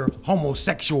other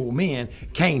homosexual men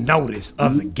can't notice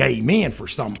other gay men for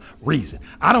some reason.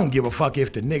 I don't give a fuck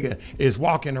if the nigga is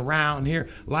walking around here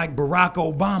like Barack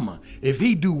Obama. If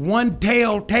he do one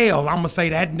telltale, I'ma say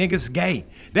that nigga's gay.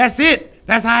 That's it.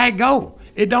 That's how it go.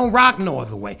 It don't rock no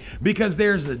other way, because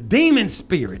there's a demon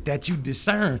spirit that you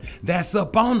discern that's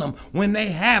up on them when they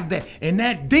have that, and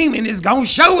that demon is gonna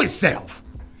show itself.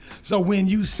 So when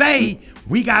you say,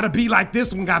 we gotta be like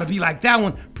this one, gotta be like that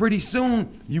one, pretty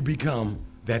soon you become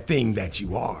that thing that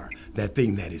you are, that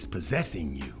thing that is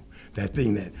possessing you, that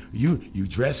thing that you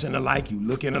dressing alike, you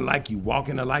looking alike, you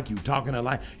walking alike, you talking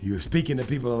alike, you speaking to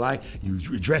people alike, you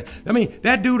dress. I mean,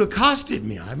 that dude accosted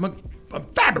me. I'm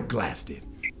flabbergasted.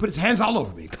 Put his hands all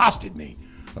over me, accosted me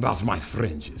about my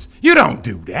fringes. You don't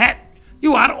do that.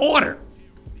 You out of order.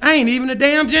 I ain't even a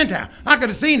damn Gentile. I could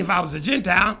have seen if I was a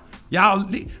Gentile. Y'all,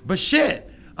 but shit,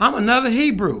 I'm another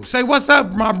Hebrew. Say, what's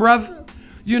up, my brother?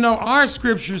 You know, our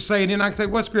scriptures say, then I say,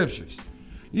 what scriptures?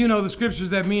 You know, the scriptures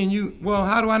that me and you, well,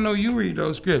 how do I know you read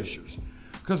those scriptures?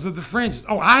 Because of the fringes.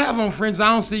 Oh, I have on fringes,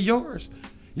 I don't see yours.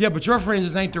 Yeah, but your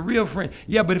fringes ain't the real fringe.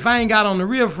 Yeah, but if I ain't got on the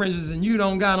real fringes and you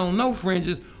don't got on no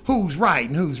fringes, who's right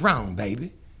and who's wrong,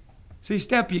 baby? See,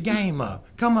 step your game up.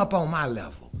 Come up on my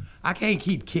level. I can't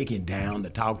keep kicking down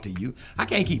to talk to you. I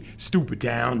can't keep stooping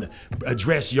down to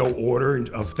address your order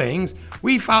of things.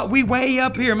 We way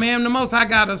up here, man. The Most High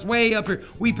got us way up here.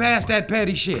 We past that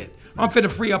petty shit. I'm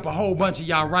finna free up a whole bunch of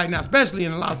y'all right now, especially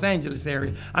in the Los Angeles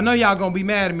area. I know y'all gonna be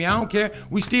mad at me. I don't care.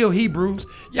 We still Hebrews.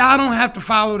 Y'all don't have to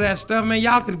follow that stuff, man.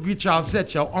 Y'all can get y'all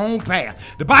set your own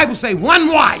path. The Bible say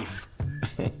one wife.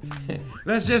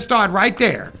 Let's just start right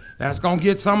there. That's gonna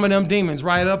get some of them demons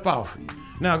right up off of you.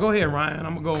 Now, go ahead, Ryan.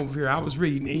 I'm going to go over here. I was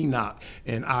reading Enoch,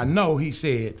 and I know he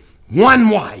said one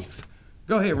wife.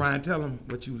 Go ahead, Ryan. Tell him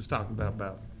what you was talking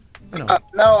about. You know.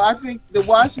 No, I think the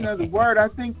washing of the word, I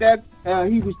think that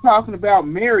he was talking about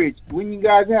marriage. When you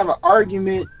guys have an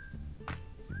argument,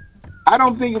 I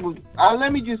don't think it was,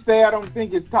 let me just say, I don't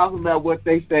think it's talking about what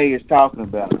they say it's talking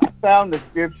about. I found the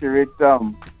scripture. It's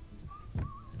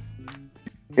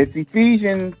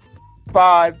Ephesians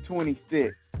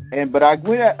 5:26. But I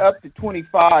went up to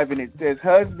 25, and it says,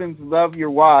 husbands, love your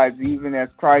wives, even as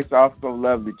Christ also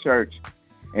loved the church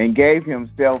and gave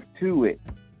himself to it,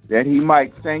 that he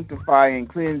might sanctify and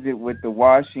cleanse it with the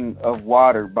washing of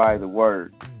water by the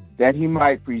word, that he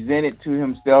might present it to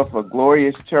himself a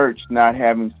glorious church, not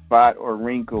having spot or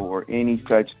wrinkle or any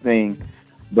such thing,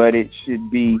 but it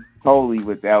should be holy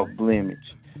without blemish.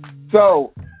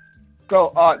 So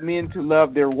ought men to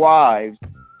love their wives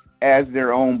as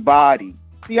their own body.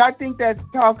 See, I think that's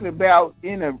talking about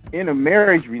in a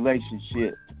marriage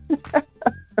relationship.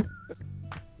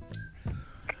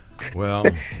 Well,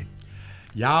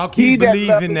 y'all keep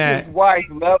believing that. His wife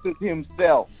loves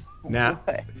himself. Now,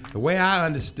 the way I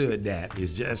understood that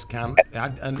is just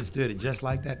I understood it just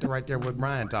like that right there, what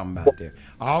Brian talking about there.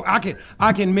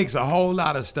 I can mix a whole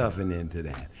lot of stuff into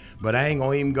that, but I ain't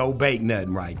gonna even go bake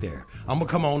nothing right there. I'm gonna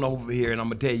come on over here and I'm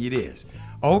gonna tell you this.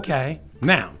 Okay,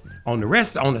 now, On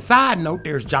the side note,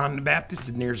 there's John the Baptist,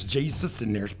 and there's Jesus,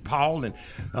 and there's Paul, and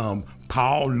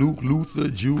Paul, Luke, Luther,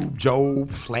 Jude,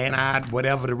 Job, Flaneyed,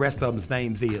 whatever the rest of them's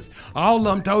names is. All of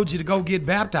them told you to go get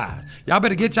baptized. Y'all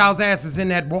better get y'all's asses in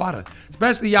that water,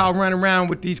 especially y'all running around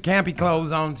with these campy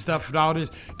clothes on and stuff and all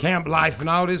this camp life and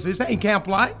all this. This ain't camp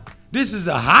life. This is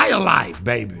the higher life,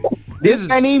 baby. This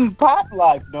ain't even pop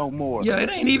life no more. Yeah, it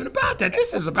ain't even about that.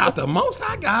 This is about the Most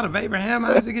High God of Abraham,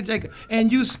 Isaac, and Jacob.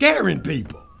 And you scaring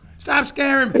people. Stop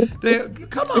scaring.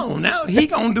 Come on now. He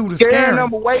gonna do the scaring.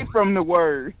 Them away from the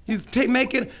word. He's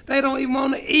making. They don't even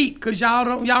want to eat because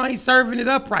y'all ain't serving it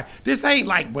up right. This ain't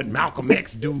like what Malcolm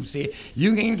X dude said.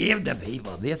 You can give the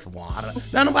people this water.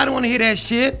 Now nobody want to hear that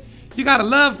shit. You gotta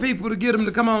love people to get them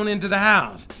to come on into the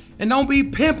house, and don't be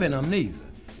pimping them neither.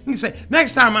 You can say,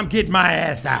 next time I'm getting my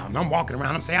ass out and I'm walking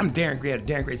around, I'm saying, I'm Darren Gray at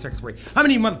Darren Gray Circus Parade. How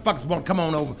many motherfuckers want to come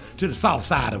on over to the south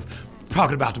side of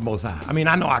talking about the Most High? I mean,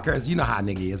 I know I curse, you know how a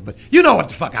nigga is, but you know what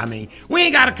the fuck I mean. We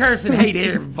ain't got to curse and hate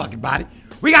every fucking body.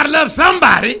 We got to love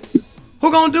somebody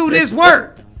who gonna do this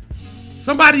work.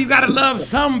 Somebody, you got to love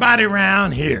somebody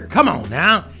around here. Come on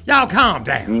now. Y'all calm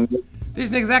down.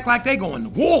 These niggas act like they going to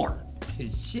war.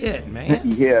 Shit,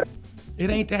 man. Yeah.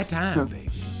 It ain't that time, baby.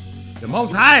 The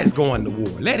Most High is going to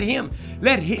war. Let him,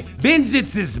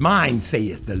 vengeance is mine,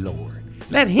 saith the Lord.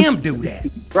 Let him do that.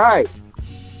 Right.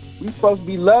 We supposed to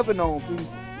be loving on people,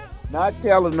 not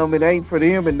telling them it ain't for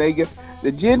them, and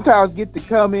the Gentiles get to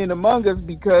come in among us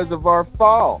because of our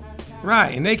fall.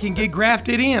 Right, and they can get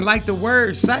grafted in, like the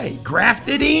words say,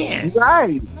 grafted in.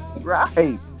 Right.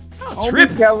 Only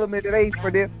tell them it ain't for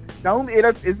them.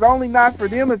 It's only not for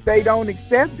them if they don't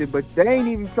accept it, but they ain't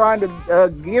even trying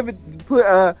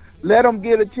to let them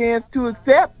get a chance to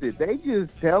accept it. They just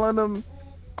telling them,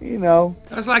 you know.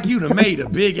 That's like you done made a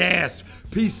big ass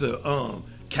piece of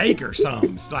cake or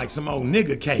something. It's like some old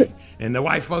nigga cake. And the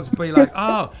white folks be like,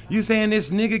 oh, you saying this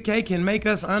nigga cake can make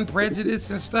us unprejudiced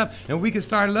and stuff, and we can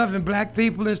start loving black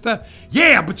people and stuff?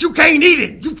 Yeah, but you can't eat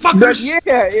it, you fuckers.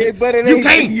 But it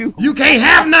ain't you can't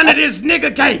have none of this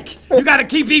nigga cake. You gotta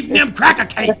keep eating them cracker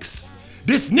cakes.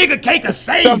 This nigga cake will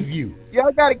save you.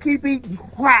 Y'all gotta keep eating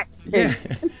crack cake.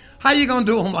 Yeah. How you gonna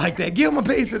do them like that? Give them a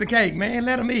piece of the cake, man.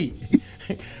 Let them eat.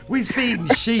 We feeding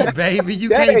sheep, baby. You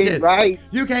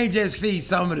can't just feed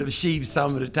some of the sheep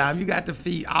some of the time. You got to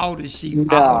feed all the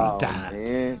sheep all the time.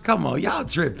 Man. Come on, y'all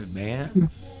tripping, man.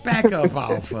 Back up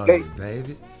off of it,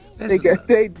 baby.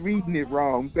 They reading it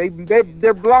wrong.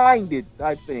 They're blinded,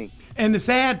 I think. And the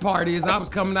sad part is I was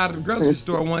coming out of the grocery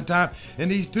store one time, and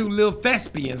these two little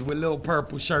thespians with little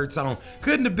purple shirts on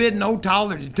couldn't have been no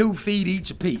taller than 2 feet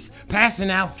each apiece, passing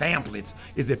out pamphlets.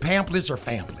 Is it pamphlets or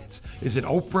pamphlet? Is it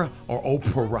Oprah or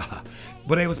Oprah?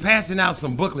 But they was passing out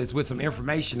some booklets with some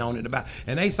information on it about,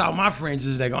 and they saw my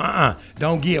fringes. They go,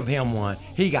 don't give him one.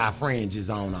 He got fringes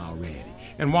on already.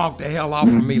 And walked the hell off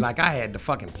from me like I had the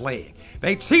fucking plague.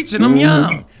 They teaching them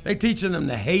young. They teaching them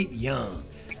to hate young.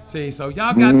 See, so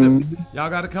y'all got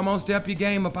to come on, step your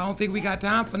game up. I don't think we got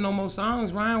time for no more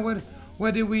songs, Ryan.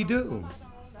 What did we do?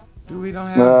 We don't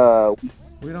have.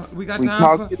 We got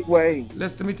time for.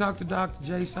 Let me talk to Dr.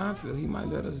 J. Seinfeld. He might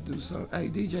let us do something. Hey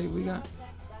DJ, we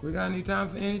got any time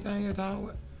for anything at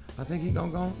all? I think he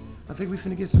gonna go. I think we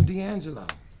finna get some D'Angelo.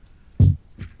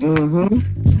 Uh-oh,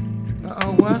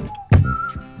 what?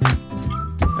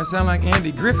 That sound like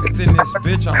Andy Griffith in this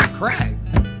bitch on crack.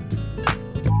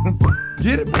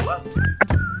 Get it, boy?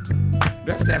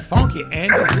 That's that funky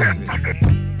Andy Griffith.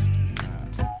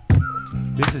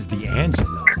 This is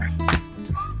D'Angelo.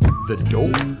 The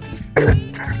Door.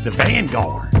 The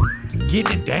Vanguard.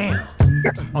 Getting it down.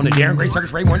 On the Darren Gray Circus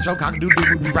Parade Morning Show, cock-a-doodle-doo.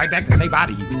 We'll be right back to say bye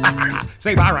to you.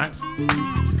 Say bye, Ryan.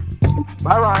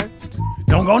 Bye, Ryan.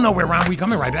 Don't go nowhere, Ryan. We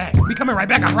coming right back. We coming right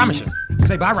back, I promise you.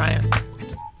 Say bye, Ryan.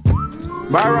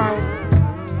 Bye,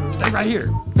 Ryan. Stay right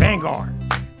here. Vanguard.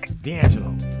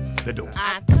 D'Angelo. The Door.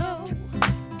 I told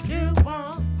you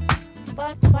once,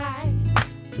 but twice.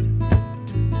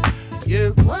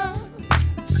 You were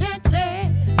simply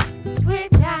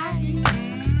with nice.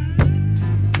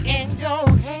 In your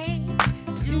hand,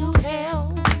 you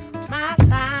held my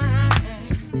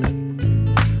line.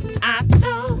 I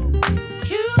told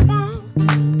you once,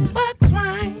 but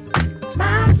twice.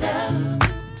 My love,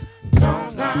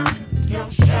 don't knock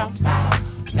yourself out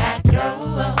that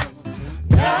door.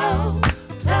 No.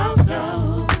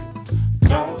 No,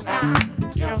 don't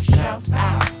knock yourself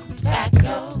out that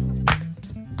door.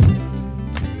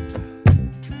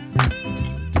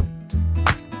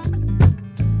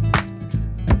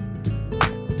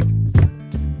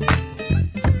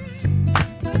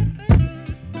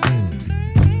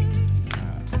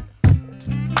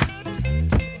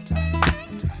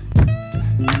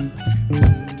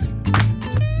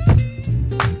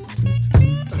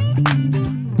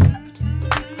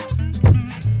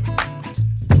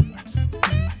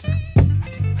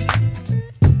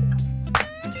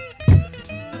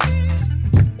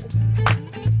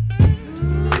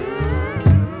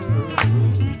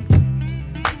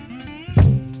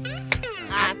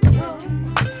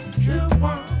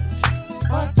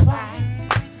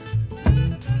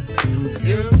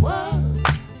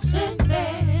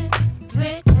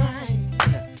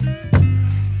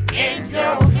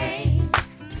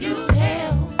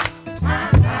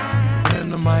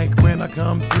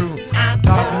 come through. I'm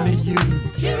talking to you.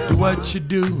 Do what you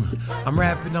do. I'm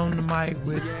rapping on the mic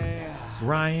with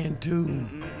Ryan too.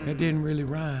 That didn't really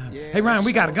rhyme. Hey Ryan,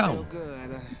 we gotta go.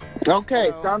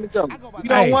 Okay, time to go. We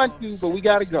don't want to, but we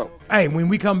gotta go. Hey, when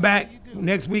we come back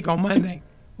next week on Monday,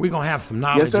 we're going to have some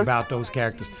knowledge sir. about those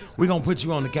characters. We're going to put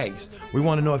you on the case. We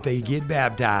want to know if they get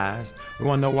baptized. We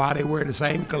want to know why they wear the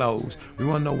same clothes. We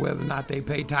want to know whether or not they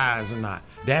pay tithes or not.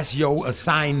 That's your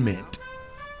assignment.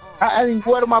 I mean,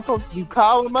 what am I supposed to do?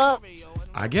 Call them up?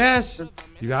 I guess.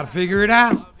 You got to figure it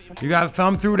out. You got to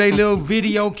thumb through their little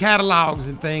video catalogs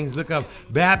and things. Look up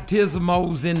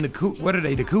baptismos in the, what are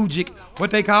they, the Kujik? What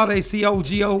they call they,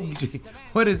 C-O-G-O?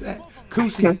 What is that?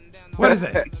 Kusi? What is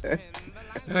that?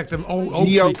 They're like them old oak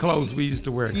tree clothes we used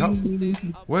to wear.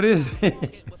 What is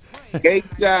it?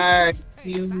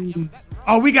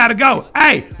 Oh, we gotta go.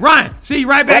 Hey, Ryan, see you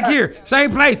right back here.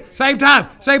 Same place, same time,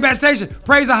 same bad station.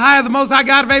 Praise the high of the Most High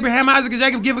God of Abraham, Isaac, and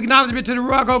Jacob. Give acknowledgement to the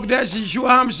Ruach HaKodesh,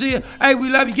 Yeshua HaMashiach. Hey, we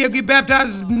love you. Get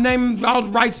baptized. Name all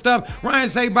the right stuff. Ryan,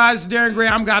 say bye. This is Darren Gray.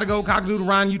 I'm gotta go. Cockadoodle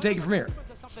Ryan, you take it from here.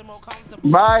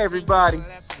 Bye, everybody.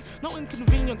 No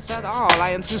inconvenience at all.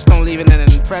 I insist on leaving an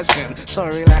impression. So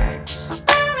relax.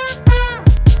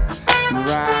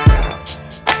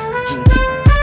 Right.